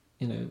it.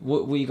 You know,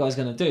 what are you guys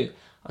going to do?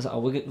 I was like, oh,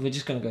 we're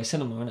just going to go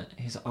cinema, innit?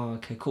 He's like, oh,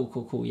 okay,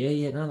 cool.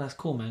 Yeah, no, that's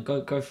cool, man.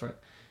 Go for it.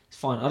 It's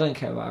fine. I don't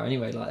care about her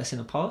anyway. Like, it's in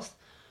the past.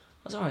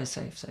 I was alright,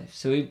 safe.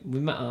 So we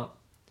met up,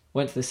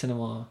 went to the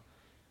cinema.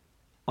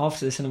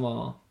 After the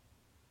cinema,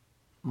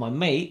 my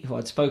mate, who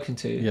I'd spoken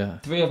to,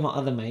 3 of my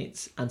other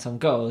mates, and some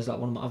girls, like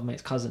one of my other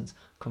mates' cousins,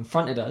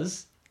 confronted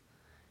us.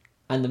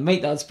 And the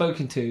mate that I'd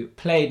spoken to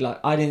played like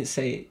I didn't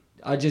say it.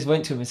 I just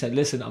went to him and said,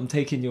 listen, I'm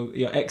taking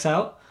your ex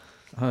out.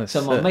 Oh,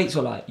 so my mates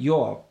were like,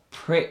 you're a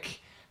prick.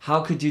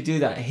 How could you do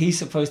that? He's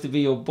supposed to be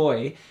your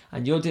boy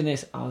and you're doing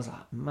this. I was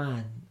like,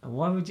 man,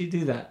 why would you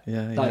do that?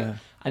 Yeah.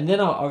 And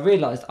then I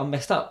realised I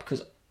messed up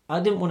because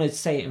I didn't want to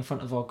say it in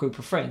front of our group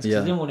of friends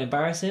because I didn't want to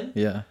embarrass him.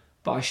 Yeah.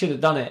 But I should have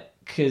done it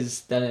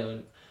because then it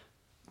would...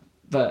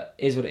 But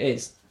it is what it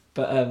is.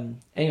 But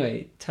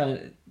anyway,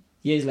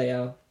 years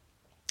later,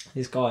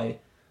 this guy,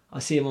 I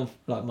see him on,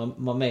 like,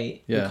 my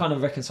mate. We kind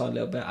of reconciled a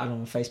little bit. I don't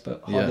know, on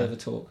Facebook, hardly ever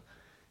talk.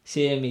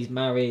 See him, he's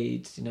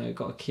married, you know,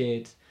 got a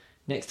kid.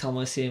 Next time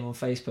I see him on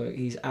Facebook,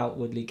 he's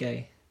outwardly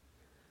gay.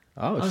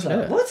 Oh, I was shit.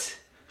 like, what?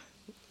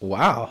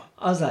 Wow.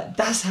 I was like,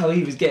 that's how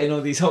he was getting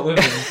all these hot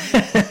women.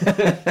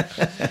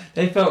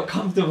 They felt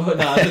comfortable.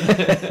 No,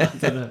 I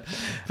don't know.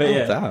 But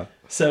yeah. Damn.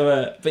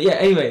 So, but yeah,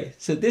 anyway.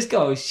 So this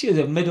girl, she was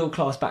a middle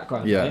class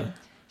background, right?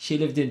 She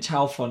lived in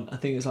Chalfont. I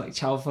think it was like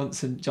Chalfont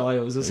St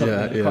Giles or something.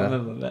 I can't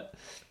remember. But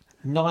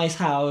nice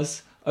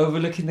house,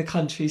 overlooking the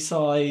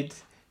countryside.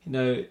 You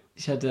know,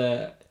 she had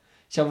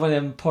one of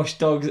them posh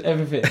dogs,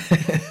 everything.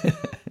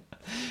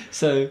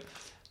 So,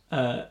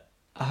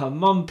 her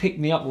mum picked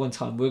me up one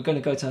time. We were going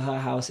to go to her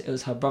house. It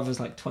was her brother's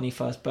like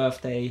 21st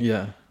birthday.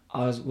 Yeah.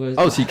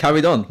 So you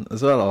carried on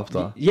as well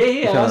after?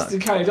 Yeah. I was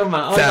carried on,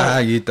 man.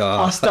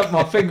 I stuck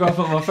my finger up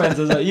at my friends.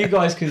 I was like, you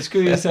guys can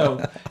screw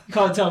yourself. You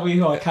can't tell me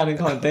who I can and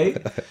can't date.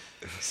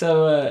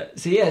 So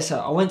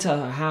I went to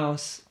her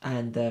house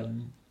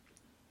and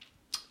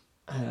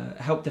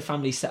helped the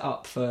family set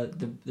up for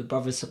the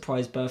brother's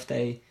surprise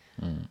birthday.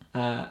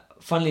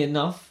 Funnily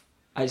enough,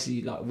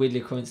 actually, like weirdly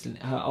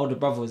coincident, her older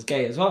brother was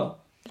gay as well.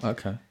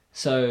 Okay.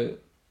 So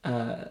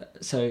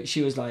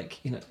she was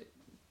like, you know,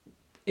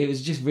 it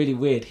was just really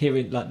weird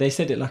hearing, like, they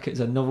said it like it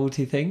was a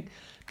novelty thing.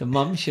 The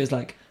mum, she was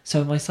like,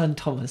 so my son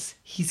Thomas,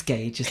 he's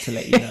gay, just to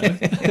let you know.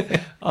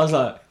 I was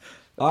like,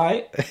 all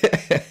right,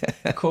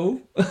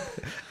 cool.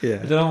 Yeah.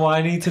 I don't know why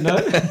I need to know,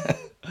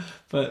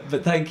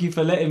 but thank you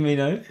for letting me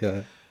know.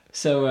 Yeah.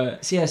 So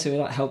we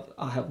like I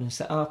helped them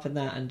set up and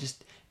that, and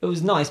just it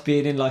was nice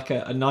being in like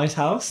a nice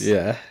house.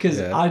 Yeah.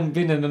 Because I hadn't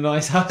been in a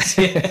nice house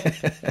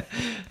yet,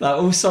 like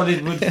all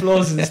solid wood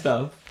floors and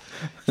stuff.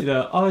 You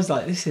know, I was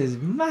like, this is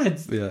mad.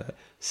 Yeah.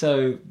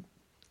 So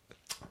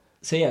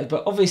yeah,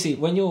 but obviously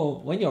when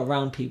you're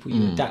around people,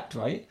 you adapt,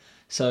 right?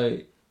 So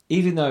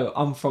even though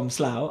I'm from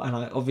Slough and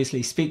I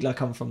obviously speak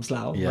like I'm from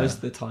Slough most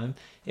of the time,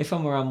 if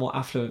I'm around more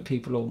affluent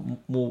people or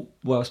more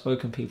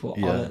well-spoken people,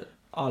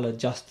 I'll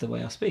adjust the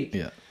way I speak.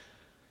 Yeah.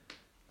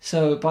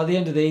 So by the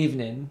end of the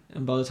evening,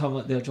 and by the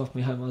time they'll drop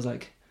me home, I was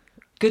like,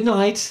 good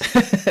night.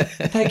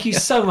 Thank you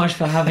so much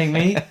for having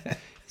me.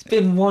 It's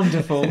been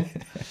wonderful.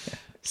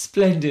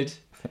 Splendid.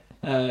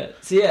 And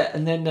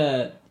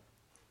then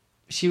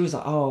she was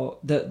like, oh,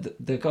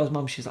 the girl's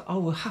mum, she was like, oh,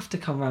 we'll have to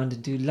come round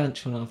and do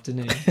lunch one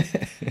afternoon.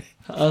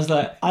 I was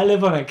like, I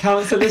live on a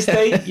council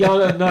estate. Y'all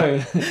don't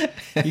know.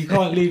 You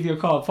can't leave your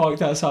car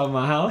parked outside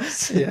my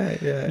house.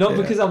 Yeah. Not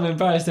because I'm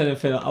embarrassed or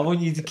anything. I want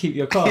you to keep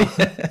your car.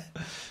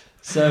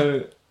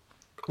 So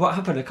what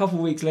happened a couple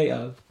of weeks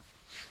later,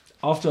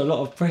 after a lot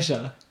of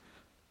pressure,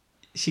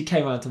 she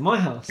came round to my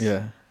house.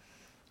 Yeah.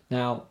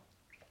 Now,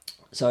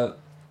 so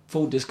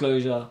full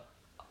disclosure,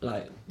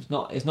 like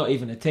it's not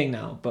even a thing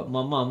now, but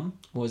my mum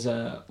was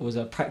a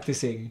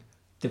practicing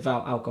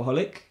devout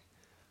alcoholic,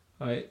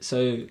 right?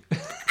 So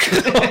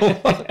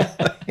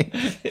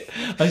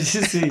I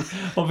just see,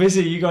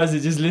 obviously you guys are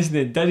just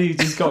listening. Danny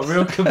just got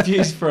real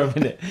confused for a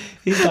minute.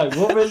 He's like,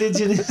 what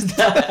religion is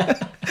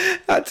that?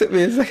 That took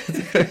me a second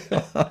to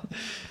go.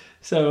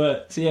 So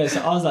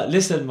I was like,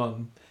 listen,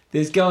 mum,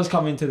 this girl's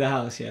coming to the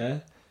house, yeah?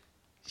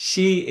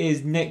 She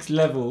is next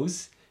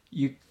levels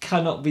you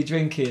cannot be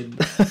drinking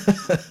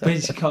when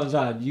she comes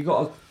round. You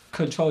got to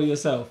control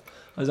yourself.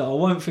 I was like, I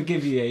won't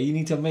forgive you. You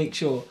need to make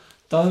sure,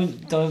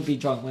 don't be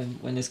drunk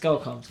when this girl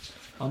comes.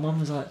 My mum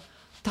was like,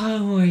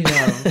 don't worry,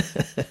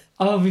 love.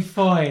 I'll be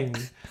fine.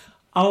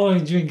 I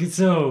won't drink at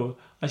all.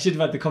 I should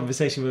have had the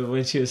conversation with her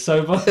when she was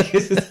sober.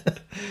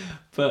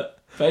 but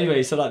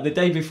anyway, so like the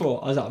day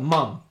before, I was like,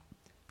 Mum,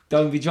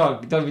 don't be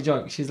drunk.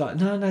 She's like,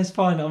 no, it's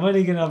fine. I'm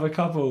only going to have a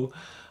couple.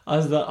 I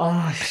was like,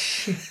 oh,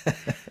 shit.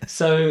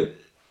 So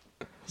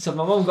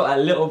my mum got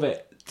a little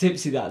bit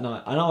tipsy that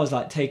night, and I was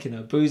like taking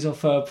her booze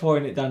off her,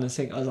 pouring it down the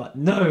sink. I was like,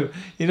 no,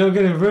 you're not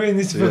going to ruin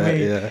this for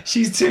me. Yeah.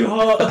 She's too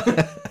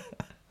hot.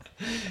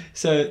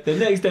 So the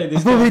next day,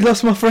 I've already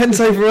lost my friends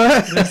over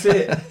her. That's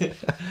it.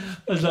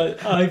 I was like,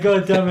 oh,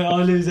 God damn it,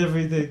 I'll lose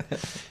everything.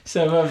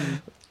 So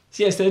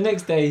the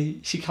next day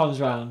she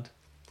comes round,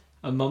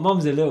 and my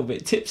mum's a little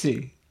bit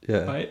tipsy.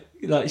 Yeah. Right?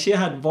 Like, she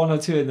had 1 or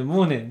 2 in the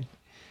morning.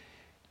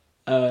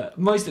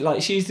 Mostly,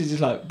 like, she used to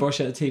just like brush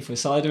her teeth with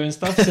cider and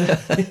stuff. So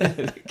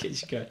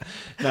she go,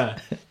 nah.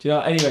 Do you know?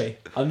 Anyway,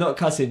 I'm not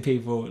cussing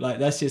people. Like,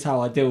 that's just how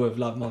I deal with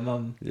like my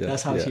mum. Yeah,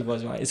 that's how she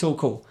was. Right? It's all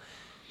cool.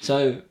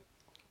 So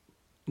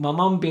my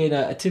mum, being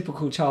a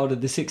typical child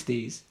of the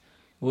 60s,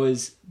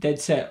 was dead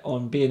set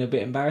on being a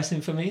bit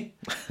embarrassing for me.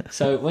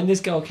 So when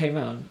this girl came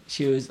round,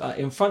 she was like,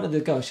 in front of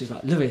the girl. She was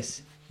like,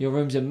 Lewis, your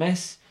room's a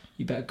mess.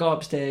 You better go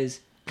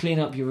upstairs, clean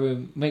up your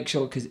room, make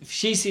sure, because if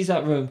she sees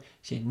that room,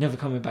 she ain't never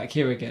coming back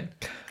here again.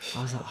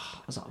 I was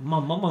like,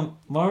 Mum,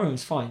 my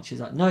room's fine. She's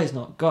like, no, it's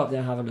not. Go up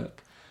there and have a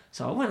look.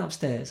 So I went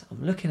upstairs.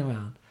 I'm looking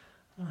around.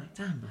 I'm like,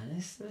 damn, man,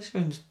 this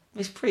room's,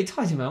 it's pretty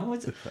tidy,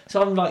 man.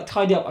 So I'm like,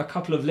 tidy up a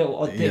couple of little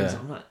odd things. Yeah.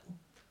 I'm like,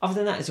 other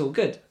than that, it's all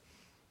good.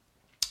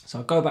 So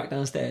I go back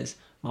downstairs.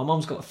 My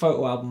mum's got a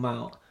photo album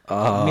out.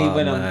 Me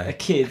when I'm a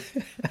kid,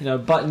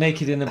 butt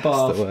naked in the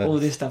bath, all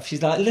this stuff.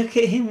 She's like, look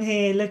at him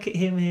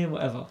here,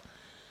 whatever.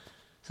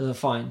 So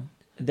fine.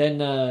 Then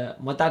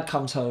my dad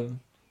comes home,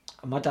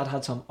 and my dad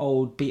had some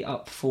old beat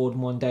up Ford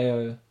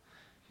Mondeo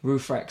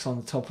roof racks on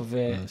the top of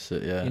it. Oh,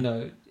 shit, yeah.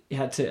 He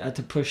had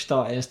to push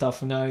start it and stuff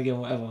from now and again,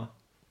 whatever.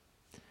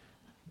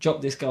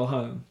 Dropped this girl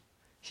home.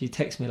 She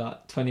texts me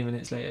like 20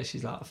 minutes later.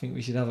 She's like, I think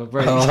we should have a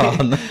break. Oh,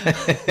 no.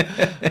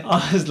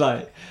 I was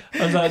like,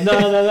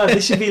 no,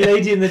 this should be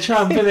Lady in the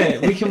Tramp,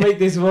 innit? We can make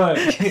this work.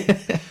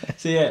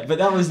 So yeah, but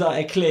that was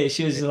like a clear.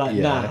 She was like,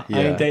 I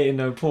ain't dating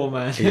no poor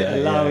man.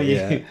 Allow you.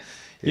 Yeah.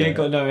 You ain't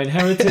got no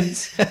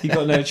inheritance. You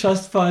got no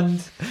trust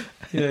fund.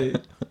 You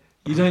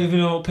don't even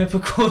know what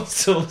peppercorn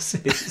sauce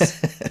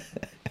is.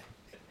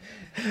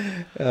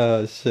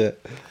 Oh shit!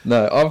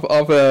 No, I've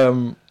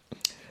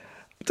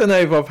I don't know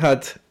if I've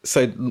had,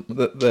 so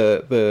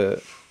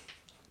the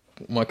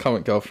my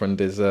current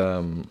girlfriend is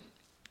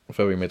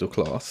very middle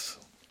class,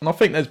 and I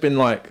think there's been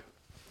like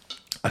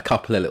a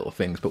couple of little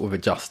things, but we've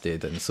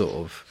adjusted and sort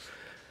of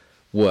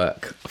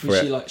work for Was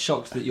she like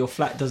shocked that your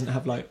flat doesn't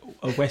have like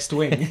a west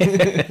wing?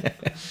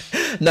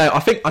 No, I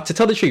think, to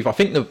tell the truth, I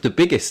think the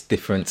biggest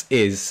difference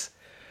is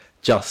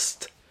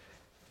just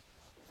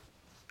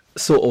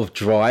sort of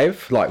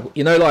drive. Like,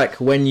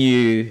 like when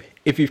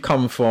if you've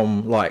come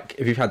from like,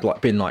 if you've had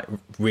like been like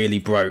really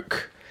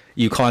broke,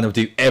 you kind of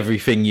do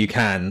everything you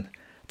can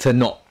to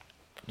not,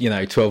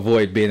 to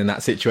avoid being in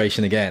that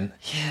situation again.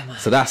 Yeah, man.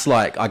 So that's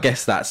like, I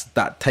guess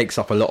that takes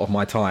up a lot of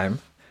my time.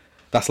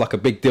 That's like a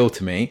big deal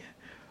to me.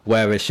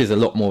 Whereas she's a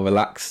lot more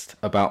relaxed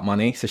about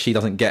money, so she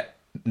doesn't get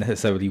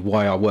necessarily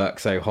why I work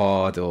so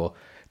hard or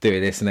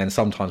doing this, and then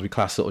sometimes we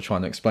clash sort of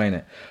trying to explain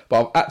it.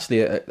 But I've actually,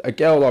 a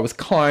girl I was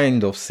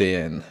kind of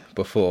seeing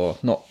before,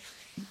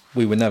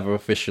 we were never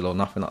official or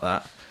nothing like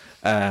that.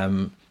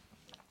 I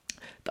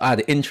had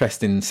an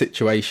interesting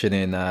situation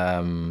in,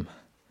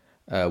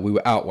 we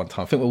were out one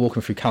time, I think we were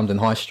walking through Camden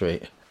High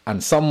Street,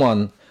 and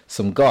some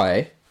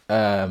guy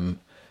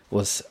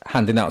was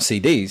handing out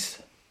CDs.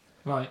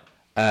 Right.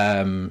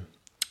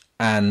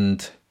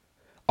 And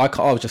I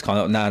was just kind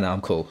of, no,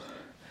 I'm cool.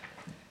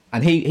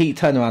 And he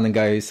turned around and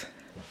goes,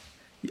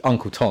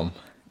 Uncle Tom.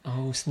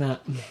 Oh,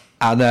 snap.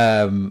 And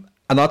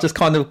I just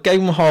kind of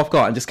gave him a half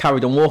guard and just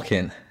carried on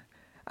walking.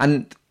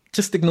 And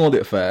just ignored it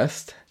at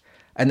first.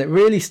 And it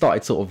really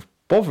started sort of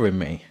bothering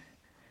me.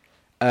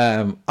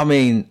 I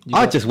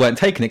just weren't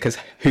taking it because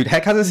who the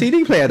heck has a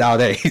CD player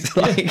nowadays?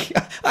 Like,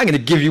 I'm going to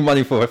give you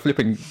money for a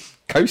flipping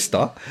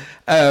coaster.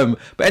 But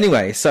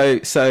anyway,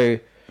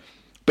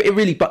 but it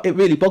really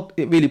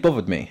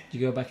bothered me.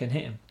 Did you go back and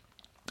hit him?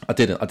 I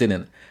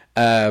didn't.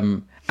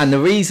 And the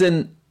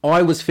reason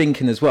I was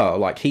thinking as well,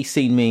 like he's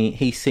seen me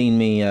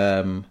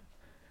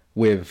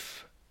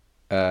with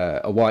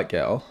a white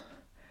girl,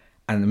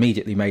 and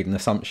immediately made an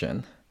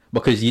assumption,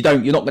 because you're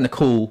not going to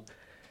call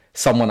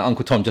someone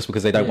Uncle Tom just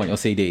because they don't want your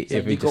CD. So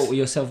you got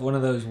yourself one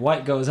of those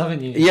white girls,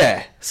 haven't you?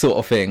 Yeah, sort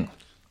of thing.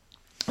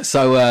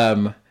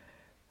 So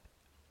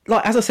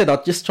like, as I said, I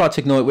just tried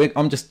to ignore it.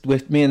 I'm just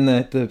with me and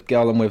the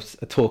girl I'm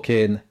with are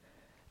talking,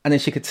 and then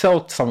she could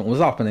tell something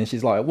was up, and then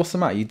she's like, what's the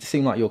matter? You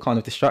seem like you're kind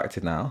of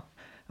distracted now.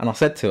 And I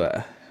said to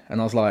her, and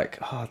I was like,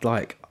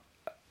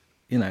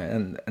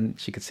 and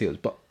she could see it was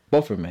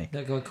bothering me.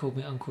 That guy called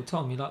me Uncle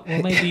Tom. You're like,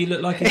 well, maybe you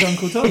look like his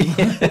Uncle Tom.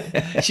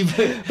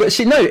 But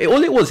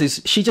all it was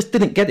is she just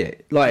didn't get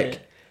it.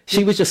 Like,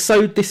 she was just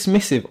so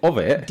dismissive of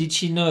it. Did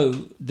she know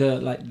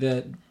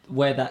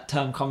where that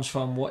term comes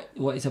from? What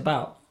it's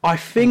about? I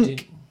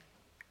think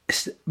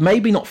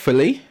maybe not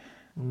fully,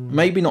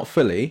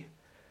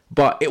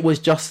 but it was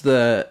just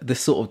the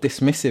sort of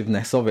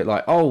dismissiveness of it.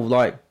 Like, oh,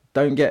 like,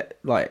 don't get,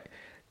 like,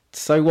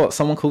 so what?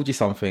 Someone called you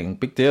something,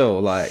 big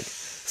deal, like,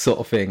 sort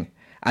of thing.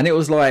 And it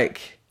was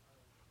like,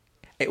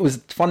 it was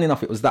funny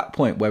enough. It was that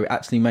point where it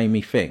actually made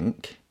me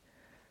think,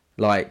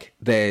 like,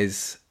 there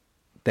is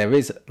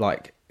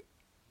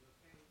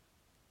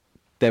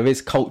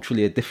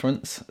culturally a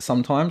difference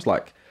sometimes.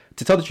 Like,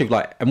 to tell the truth,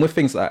 like, and with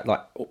things like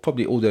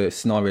probably all the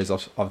scenarios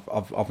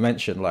I've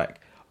mentioned, like,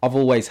 I've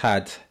always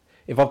had,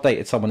 if I've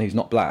dated someone who's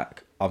not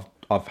black, I've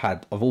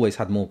always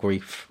had more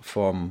grief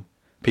from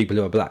people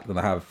who are black than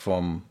I have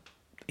from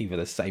either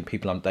the same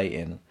people I'm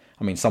dating.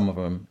 I mean, some of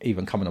them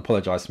even come and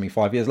apologise to me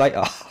 5 years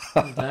later,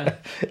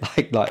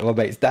 like my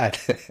mate's dad.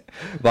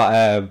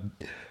 But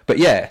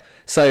yeah,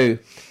 so,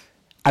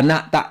 and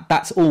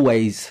that's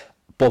always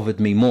bothered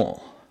me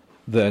more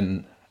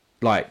than,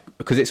 like,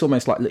 because it's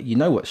almost like, look, you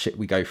know what shit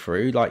we go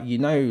through, like, you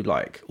know,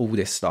 like, all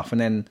this stuff,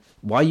 and then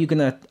why are you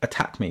gonna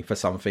attack me for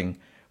something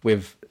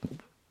with,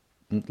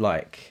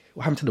 like,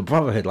 what happened to the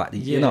brotherhood, like,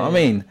 you know what I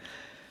mean,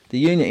 the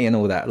unity and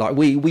all that. Like,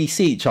 we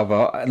see each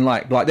other, and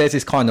like there's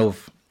this kind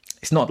of,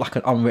 it's not like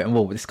an unwritten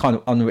rule, but this kind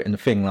of unwritten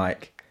thing.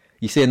 Like,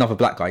 you see another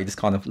black guy, you just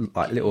kind of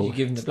like little, you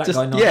give him the black just,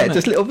 guy nod, yeah,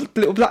 just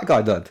little black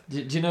guy nod.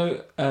 Do you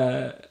know?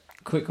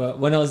 Quick one.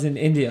 When I was in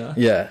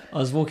India, I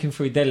was walking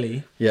through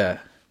Delhi,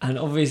 and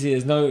obviously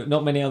there's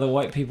not many other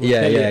white people in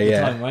Delhi at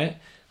the time, right?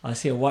 I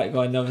see a white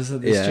guy on the other side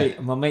of the street,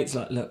 and my mate's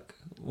like, "Look,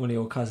 one of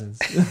your cousins,"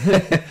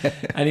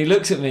 and he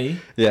looks at me,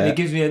 and he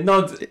gives me a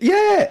nod,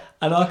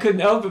 and I couldn't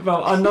help it,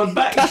 bro. I nod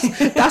back.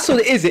 That's what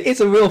it is.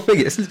 It's a real thing.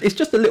 It's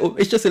just a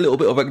little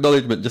bit of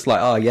acknowledgement, just like,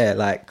 oh yeah,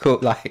 like, cool,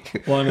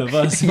 like, one of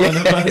us,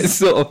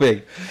 sort of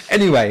thing.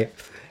 Anyway,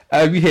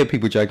 you hear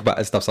people joke about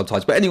that stuff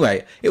sometimes, but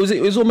anyway, it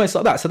was almost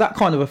like that. So that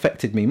kind of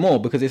affected me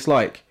more, because it's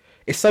like,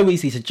 it's so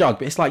easy to judge,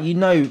 but it's like, you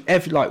know,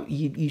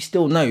 you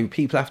still know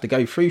people have to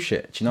go through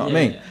shit. Do you know what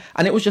I mean?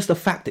 And it was just the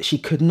fact that she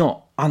could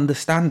not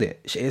understand it.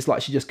 It's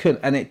like she just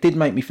couldn't, and it did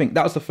make me think.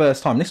 That was the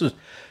first time. This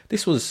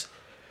was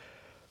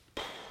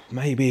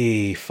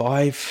maybe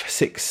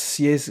 5-6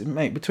 years,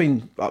 maybe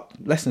between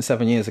less than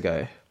 7 years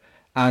ago,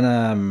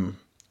 and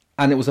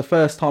it was the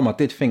first time I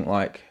did think,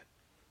 like,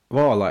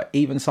 well, like,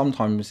 even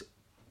sometimes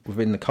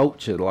within the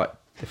culture, like,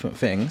 different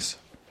things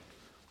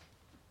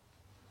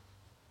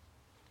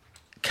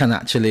can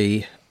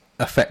actually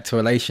affect a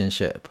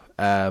relationship.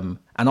 And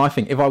I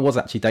think if I was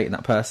actually dating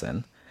that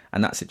person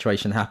and that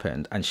situation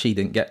happened and she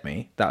didn't get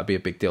me, that would be a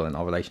big deal in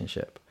our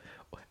relationship.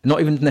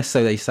 Not even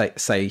necessarily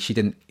say she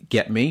didn't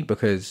get me,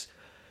 because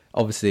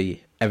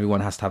obviously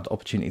everyone has to have the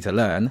opportunity to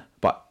learn,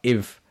 but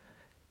if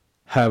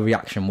her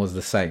reaction was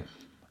the same,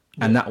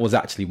 and that was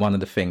actually one of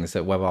the things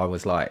that, whether I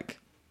was like,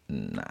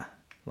 nah,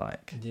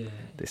 like,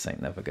 this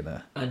ain't never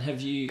gonna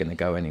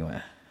go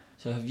anywhere.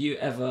 So have you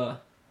ever,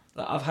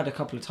 like, I've had a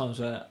couple of times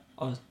where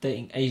I was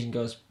dating Asian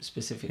girls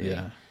specifically.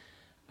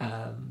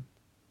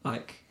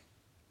 Like,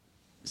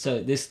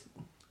 so this,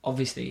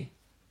 obviously,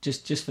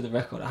 just for the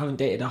record, I haven't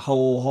dated a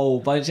whole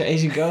bunch of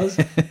Asian girls.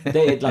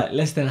 Dated like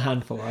less than a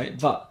handful, right?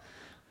 But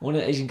one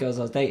of the Asian girls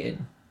I was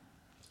dating,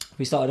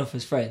 we started off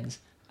as friends,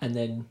 and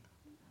then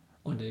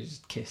one day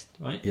just kissed,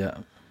 right? Yeah.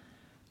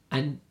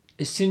 And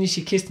as soon as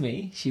she kissed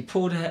me, she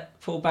pulled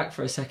back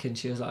for a second.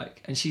 She was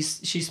like, and she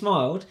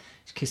smiled.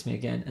 She kissed me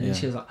again, and then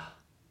she was like,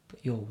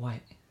 "But you're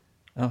white."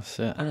 Oh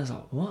shit. And I was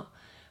like, "What?"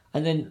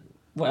 And then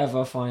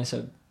whatever, fine.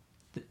 So,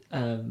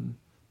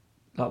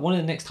 like, one of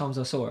the next times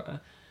I saw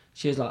her,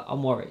 she was like,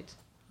 "I'm worried."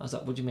 I was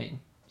like, "What do you mean?"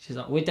 She's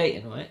like, "We're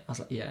dating, right?" I was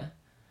like, "Yeah."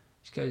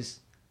 She goes,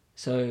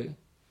 "So,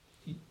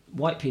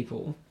 white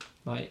people,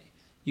 like,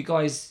 you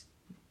guys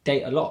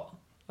date a lot?"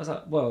 I was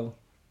like, "Well,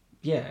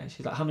 yeah."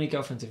 She's like, "How many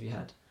girlfriends have you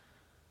had?"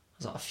 I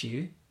was like, "A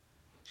few."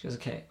 She goes,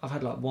 "Okay, I've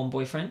had like one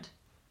boyfriend,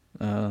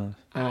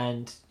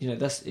 and you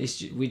know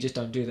we just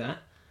don't do that.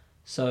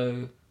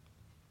 So,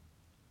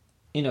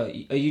 you know,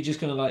 are you just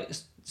gonna like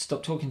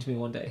stop talking to me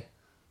one day?"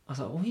 I was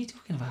like, "What are you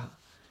talking about?"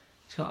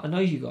 She's like, "I know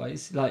you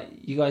guys. Like,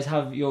 you guys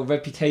have your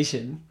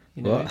reputation,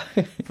 you know,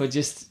 for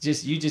just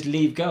you just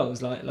leave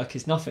girls like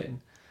it's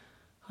nothing."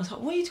 I was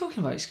like, "What are you talking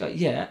about?" She's like,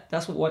 "Yeah,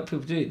 that's what white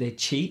people do. They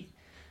cheat,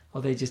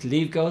 or they just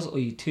leave girls, or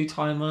you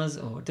two-timers,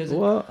 or does it?"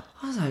 What?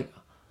 I was like,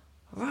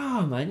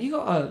 "Wow, man, you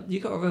got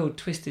a real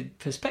twisted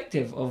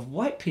perspective of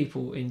white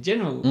people in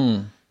general."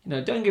 You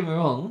know, don't get me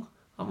wrong,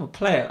 I'm a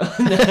player.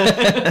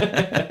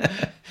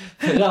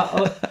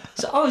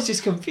 So I was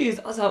just confused.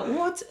 I was like,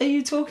 "What are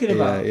you talking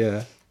about?"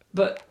 Yeah.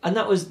 But and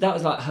that was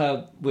like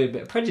her weird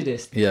bit of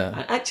prejudice. Yeah.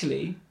 And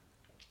actually,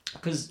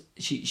 because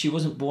she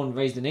wasn't born and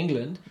raised in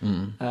England,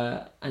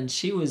 and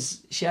she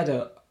had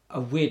a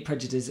weird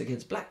prejudice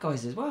against black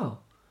guys as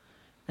well.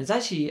 And it's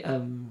actually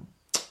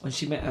when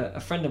she met a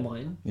friend of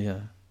mine. Yeah.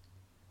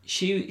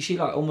 She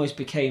like almost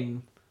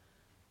became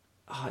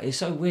it's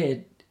so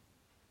weird.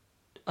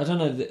 I don't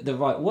know the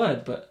right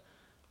word, but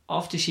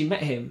after she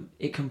met him,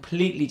 it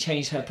completely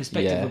changed her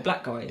perspective Yeah. of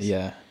black guys.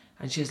 Yeah.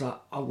 And she was like,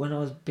 when I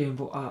was being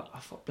brought up, I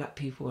thought black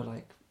people were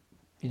like,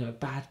 you know,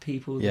 bad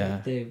people.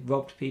 Yeah. They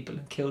robbed people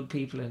and killed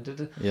people and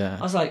da-da. Yeah.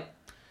 I was like,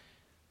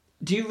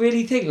 do you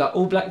really think like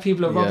all black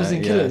people are robbers Yeah,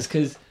 and yeah. killers?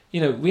 Because,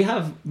 you know, we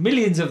have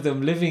millions of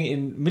them living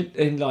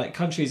in like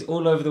countries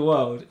all over the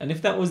world. And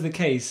if that was the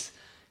case,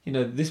 you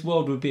know, this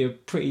world would be a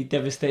pretty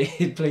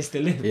devastated place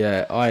to live.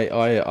 Yeah,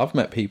 I've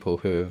met people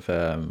who have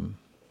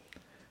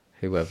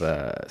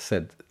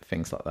said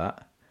things like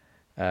that,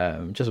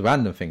 just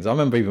random things. I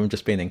remember even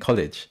just being in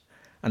college,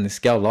 and this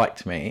girl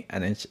liked me,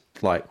 and then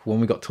like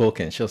when we got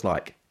talking, she was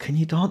like, "Can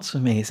you dance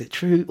with me? Is it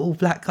true all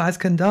black guys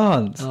can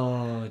dance?"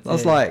 Oh, I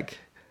was dear. like,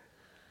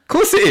 "Of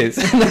course it is."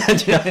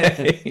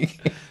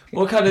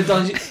 What kind of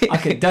dance? I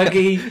could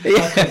Dougie,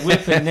 I could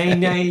whip a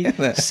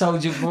nay,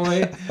 Soldier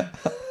Boy.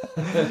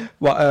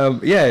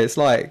 But yeah, it's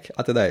like,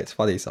 I don't know, it's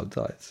funny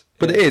sometimes,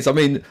 but it is. I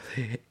mean,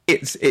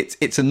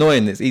 it's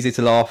annoying. It's easy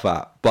to laugh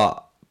at,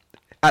 but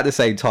at the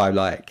same time,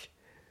 like,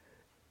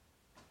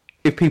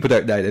 if people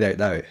don't know, they don't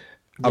know.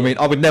 I mean,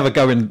 I would never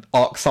go and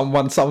ask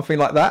someone something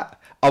like that.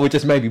 I would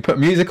just maybe put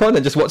music on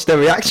and just watch their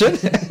reaction.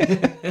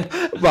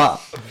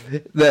 But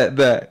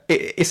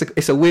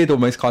it's a weird,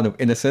 almost kind of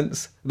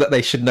innocence that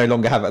they should no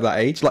longer have at that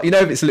age. Like, you know,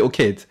 if it's a little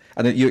kid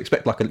and then you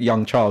expect like a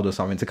young child or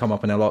something to come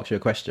up and they'll ask you a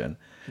question.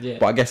 Yeah.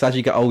 But I guess as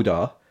you get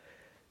older,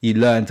 you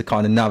learn to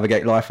kind of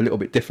navigate life a little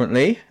bit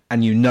differently,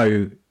 and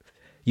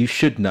you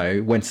should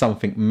know when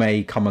something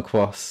may come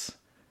across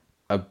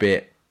a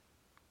bit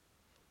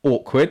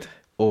awkward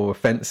or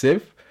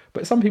offensive,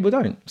 but some people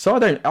don't. So I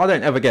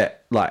don't ever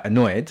get like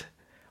annoyed.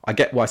 I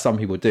get why some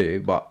people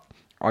do, but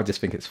I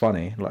just think it's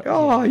funny. Like,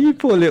 oh, you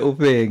poor little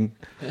thing,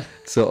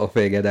 sort of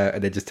thing, and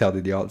they just tell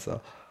me the answer.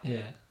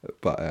 Yeah.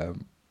 But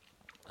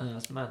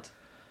That's mad.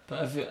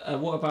 But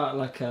what about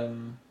like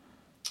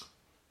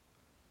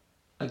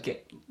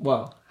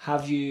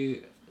have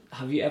you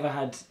ever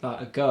had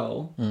like a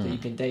girl that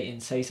you've been dating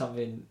say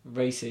something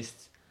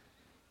racist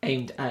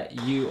aimed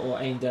at you or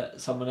aimed at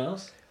someone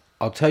else?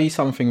 I'll tell you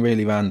something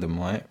really random,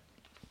 right?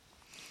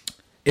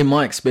 In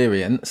my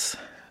experience,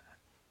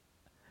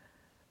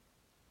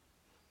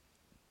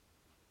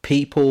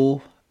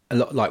 people a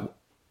lot like,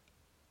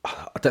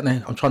 I don't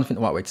know, I'm trying to think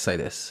the right way to say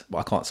this, but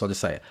I can't, so I'll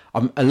just say it.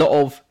 A lot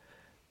of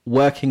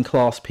working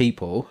class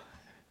people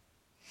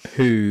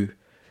who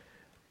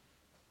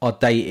are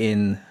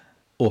dating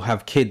or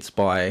have kids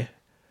by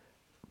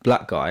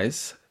black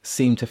guys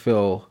seem to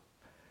feel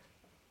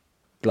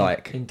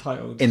like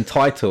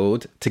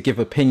entitled to give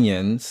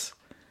opinions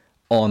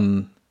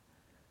on,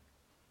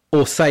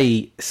 or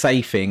say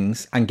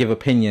things and give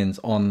opinions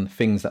on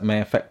things that may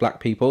affect black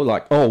people.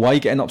 Like, oh, why are you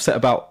getting upset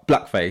about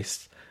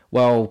blackface?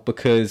 Well,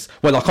 because,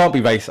 I can't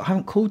be racist. I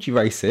haven't called you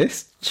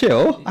racist.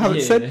 Chill. I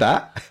haven't said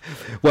that.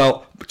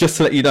 Well, just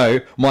to let you know,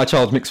 my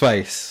child's mixed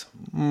race.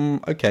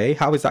 Okay,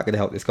 how is that going to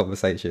help this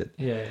conversation?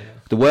 Yeah.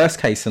 The worst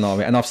case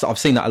scenario, and I've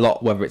seen that a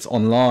lot, whether it's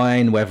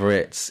online, whether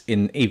it's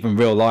in even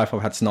real life,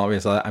 I've had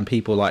scenarios like that, and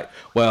people like,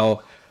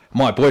 well,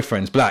 my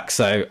boyfriend's black,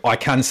 so I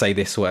can say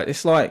this word.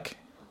 It's like,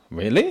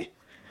 really?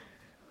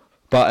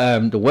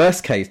 But the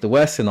worst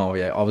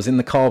scenario, I was in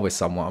the car with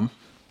someone,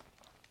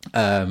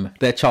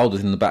 their child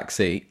was in the back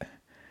seat,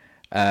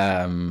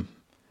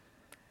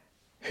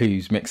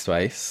 who's mixed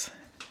race.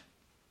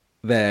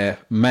 Their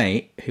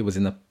mate, who was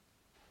in the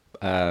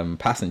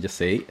passenger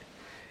seat,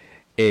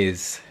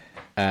 his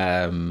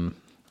child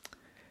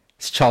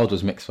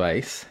was mixed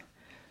race.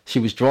 She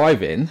was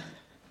driving,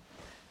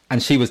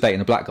 and she was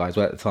dating a black guy as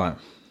well at the time.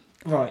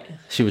 Right.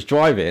 She was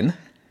driving.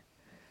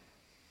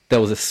 There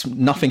was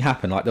nothing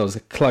happened. Like, there was a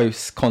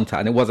close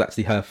contact, and it was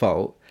actually her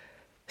fault.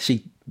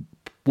 She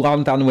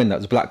wound down the window. It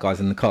was black guys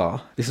in the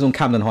car. This is on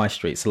Camden High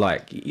Street. So,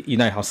 like, you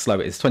know how slow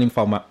it is. 20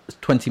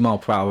 mile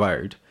per hour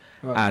road,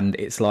 right. And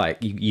it's like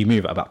you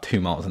move at about 2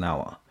 miles an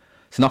hour.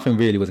 So nothing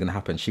really was going to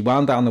happen. She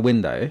wound down the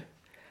window,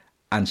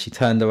 and she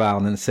turned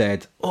around and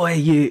said, "Oi,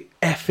 you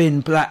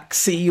effing black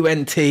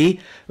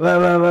cunt."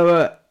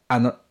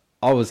 And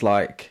I was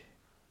like,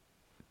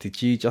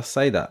 "Did you just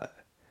say that?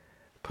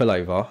 Pull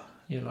over."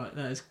 You're like,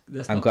 that's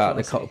and got out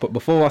the car. But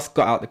before I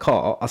got out the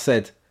car, I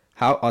said,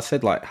 how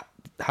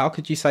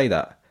could you say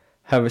that?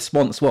 Her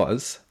response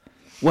was,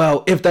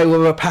 "Well, if they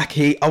were a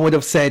Paki, I would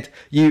have said,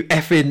 you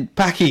effing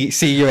Paki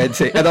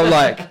cunt." And I'm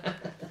like,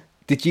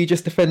 did you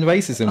just defend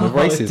racism with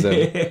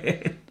racism?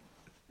 Dear.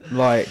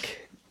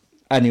 Like,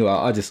 anyway,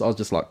 I was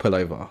just like, pull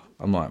over.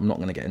 I'm like, I'm not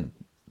going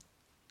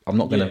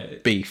to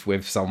beef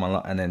with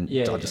someone, and then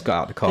I just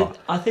got out the car.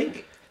 I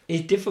think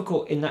it's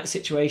difficult in that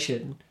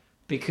situation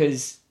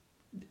because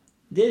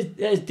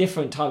there's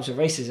different types of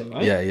racism,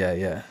 right?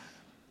 Yeah.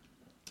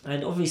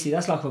 And obviously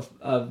that's like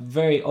a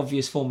very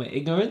obvious form of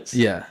ignorance.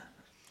 Yeah.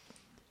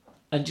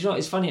 And do you know what?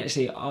 It's funny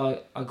actually.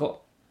 I got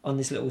on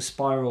this little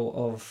spiral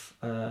of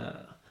I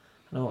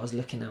don't know what I was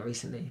looking at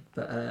recently,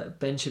 but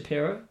Ben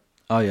Shapiro.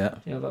 Oh yeah.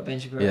 You know about Ben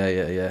Shapiro?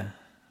 Yeah.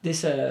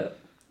 This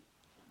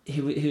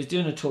he was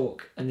doing a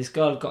talk, and this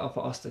girl got up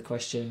and asked the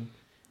question,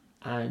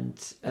 and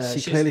she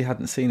was- clearly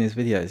hadn't seen his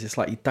videos. It's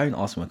like, you don't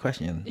ask him a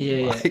question.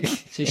 Yeah, Like,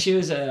 so she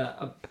was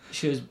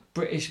she was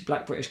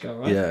black British girl,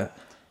 right? yeah,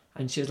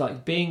 And she was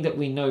like, being that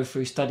we know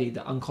through study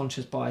that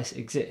unconscious bias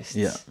exists.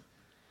 Yeah.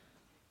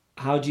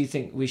 How do you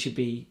think we should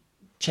be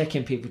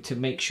checking people to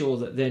make sure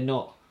that they're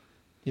not,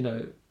 you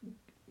know,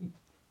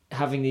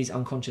 having these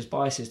unconscious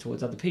biases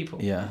towards other people?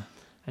 yeah,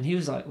 And he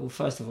was like, well,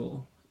 first of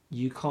all,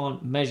 you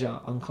can't measure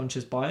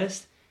unconscious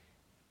bias.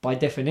 By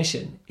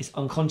definition, it's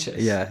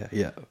unconscious. yeah,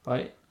 yeah,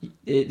 Right?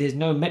 There's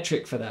no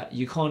metric for that.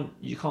 You can't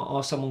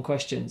ask someone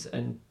questions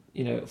and,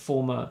 you know,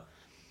 form a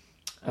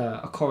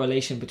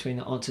correlation between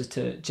the answers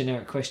to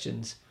generic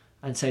questions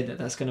and say that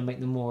that's going to make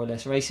them more or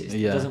less racist.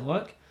 Yeah. It doesn't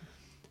work.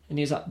 And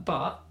he was like,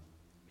 but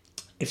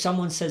if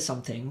someone says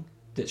something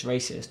that's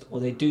racist or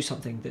they do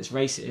something that's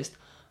racist,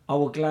 I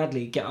will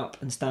gladly get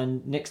up and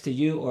stand next to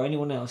you or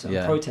anyone else and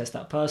Yeah. protest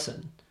that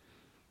person.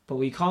 But what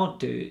we can't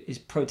do is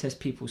protest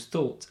people's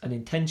thoughts and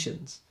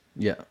intentions.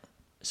 yeah,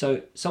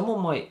 So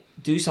someone might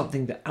do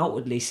something that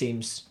outwardly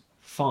seems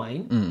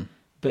fine,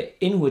 but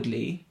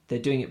inwardly they're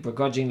doing it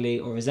begrudgingly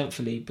or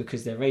resentfully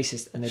because they're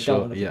racist and they Sure,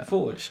 don't want to yeah, put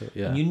forward. sure,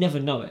 yeah. And you never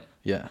know it.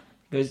 yeah,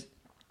 Because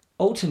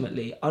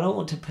ultimately, I don't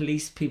want to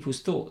police people's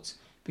thoughts.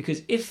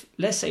 Because if,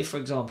 let's say, for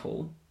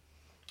example,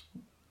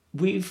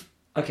 here's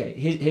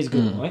a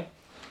good one, right?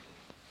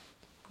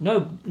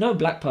 No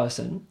black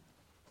person,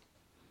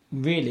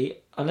 really,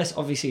 unless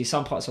obviously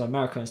some parts of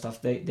America and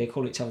stuff, they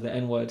call each other the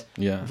N-word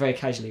yeah, very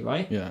casually,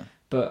 right? yeah,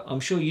 But I'm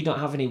sure you don't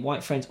have any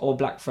white friends or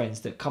black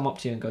friends that come up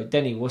to you and go,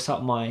 Denny, what's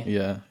up, my...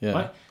 yeah, yeah,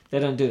 Right? They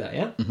don't do that,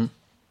 yeah? Mm-hmm.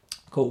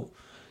 Cool.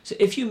 So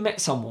if you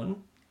met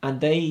someone and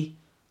they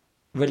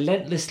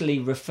relentlessly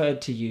referred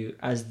to you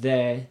as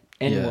their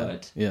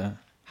N-word, yeah,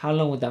 how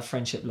long would that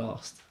friendship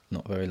last?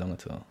 not very long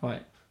at all.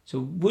 Right. So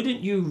wouldn't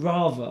you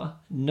rather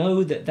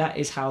know that that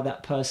is how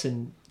that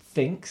person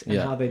thinks and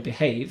Yeah. how they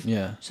behave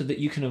Yeah, so that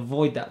you can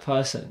avoid that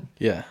person,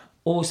 yeah,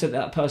 or so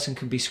that person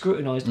can be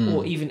scrutinized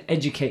or even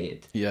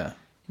educated? yeah,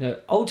 You know,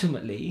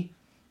 ultimately,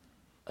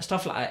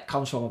 stuff like that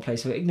comes from a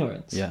place of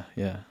ignorance. yeah,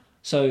 yeah,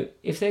 So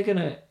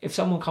if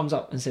someone comes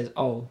up and says,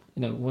 "Oh,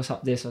 you know, what's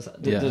up this, what's up,"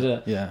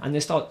 Yeah, yeah. and they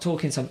start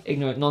talking some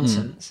ignorant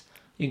nonsense,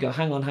 you go,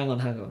 "Hang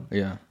on.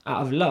 yeah,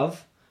 Out of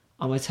love,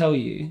 I'm gonna tell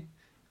you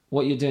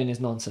what you're doing is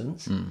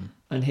nonsense,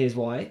 and here's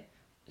why.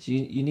 So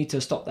you need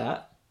to stop that,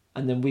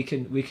 and then we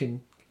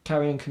can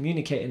carry on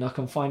communicating. I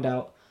can find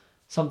out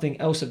something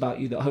else about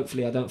you that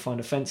hopefully I don't find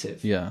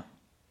offensive." yeah,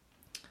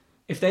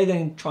 If they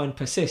then try and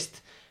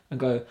persist and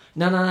go,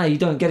 no, you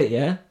don't get it,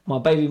 yeah? My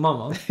baby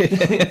mama,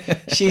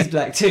 she's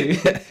black too.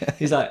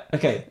 He's like,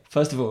 okay,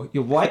 first of all,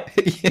 you're white.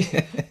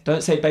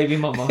 Don't say baby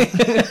mama.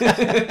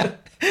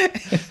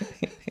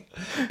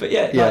 But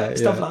yeah, like,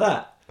 stuff like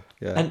that.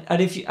 yeah,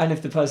 And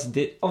if the person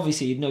did,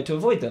 obviously you'd know to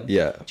avoid them.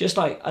 yeah, Just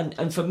like,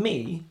 and for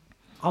me,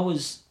 I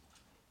was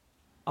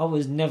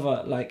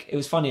never like, it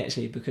was funny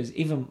actually, because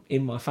even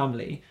in my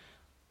family,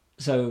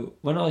 so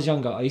when I was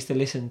younger, I used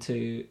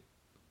to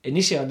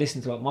initially I'd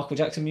listen to like Michael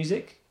Jackson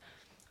music.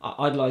 I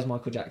idolized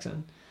Michael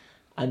Jackson.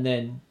 And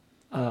then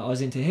I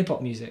was into hip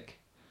hop music.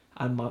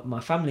 And my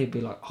family would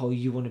be like, oh,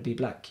 you want to be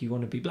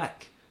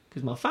black?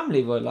 Because my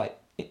family were like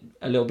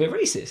a little bit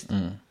racist.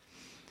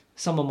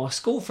 Some of my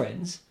school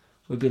friends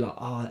would be like,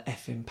 oh,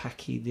 effing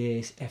Packy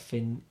this,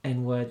 effing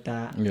N-word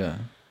that. yeah,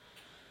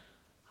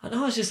 And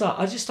I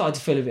just started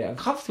to feel a bit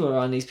uncomfortable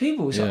around these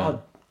people. So Yeah.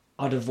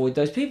 I'd avoid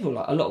those people.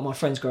 Like a lot of my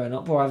friends growing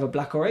up were either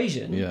black or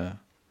Asian. yeah,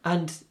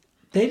 And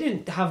they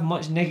didn't have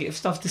much negative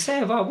stuff to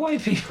say about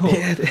white people.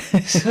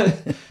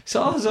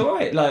 So I was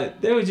alright.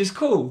 Like, they were just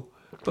cool.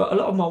 But a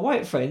lot of my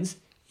white friends,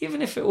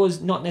 even if it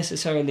was not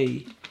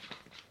necessarily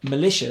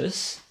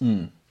malicious,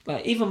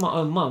 like even my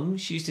own mum,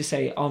 she used to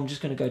say, oh, I'm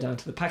just going to go down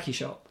to the Packy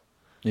shop.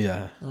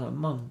 yeah, I'm like,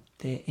 Mum,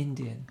 they're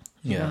Indian.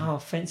 You Yeah. know how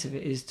offensive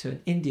it is to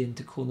an Indian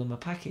to call them a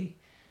Packy?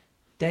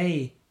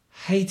 They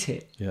hate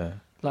it. yeah,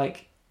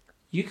 Like,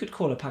 you could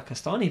call a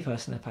Pakistani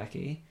person a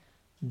Packy,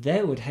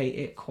 they would hate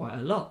it quite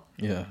a lot.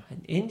 yeah,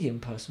 An Indian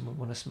person would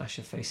want to smash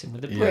your face in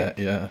with a yeah, brick.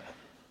 yeah,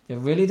 They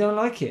really don't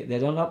like it. They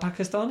don't like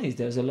Pakistanis.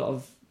 There's a lot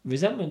of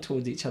resentment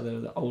towards each other,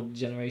 the old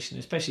generation,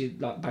 especially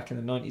like back in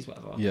the 90s,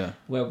 whatever, yeah,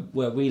 where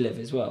we live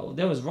as well.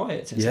 There was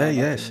riots and yeah, stuff back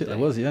yeah, in the shit, day. there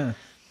was, yeah,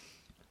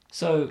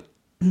 So,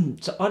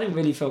 so I didn't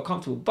really feel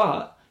comfortable,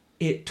 but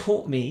it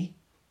taught me,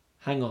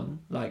 hang on,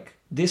 like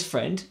this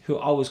friend who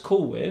I was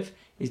cool with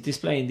is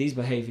displaying these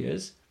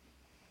behaviours.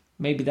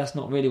 Maybe that's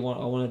not really what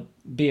I want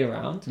to be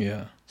around.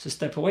 yeah, So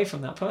step away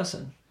from that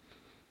person.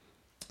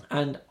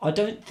 And I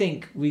don't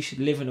think we should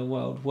live in a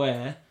world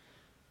where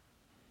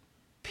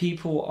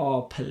people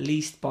are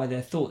policed by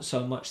their thoughts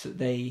so much that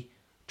they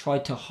try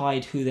to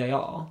hide who they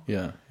are,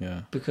 yeah,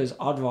 yeah, because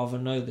I'd rather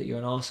know that you're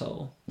an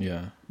arsehole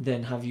yeah.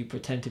 than have you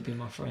pretend to be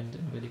my friend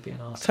and really be an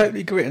arsehole. Totally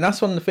agree, and that's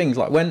one of the things.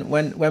 Like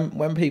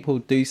when people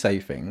do say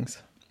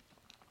things,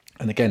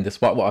 and again,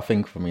 despite what I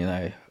think from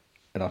and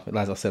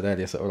as I said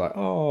earlier, sort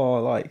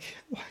of like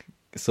like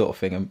sort of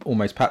thing, and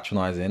almost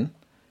patronising,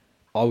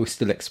 I will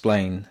still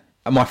explain.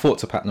 And my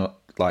thoughts are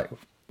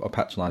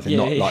patronising, Yeah,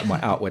 not yeah. like my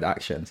outward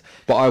actions.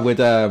 But I would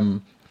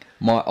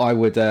I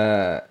would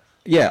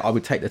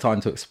take the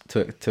time to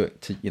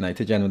you know,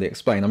 to generally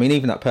explain. I mean,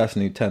 even that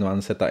person who turned around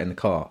and said that in the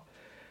car,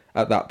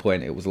 at that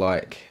point it was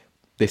like,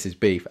 this is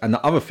beef. And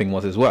the other thing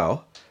was as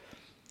well,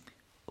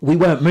 we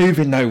weren't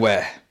moving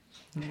nowhere.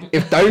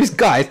 If those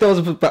guys, there was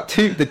about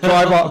two, the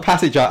driver,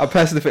 passenger, a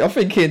person, I'm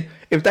thinking,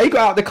 if they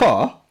got out the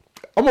car,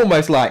 I'm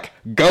almost like,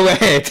 go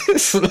ahead,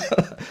 sort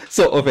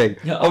of thing.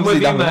 Yeah, I'm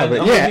with you, man.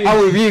 I'm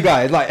with you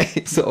guys,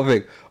 like, sort of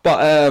thing.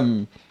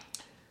 But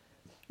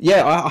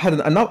yeah, I had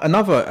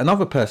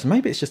another person.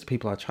 Maybe it's just the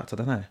people I attract. I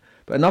don't know.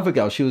 But another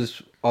girl,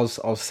 I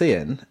was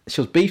seeing. She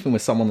was beefing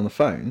with someone on the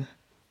phone,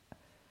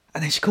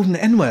 and then she called him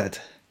the N-word.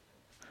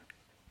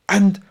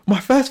 And my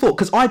first thought,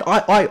 because I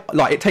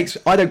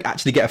don't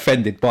actually get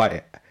offended by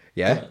it.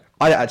 Yeah,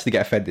 I don't actually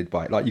get offended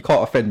by it. Like, you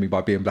can't offend me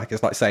by being black.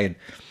 It's like saying,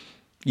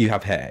 you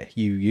have hair,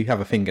 you have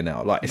a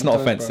fingernail. Like, it's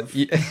not offensive.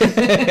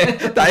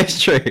 That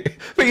is true.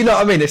 But you know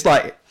what I mean? It's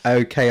like,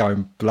 okay,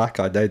 I'm black,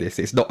 I know this.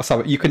 It's not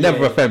something, you can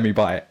never offend me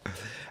by it.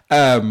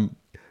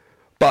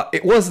 But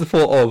it was the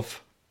thought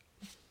of,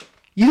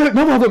 you don't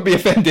know I wouldn't be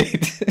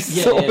offended,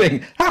 sort of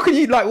thing. How can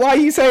you, like, why are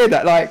you saying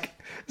that? Like,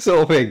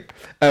 sort of thing.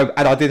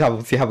 And I did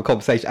obviously have a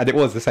conversation, and it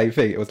was the same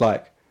thing. It was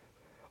like,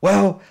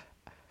 well,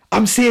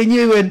 I'm seeing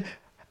you and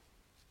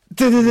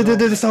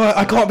so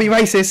I can't be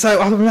racist,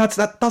 so I'm allowed to,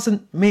 that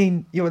doesn't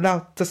mean you're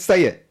allowed to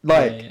say it.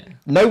 Like,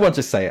 no one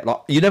just say it.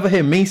 Like, you never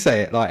hear me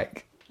say it,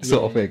 like,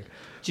 sort of thing.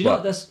 Do you know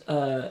what that's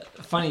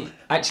funny?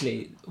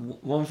 Actually,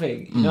 one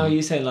thing, you know,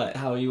 you saying like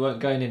how you weren't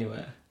going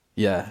anywhere.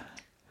 Yeah.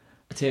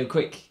 I'll tell you a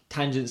quick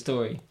tangent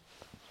story.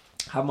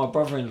 I had my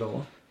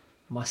brother-in-law,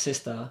 my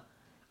sister,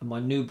 and my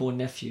newborn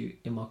nephew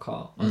in my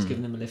car. I was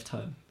giving them a lift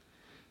home.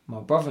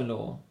 My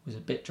brother-in-law was a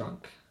bit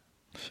drunk.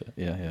 Shit.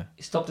 Yeah.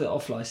 He stopped at the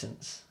off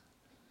license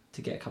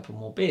to get a couple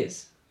more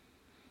beers.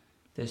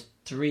 There's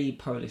 3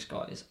 Polish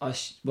guys. I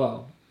say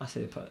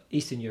they're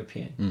Eastern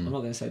European. I'm not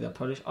going to say they're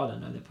Polish. I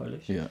don't know they're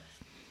Polish. Yeah.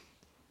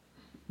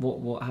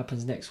 What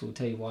happens next will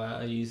tell you why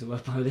I use the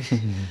word Polish.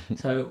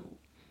 So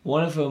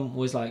one of them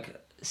was like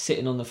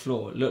sitting on the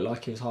floor, looked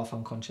like he was half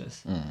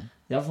unconscious.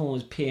 The other one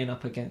was peeing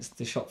up against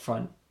the shop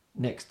front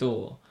next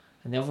door,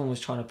 and the other one was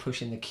trying to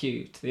push in the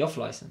queue to the off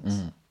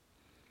license.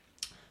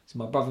 So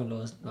my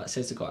brother-in-law like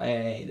says to the guy,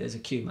 hey, there's a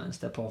queue, man,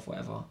 step off,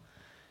 whatever.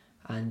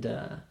 And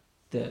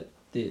the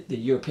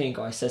European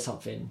guy says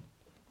something,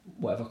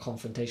 whatever,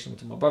 confrontational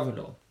to my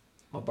brother-in-law.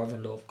 My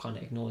brother-in-law kind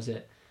of ignores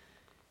it,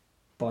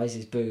 buys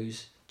his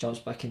booze, jumps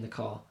back in the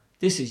car.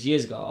 This is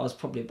years ago. I was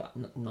probably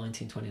about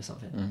 19, 20 or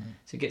something.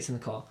 So he gets in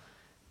the car.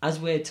 As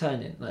we're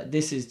turning, like,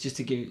 this is just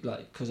to give,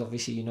 like, because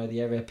obviously you know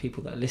the area,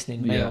 people that are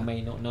listening may or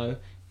may not know,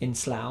 in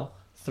Slough,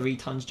 3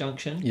 Tons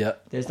Junction,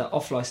 there's that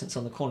off licence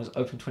on the corners,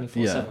 open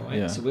 24/7,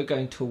 right? So we're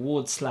going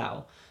towards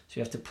Slough, so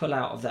you have to pull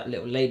out of that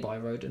little lay-by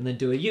road and then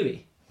do a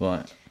U-E.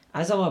 Right.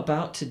 As I'm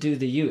about to do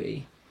the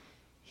U-E,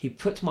 he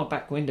puts my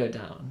back window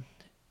down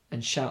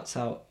and shouts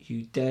out,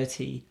 you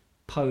dirty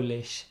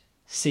Polish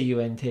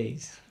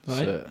CUNTs,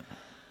 right? Shit.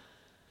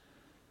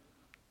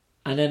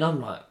 And then I'm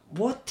like,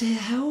 what the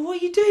hell?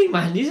 What are you doing,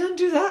 man? You don't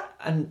do that.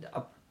 And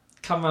I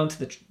come around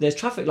to there's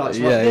traffic lights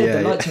right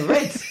there. The lights are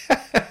red.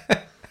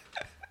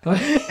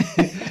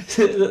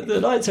 So the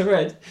lights are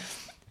red.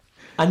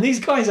 And these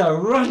guys are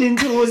running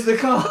towards the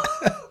car.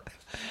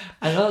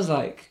 And I was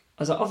like,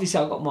 obviously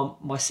I've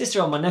got my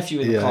sister and my nephew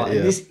in the car.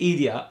 And this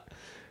idiot,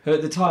 who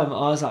at the time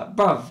I was like,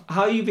 bruv,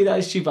 how you be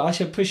that stupid? I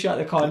should push you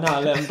out of the car now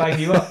and let them bang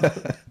you up.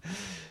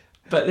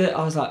 But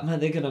I was like, man,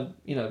 they're going to,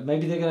 you know,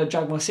 maybe they're going to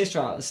drag my sister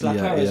out and slap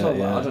her as well.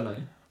 But I don't know.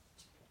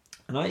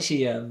 And I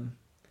actually,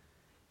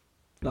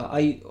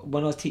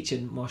 when I was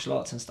teaching martial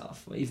arts and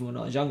stuff, even when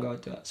I was younger, I'd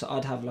do it. So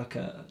I'd have like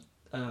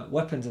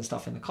weapons and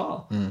stuff in the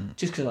car.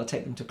 Just because I'd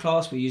take them to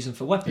class, we use them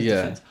for weapons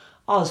defense.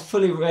 I was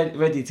fully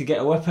ready to get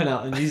a weapon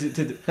out and use it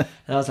to... And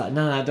I was like,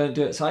 no, don't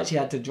do it. So I actually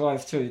had to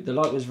drive through. The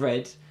light was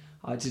red.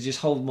 I had to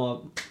just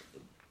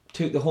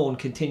toot the horn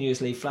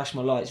continuously, flash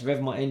my lights, rev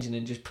my engine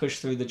and just push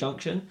through the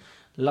junction.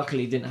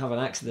 Luckily didn't have an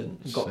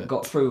accident.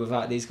 Got through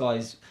without these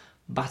guys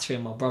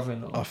battering my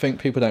brother-in-law. I think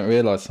people don't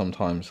realise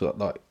sometimes that,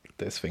 like,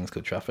 there's things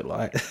called traffic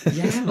light.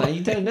 Yeah, man,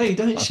 you don't know. You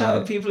don't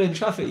shout at people in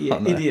traffic, you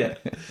idiot.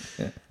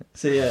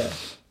 So yeah,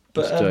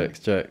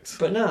 but jokes.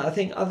 But no, I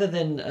think other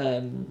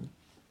than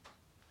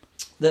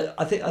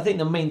I think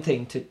the main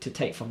thing to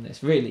take from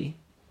this really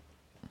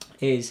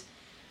is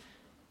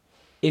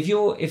if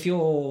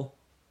you're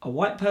a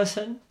white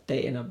person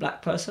dating a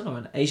black person or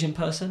an Asian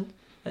person,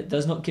 it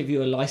does not give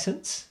you a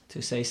license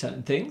to say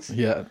certain things.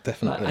 Yeah,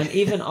 definitely. And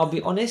even, I'll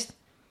be honest,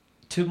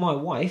 to my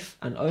wife,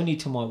 and only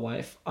to my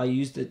wife, I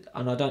used it,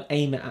 and I don't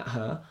aim it at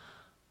her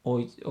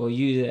or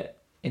use it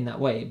in that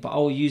way, but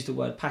I'll use the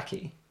word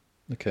Paki.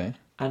 Okay.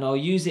 And I'll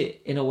use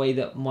it in a way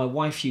that my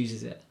wife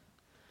uses it.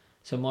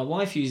 So my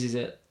wife uses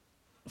it,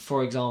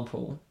 for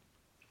example,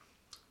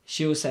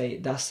 she'll say,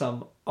 that's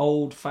some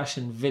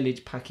old-fashioned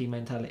village Paki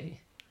mentality.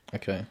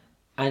 Okay.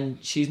 And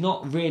she's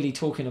not really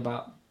talking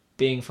about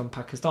being from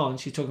Pakistan,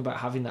 she's talking about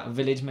having that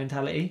village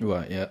mentality.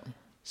 Right, yeah.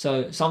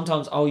 So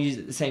sometimes I'll use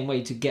it the same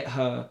way to get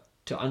her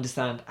to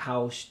understand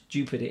how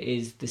stupid it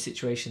is, the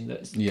situation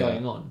that's Yeah.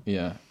 going on.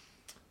 Yeah.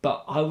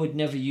 But I would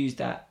never use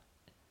that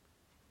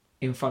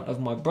in front of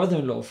my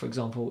brother-in-law, for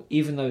example,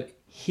 even though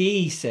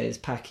he says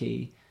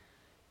Paki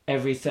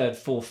every third,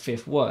 fourth,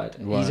 fifth word.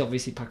 Right. He's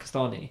obviously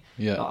Pakistani.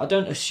 Yeah. I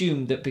don't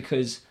assume that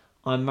because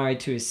I'm married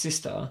to his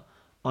sister,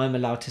 I'm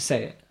allowed to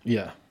say it,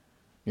 Yeah.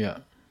 Yeah.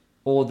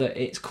 or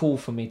that it's cool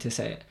for me to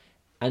say it.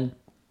 And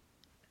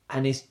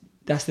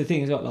that's the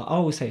thing as well. Like, I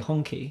always say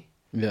honky,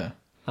 Yeah.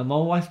 and my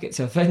wife gets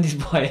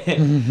offended by it.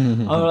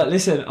 I'm like,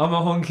 listen, I'm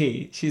a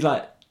honky. She's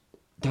like,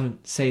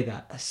 don't say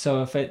that. That's so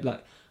offended.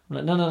 Like, I'm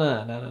like,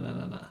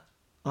 no.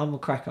 I'm a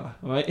cracker,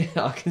 right?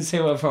 I can say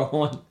whatever I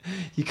want.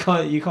 You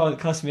can't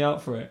cuss me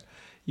out for it.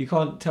 You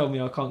can't tell me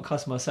I can't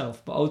cuss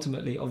myself. But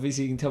ultimately,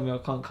 obviously, you can tell me I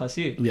can't cuss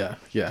you. Yeah.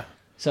 Yeah.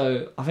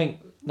 So I think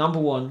number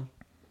one,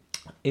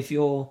 if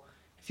you're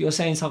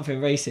saying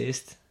something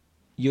racist,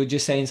 you're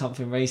just saying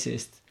something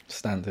racist.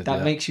 Standard. That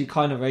yeah. makes you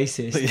kind of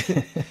racist.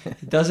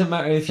 It doesn't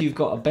matter if you've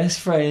got a best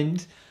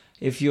friend,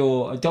 if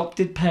your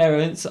adopted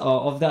parents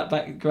are of that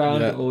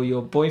background, Yeah. or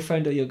your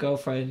boyfriend or your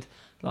girlfriend.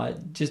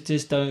 Like,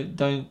 just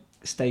don't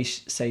say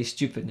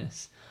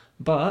stupidness.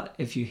 But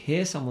if you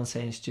hear someone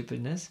saying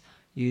stupidness,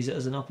 use it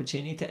as an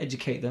opportunity to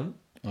educate them.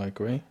 I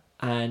agree.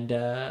 And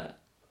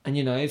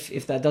you know,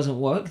 if that doesn't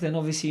work, then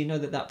obviously you know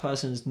that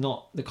person's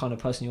not the kind of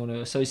person you want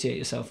to associate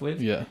yourself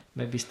with. Yeah.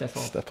 Maybe step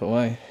off. Step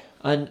away.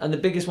 And the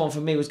biggest one for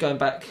me was going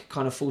back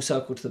kind of full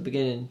circle to the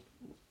beginning,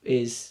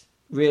 is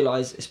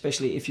realise,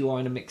 especially if you are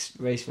in a mixed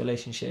race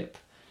relationship,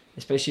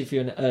 especially if you're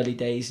in the early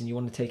days and you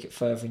want to take it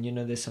further and you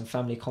know there's some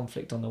family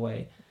conflict on the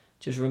way,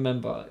 just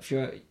remember, if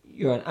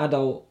you're an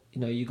adult, you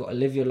know, you got to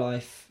live your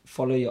life,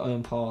 follow your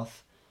own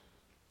path.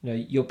 You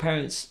know, your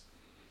parents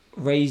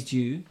raised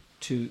you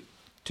to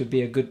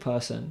be a good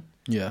person.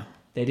 Yeah.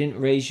 They didn't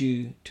raise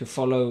you to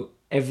follow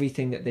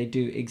everything that they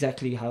do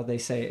exactly how they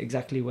say it,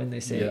 exactly when they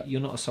say it.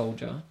 You're not a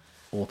soldier.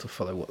 Or to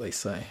follow what they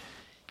say.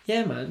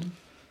 Yeah, man.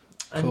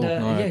 And Cool.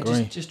 No, I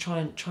agree. just try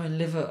and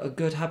live a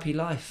good, happy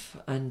life.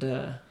 And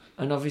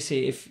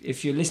obviously,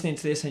 if you're listening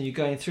to this and you're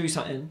going through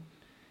something,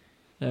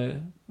 you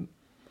know,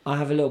 I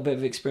have a little bit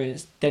of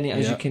experience. Denny,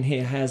 as you can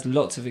hear, has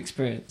lots of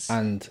experience.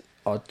 And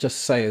I'll just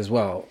say as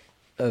well,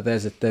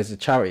 there's a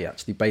charity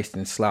actually based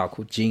in Slough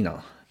called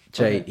Geena,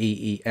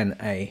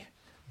 Jeena,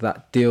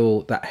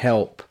 that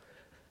help.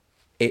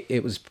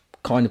 It was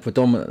kind of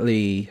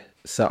predominantly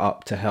set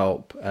up to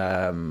help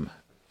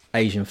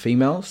Asian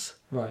females,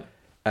 right?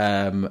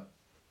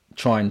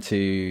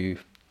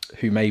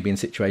 Who may be in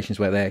situations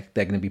where they're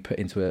going to be put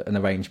into an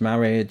arranged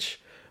marriage,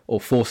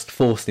 or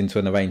forced into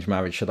an arranged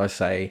marriage, should I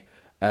say?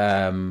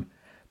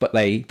 But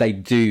they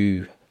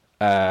do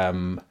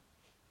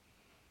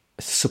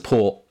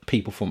support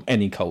people from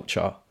any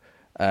culture,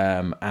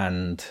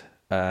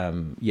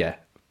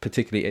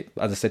 particularly,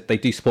 as I said, they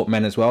do support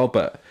men as well,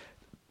 but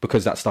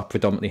because that stuff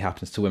predominantly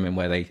happens to women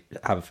where they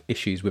have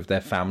issues with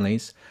their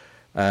families.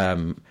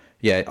 I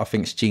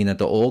think it's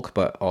Geena.org,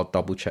 but I'll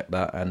double check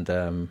that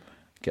and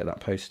get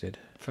that posted.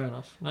 Fair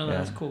enough. No,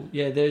 that's cool.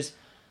 Yeah,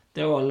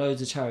 there are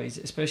loads of charities,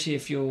 especially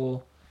if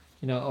you're,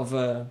 you know, of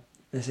a,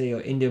 let's say,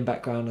 your Indian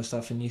background or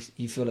stuff, and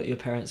you feel like your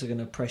parents are going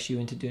to press you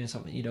into doing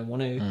something you don't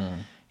want to.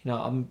 You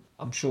know,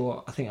 I'm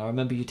sure. I think I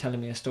remember you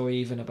telling me a story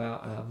even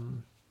about,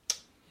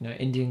 you know,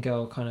 Indian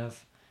girl kind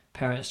of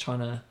parents trying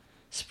to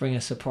spring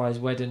a surprise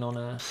wedding on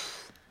her.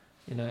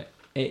 You know,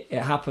 it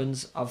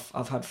happens.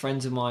 I've had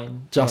friends of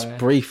mine. Just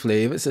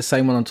briefly, if it's the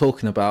same one I'm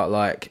talking about,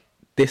 like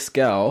this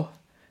girl,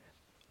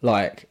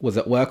 like was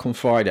at work on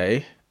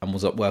Friday and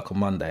was at work on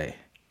Monday.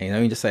 And, you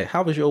know, you just say,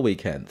 "How was your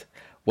weekend?"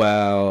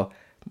 Well,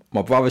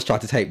 my brothers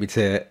tried to take me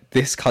to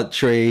this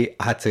country.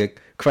 I had to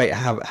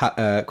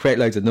create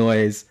loads of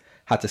noise.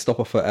 Had to stop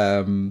off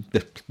at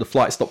the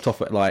flight stopped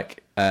off at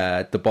like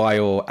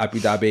Dubai or Abu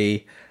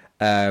Dhabi.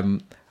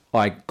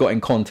 I got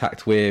in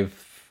contact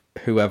with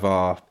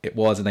whoever it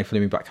was, and they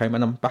flew me back home,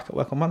 and I'm back at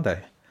work on Monday.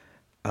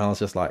 And I was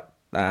just like,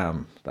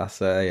 damn,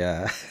 that's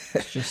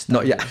It's just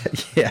not yet.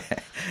 Yeah,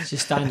 it's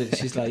just standard.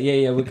 She's like,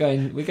 yeah, we're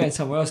going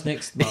somewhere else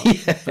next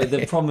month, but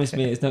they promised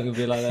me it's not going to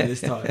be like that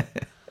this time,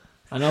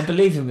 and I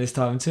believe him this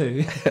time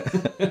too.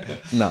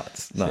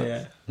 nuts.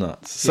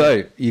 Nuts.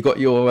 So you got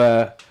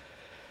your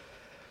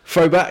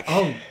throwback.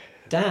 Oh,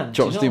 damn!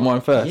 Do you want to do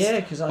mine first? Yeah,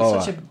 because I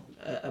had such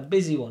a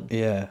busy one.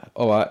 Yeah.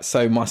 All right.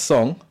 So my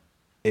song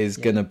is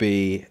gonna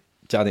be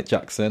Janet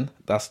Jackson.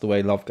 That's the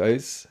Way Love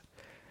Goes.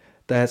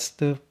 That's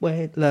the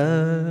way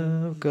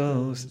love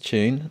goes.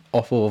 Tune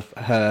off of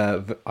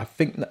her. I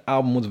think the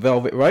album was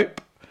Velvet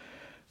Rope,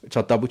 which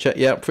I'll double check.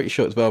 Yeah, I'm pretty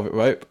sure it's Velvet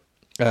Rope.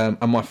 And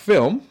my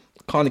film,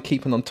 kind of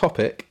keeping on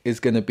topic, is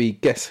going to be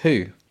Guess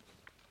Who.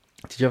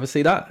 Did you ever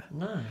see that?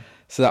 No.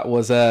 So that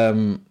was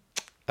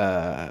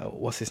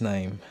what's his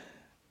name?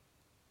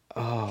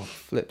 Oh,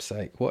 flip's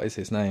sake! What is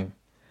his name?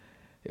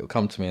 It'll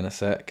come to me in a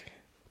sec.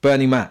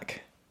 Bernie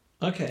Mac.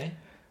 Okay.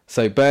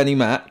 So Bernie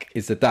Mac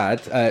is the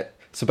dad.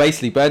 So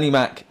basically, Bernie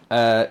Mac's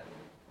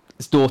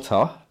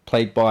daughter,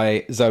 played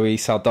by Zoe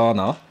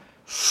Saldana,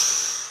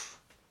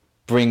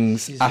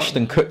 brings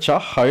Ashton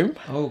Kutcher home.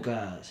 Oh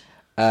God.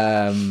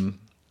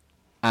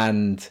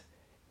 and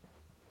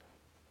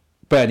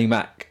Bernie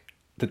Mac,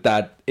 the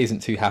dad,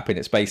 isn't too happy. And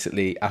it's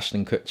basically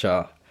Ashton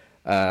Kutcher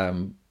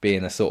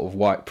being a sort of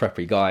white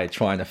preppy guy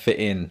trying to fit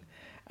in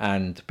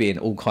and being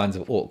all kinds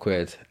of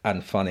awkward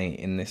and funny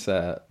in this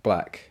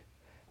black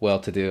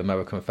well-to-do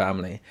American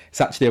family. It's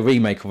actually a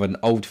remake of an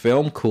old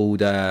film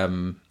called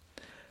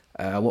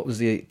what was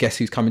the Guess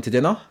Who's Coming to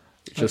Dinner,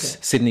 which was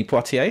Sidney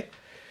Poitier,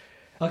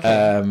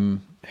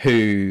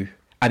 who,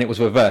 and it was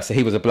reversed, so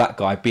he was a black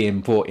guy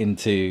being brought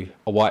into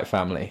a white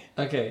family.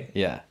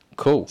 Yeah,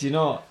 cool. Do you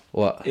know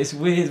what? It's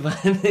weird, man.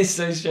 It's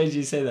so strange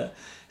you say that.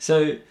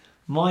 So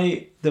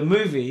the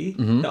movie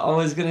that I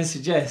was going to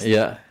suggest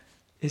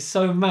is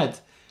so mad.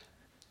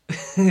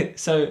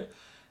 So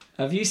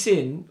have you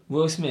seen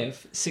Will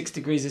Smith 6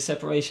 Degrees of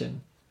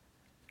Separation?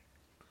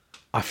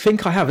 I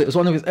think I have. It was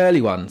one of his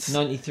early ones.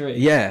 93.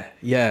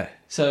 Yeah.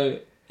 So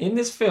in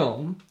this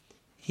film,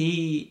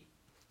 he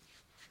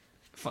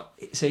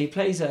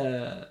plays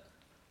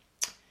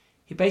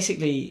he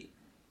basically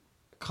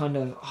kind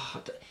of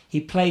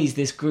he plays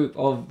this group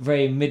of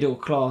very middle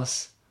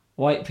class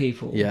white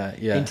people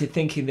into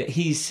thinking that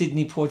he's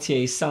Sidney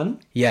Poitier's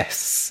son.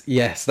 Yes,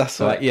 that's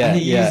right. Yeah,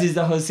 and he uses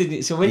the whole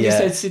Sidney. So when you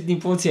said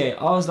Sidney Poitier,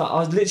 I was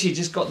literally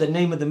just got the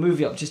name of the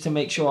movie up just to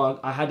make sure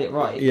I had it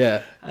right.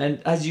 Yeah.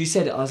 And as you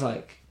said it, I was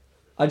like,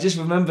 I just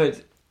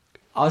remembered,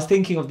 I was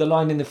thinking of the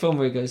line in the film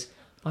where he goes,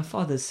 "My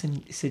father's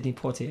Sidney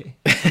Poitier."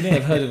 You may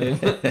have heard of him.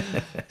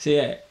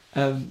 So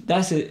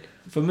that's it.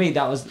 For me,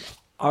 that was.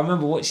 I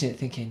remember watching it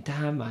thinking,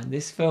 "Damn, man,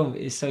 this film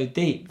is so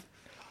deep."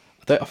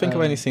 I think I've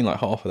only seen like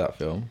half of that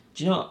film.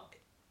 Do you know what?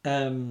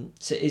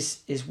 So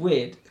it's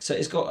weird. So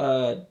it's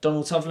got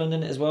Donald Sutherland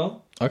in it as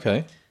well.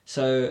 Okay.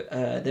 So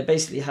they're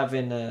basically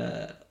having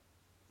a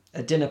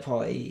dinner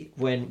party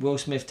when Will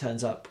Smith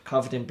turns up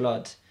covered in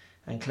blood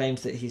and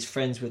claims that he's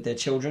friends with their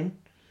children,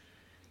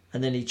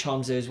 and then he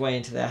charms his way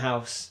into their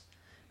house,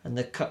 and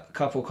the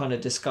couple kind of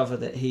discover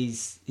that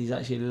he's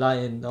actually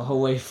lying the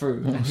whole way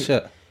through. Oh,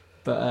 shit.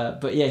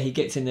 But yeah, he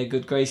gets in their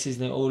good graces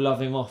and they all love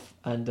him off,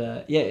 and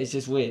it's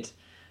just weird.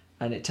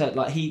 And it turned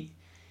like he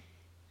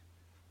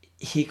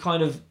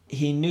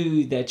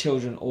knew their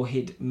children, or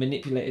he'd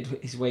manipulated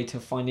his way to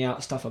finding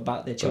out stuff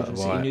about their children.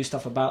 Right. So he knew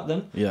stuff about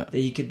them that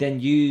he could then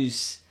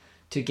use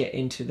to get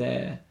into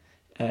their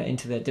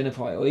dinner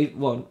party.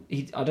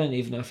 I don't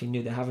even know if he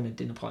knew they're having a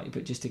dinner party,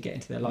 but just to get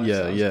into their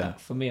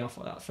life. For me, I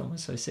thought that film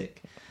was so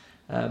sick.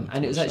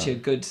 And it was actually a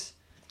good.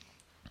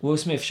 Will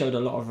Smith showed a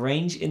lot of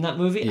range in that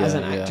movie as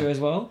an actor as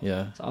well.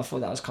 Yeah. So I thought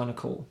that was kind of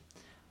cool.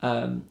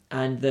 And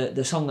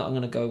the song that I'm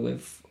going to go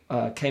with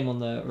came on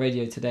the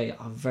radio today.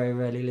 I'm very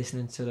rarely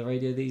listening to the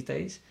radio these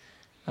days.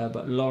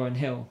 But Lauryn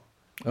Hill.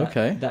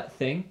 That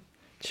Thing.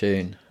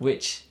 Tune.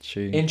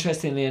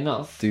 Interestingly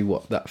enough. Do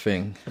what? That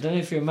thing? I don't know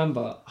if you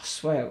remember. I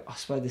swear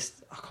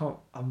this.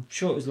 I'm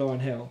sure it was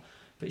Lauryn Hill.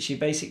 But she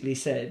basically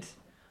said,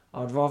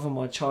 "I'd rather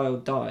my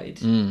child died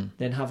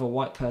than have a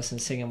white person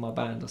sing in my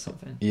band," or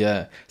something.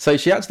 Yeah. So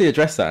she actually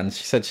addressed that, and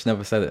she said she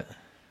never said it.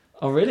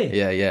 Oh, really?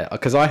 Yeah.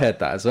 Because I heard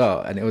that as well,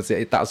 and that was.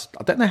 I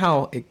don't know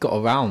how it got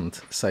around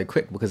so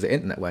quick because the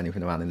internet weren't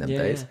even around in them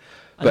days.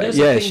 But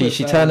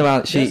she turned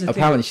around. She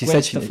apparently she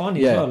said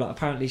Stefani as well. Like,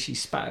 apparently she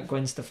spat at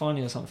Gwen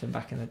Stefani or something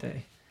back in the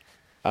day.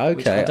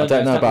 Okay, I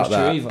don't know about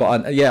that.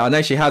 But I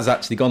know she has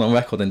actually gone on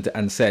record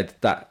and said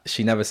that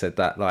she never said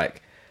that.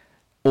 Like,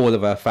 all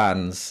of her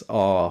fans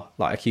are,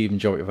 like, a huge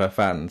majority of her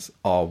fans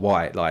are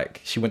white. Like,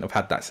 she wouldn't have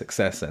had that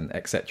success and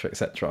etc.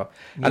 etc.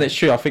 And it's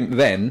true. I think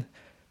then,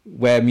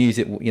 where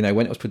music, when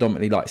it was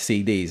predominantly like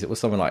CDs, it was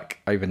something like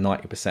over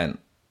 90%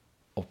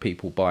 of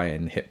people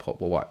buying hip hop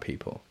were white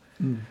people.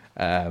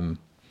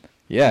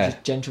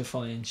 Just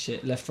gentrifying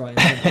shit left, right,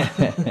 and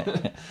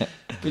centre.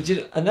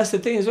 And that's the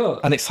thing as well.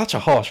 And it's such a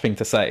harsh thing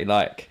to say,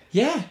 like.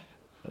 Yeah.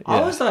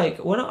 I was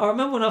like, I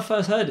remember when I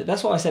first heard it.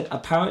 That's why I said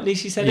apparently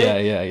she said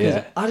it.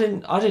 Yeah. I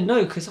didn't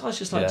know, because I was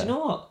just like, do you know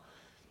what?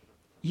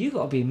 You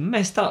got to be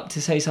messed up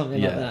to say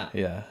something like that.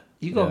 Yeah.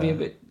 You got to be a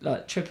bit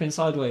like tripping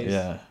sideways.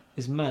 Yeah.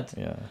 It's mad.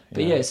 Yeah.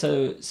 But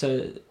so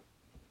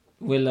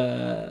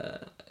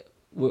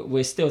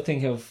we're still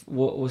thinking of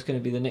what was going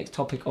to be the next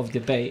topic of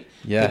debate.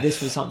 Yeah. But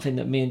this was something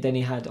that me and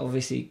Denny had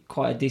obviously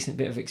quite a decent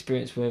bit of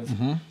experience with.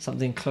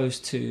 Something close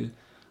to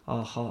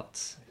our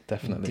hearts.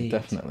 Definitely.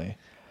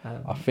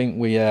 I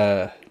think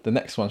the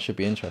next one should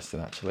be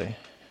interesting. Actually,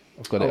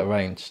 I've got it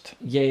arranged.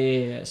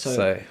 Yeah.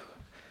 So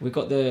we've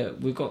got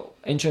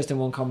interesting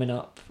one coming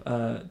up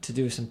to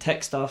do with some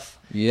tech stuff.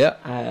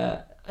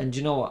 Yeah. And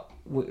you know what?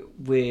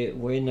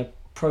 We're in the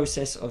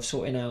process of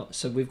sorting out.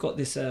 So we've got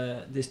this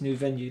new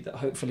venue that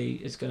hopefully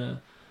is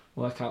gonna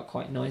work out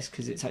quite nice,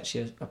 because it's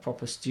actually a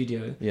proper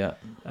studio. Yeah.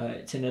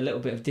 It's in a little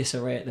bit of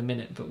disarray at the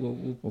minute, but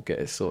we'll get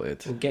it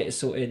sorted. We'll get it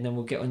sorted, and then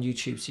we'll get on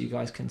YouTube so you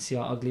guys can see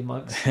our ugly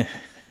mugs.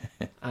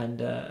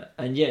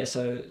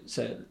 So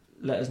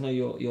let us know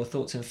your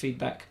thoughts and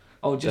feedback.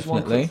 Oh, just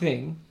Definitely. One quick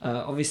thing.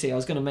 Obviously, I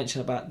was going to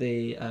mention about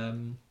the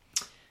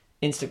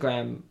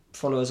Instagram,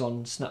 followers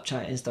on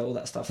Snapchat, Insta, all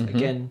that stuff.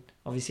 Again,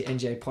 obviously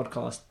NJ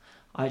Podcast.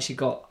 I actually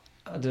got,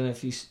 I don't know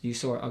if you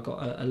saw it, I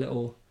got a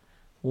little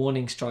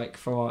warning strike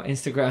for our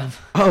Instagram.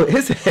 Oh,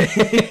 is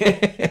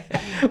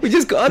it? We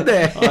just got on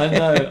there.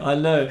 I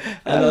know.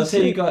 And I'll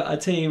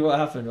tell you what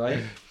happened,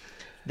 right?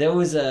 There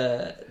was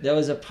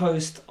a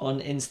post on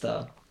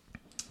Insta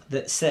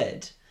that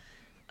said,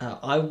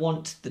 I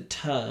want the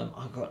term,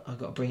 I got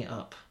to bring it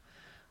up.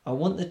 I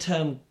want the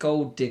term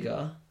gold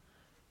digger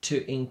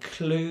to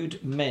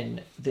include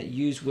men that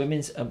use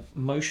women's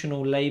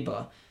emotional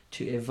labour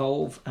to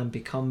evolve and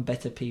become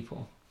better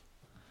people.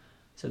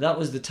 So that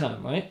was the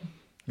term, right?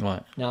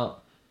 Right. Now,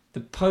 the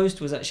post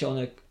was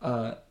actually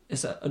on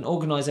an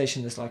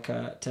organisation that's like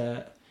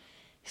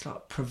it's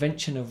like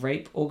prevention of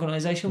rape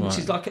organisation, which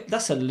is like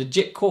that's a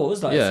legit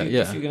cause. Like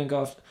if you're going to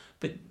go after,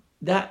 but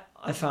that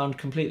I found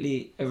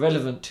completely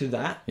irrelevant to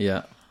that.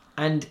 Yeah.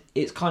 And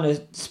it's kind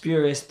of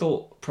spurious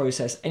thought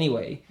process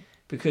anyway,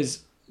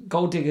 because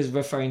gold digger is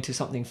referring to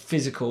something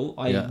physical,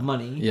 i.e.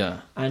 money.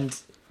 Yeah. And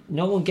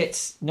no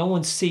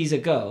one sees a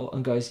girl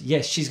and goes,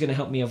 yes, she's going to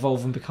help me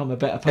evolve and become a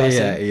better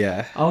person.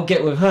 Yeah. I'll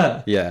get with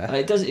her. Yeah.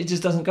 It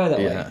just doesn't go that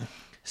way.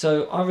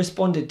 So I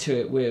responded to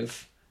it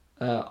with,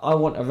 I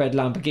want a red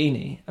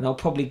Lamborghini, and I'll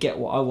probably get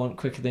what I want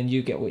quicker than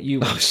you get what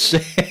you want. Oh,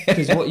 shit.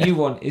 Because what you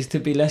want is to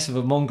be less of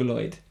a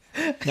mongoloid.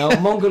 Now,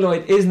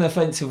 mongoloid is an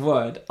offensive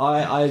word.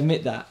 I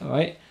admit that,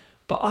 right?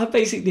 But I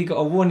basically got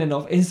a warning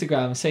off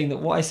Instagram saying that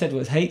what I said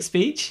was hate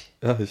speech.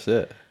 Oh,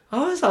 shit.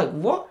 I was like,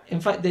 what? In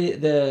fact,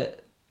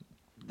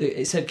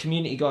 it said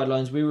community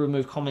guidelines. We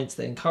remove comments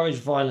that encourage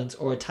violence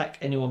or attack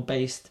anyone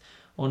based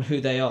on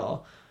who they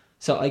are.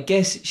 So I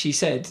guess she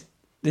said,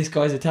 this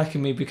guy's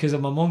attacking me because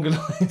I'm a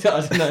mongoloid.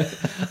 I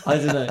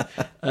don't know.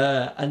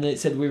 And it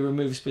said we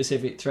remove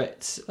specific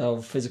threats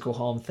of physical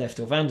harm, theft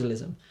or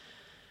vandalism.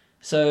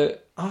 So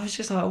I was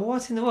just like,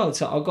 what in the world?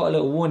 So I got a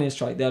little warning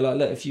strike there. Like,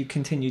 look, if you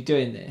continue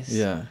doing this,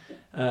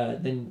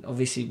 then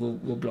obviously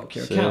we'll block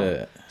your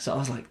account. So I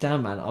was like,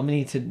 damn, man, I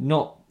need to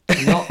not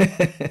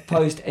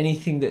post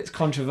anything that's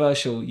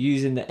controversial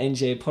using the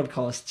NJ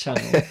podcast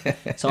channel.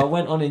 So I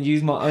went on and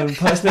used my own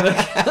personal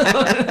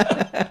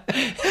account.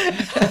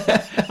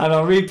 And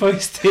I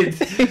reposted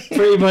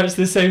pretty much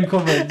the same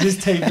comment,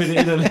 just taping it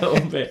in a little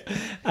bit,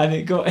 and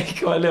it got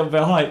a little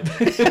bit hype.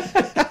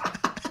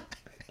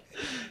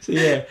 So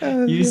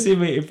yeah, you see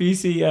me, if you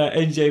see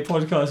NJ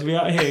podcast, we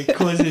out here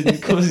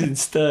causing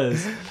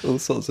stirs, all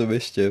sorts of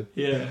mischief.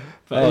 Yeah,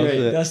 but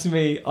anyway, that's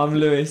me. I'm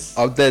Lewis.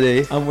 I'm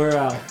Denny, and we're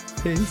out.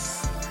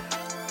 Peace.